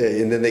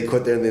 and then they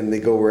quit there and then they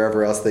go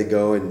wherever else they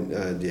go. And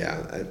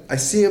I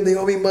see them, they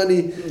owe me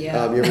money.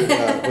 Yeah. You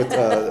ever, with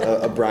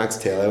a Bronx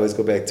Tale, I always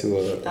go back to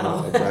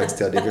a Bronx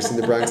Tale. Have you ever seen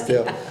the Bronx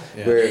Tale?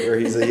 Yeah. Where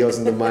he owes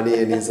him the money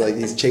and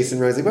he's chasing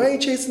him around. He's like, why are you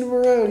chasing him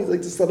around? He's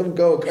like, just let him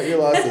go, cut your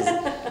losses.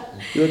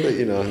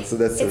 So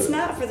that's it's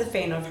not for the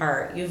faint of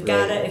heart. You've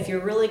got to, if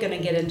you're really going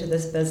to get into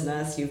this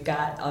business, you've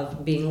got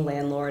of being a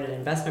landlord and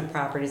investment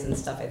properties and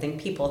stuff. I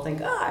think people think,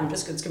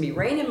 it's going to be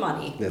raining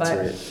money. That's but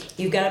right.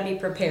 You've got to be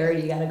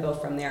prepared. You got to go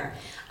from there.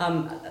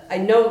 I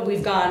know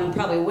we've gone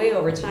probably way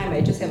over time. I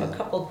just have a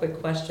couple quick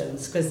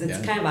questions because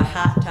it's kind of a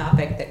hot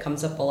topic that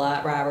comes up a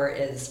lot, Robert,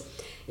 is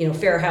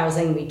fair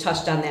housing. We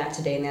touched on that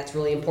today, and that's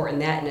really important.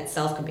 That in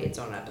itself could be its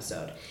own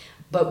episode.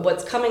 But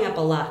what's coming up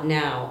a lot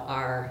now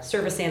are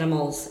service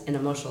animals and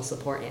emotional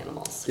support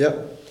animals.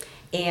 Yep.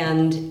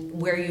 And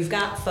where you've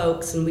got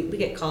folks, and we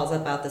get calls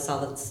about this all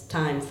the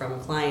time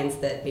from clients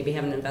that maybe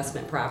have an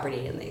investment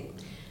property and they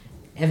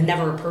have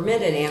never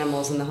permitted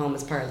animals in the home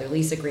as part of their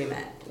lease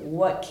agreement.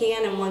 What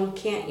can and what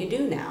can't you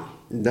do now?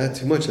 Not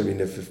too much. I mean,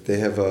 if they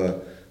have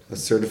a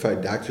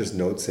certified doctor's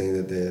note saying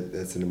that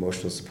that's an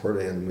emotional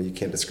support animal, you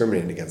can't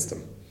discriminate against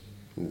them.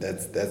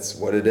 That's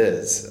what it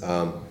is.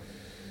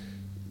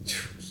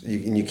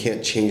 You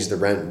can't change the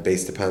rent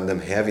based upon them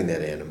having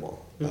that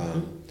animal.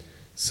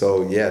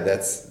 So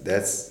it's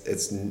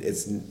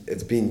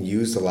being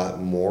used a lot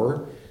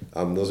more.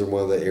 Those are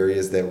one of the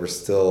areas that we're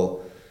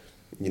still,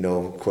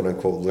 quote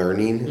unquote,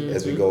 learning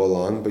as we go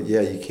along. But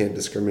you can't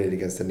discriminate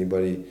against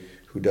anybody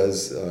who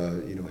does,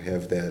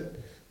 have that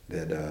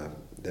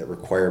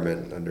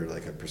requirement under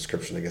like a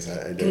prescription. I guess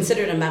I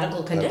considered a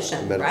medical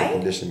condition, a medical right?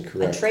 Condition,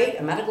 correct? A trait,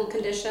 a medical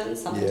condition,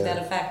 something to that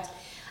effect.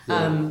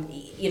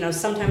 Yeah.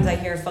 Sometimes I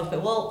hear folks,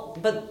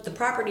 but the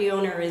property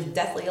owner is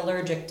deathly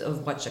allergic to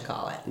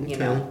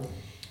Okay.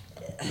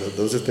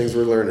 Those are things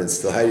we're learning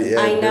still.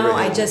 I know.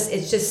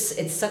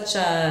 It's such a.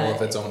 Well,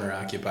 if it's owner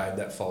occupied,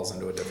 that falls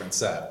into a different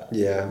set.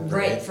 Yeah.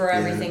 Right, for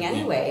everything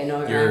anyway.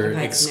 You're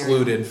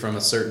excluded from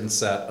a certain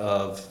set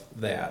of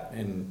that,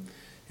 and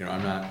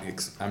I'm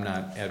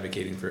not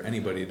advocating for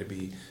anybody to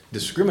be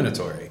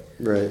discriminatory.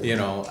 Right.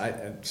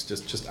 It's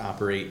just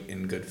operate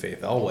in good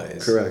faith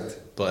always. Correct.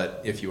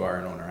 But if you are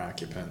an owner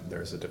occupant,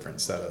 there's a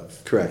different set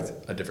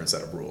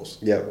of rules.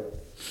 Yep.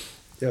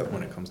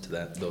 When it comes to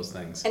those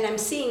things. And I'm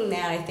seeing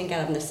that, I think,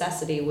 out of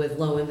necessity with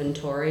low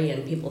inventory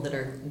and people that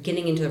are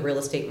getting into the real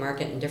estate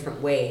market in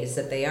different ways,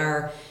 that they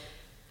are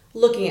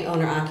looking at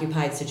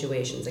owner-occupied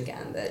situations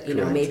again. That,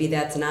 maybe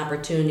that's an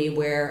opportunity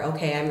where,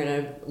 okay, I'm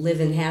going to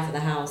live in half of the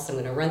house, I'm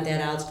going to rent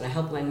that out, it's going to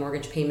help my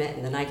mortgage payment,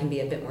 and then I can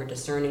be a bit more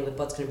discerning with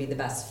what's going to be the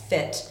best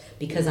fit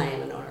because I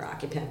am an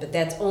owner-occupant. But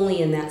that's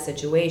only in that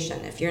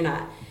situation. If you're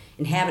not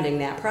inhabiting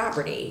that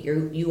property,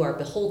 you are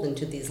beholden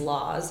to these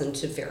laws and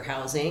to fair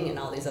housing and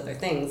all these other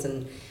things.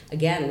 And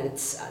again,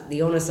 it's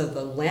the onus of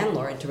the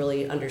landlord to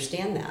really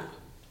understand that.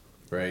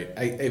 Right.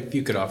 If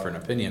you could offer an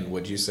opinion,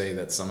 would you say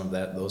that some of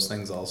those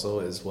things also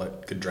is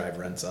what could drive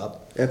rents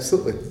up?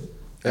 Absolutely.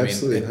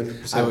 Absolutely,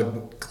 100%. I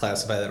would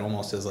classify that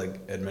almost as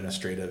like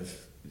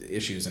administrative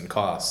issues and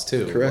costs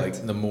too. Correct.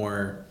 Like the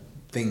more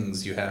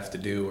things you have to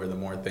do or the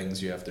more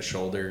things you have to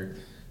shoulder,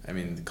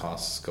 the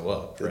costs go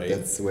up, right?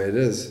 That's the way it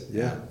is.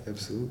 Yeah,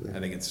 absolutely. I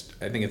think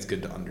it's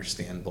good to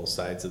understand both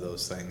sides of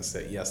those things.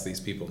 That yes,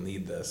 these people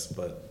need this,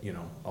 but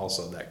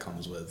also that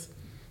comes with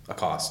a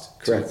cost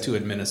Correct. to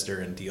administer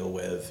and deal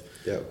with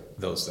Yep.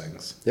 those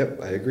things. Yep,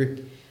 I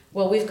agree.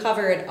 Well, we've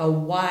covered a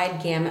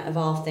wide gamut of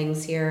all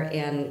things here,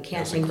 and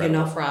can't thank you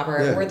enough,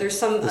 Robert. Yeah, Were there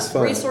some it's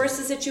fun.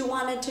 resources that you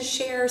wanted to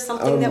share,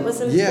 something that was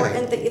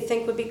important that you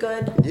think would be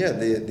good? Yeah,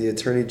 the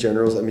Attorney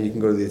General's, I mean, you can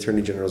go to the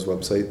Attorney General's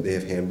website. They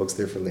have handbooks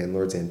there for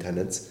landlords and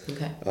tenants.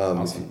 Okay.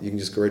 Awesome. You can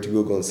just go right to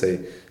Google and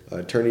say,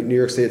 New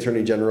York State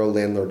Attorney General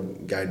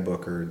Landlord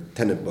Guidebook or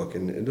Tenant Book,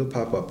 and it'll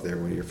pop up there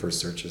one of your first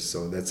searches.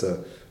 So that's a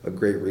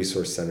great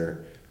resource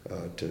center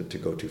to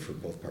go to for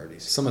both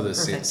parties. Some of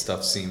this Perfect.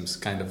 stuff seems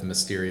kind of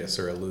mysterious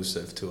or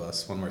elusive to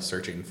us when we're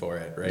searching for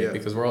it, right? Yeah.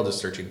 Because we're all just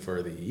searching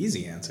for the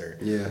easy answer.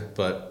 Yeah.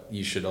 But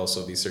you should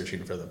also be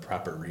searching for the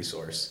proper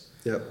resource.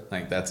 Yep.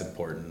 Like, that's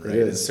important, It right?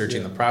 is,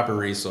 Searching yeah. the proper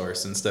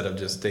resource instead of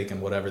just taking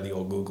whatever the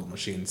old Google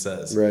machine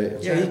says. Right.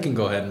 Yeah, you can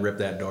go ahead and rip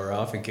that door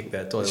off and kick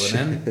that toilet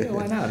in. Yeah,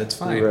 why not? It's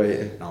fine.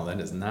 Right. No, that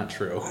is not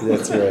true.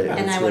 That's right.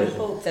 And that's I would right.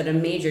 hope that a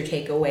major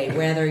takeaway,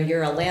 whether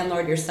you're a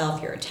landlord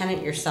yourself, you're a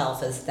tenant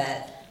yourself, is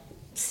that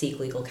seek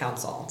legal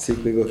counsel. Seek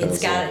legal counsel.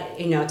 It's got,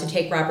 to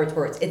take Robert's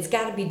words, it's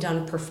got to be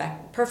done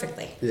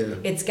perfectly. Yeah.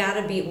 It's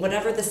got to be,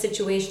 whatever the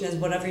situation is,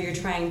 whatever you're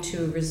trying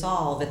to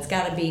resolve, it's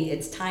got to be,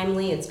 it's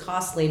timely, it's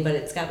costly, but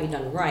it's got to be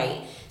done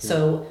right.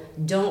 So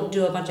don't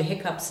do a bunch of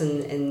hiccups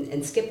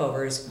and skip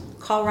overs.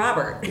 Call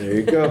Robert. There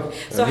you go.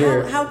 So I'm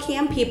here. how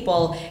can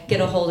people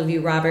get a hold of you,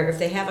 Robert, if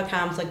they have a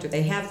conflict or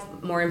they have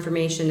more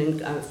information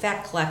and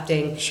fact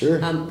collecting? Sure.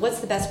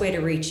 What's the best way to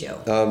reach you?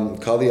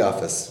 Call the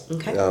office.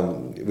 Okay.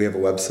 We have a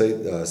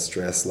website,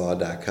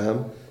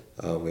 strasslaw.com.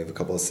 We have a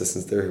couple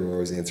assistants there who are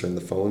always answering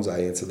the phones. I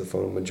answer the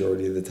phone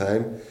majority of the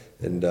time.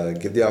 And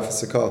give the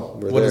office a call.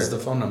 We're What there. is the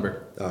phone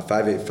number?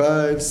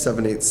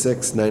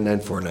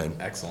 585-786-9949.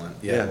 Excellent.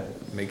 Yeah. Yeah.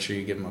 Make sure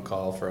you give them a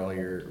call for all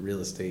your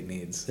real estate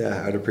needs.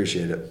 Yeah, I'd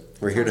appreciate it.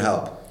 We're here to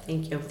help.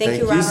 Thank you. Thank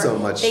you, you Robert. so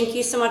much. Thank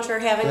you so much for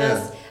having Yeah.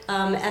 us.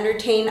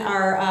 Entertain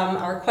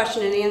our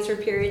question and answer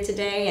period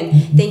today.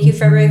 And thank you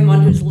for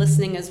everyone who's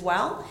listening as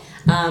well.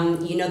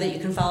 You know that you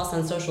can follow us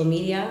on social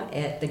media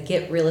at the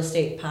Get Real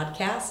Estate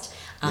Podcast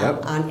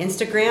Yep. on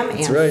Instagram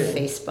That's and right.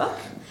 Facebook.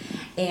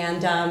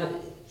 And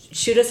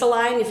shoot us a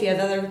line if you have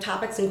other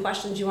topics and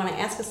questions you want to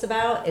ask us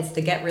about. It's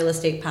the Get Real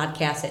Estate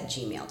Podcast at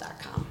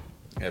gmail.com.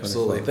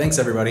 Absolutely. Wonderful. Thanks,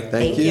 everybody.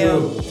 Thank Thank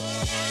you. you.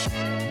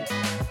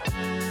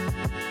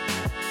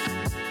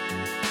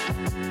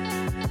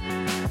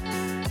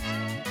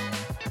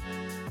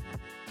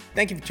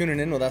 Thank you for tuning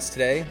in with us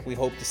today. We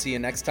hope to see you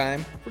next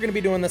time. We're going to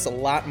be doing this a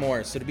lot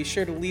more, so to be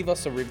sure to leave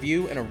us a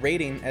review and a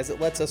rating, as it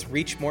lets us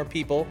reach more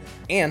people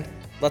and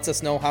lets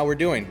us know how we're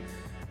doing.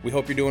 We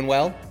hope you're doing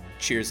well.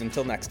 Cheers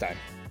until next time.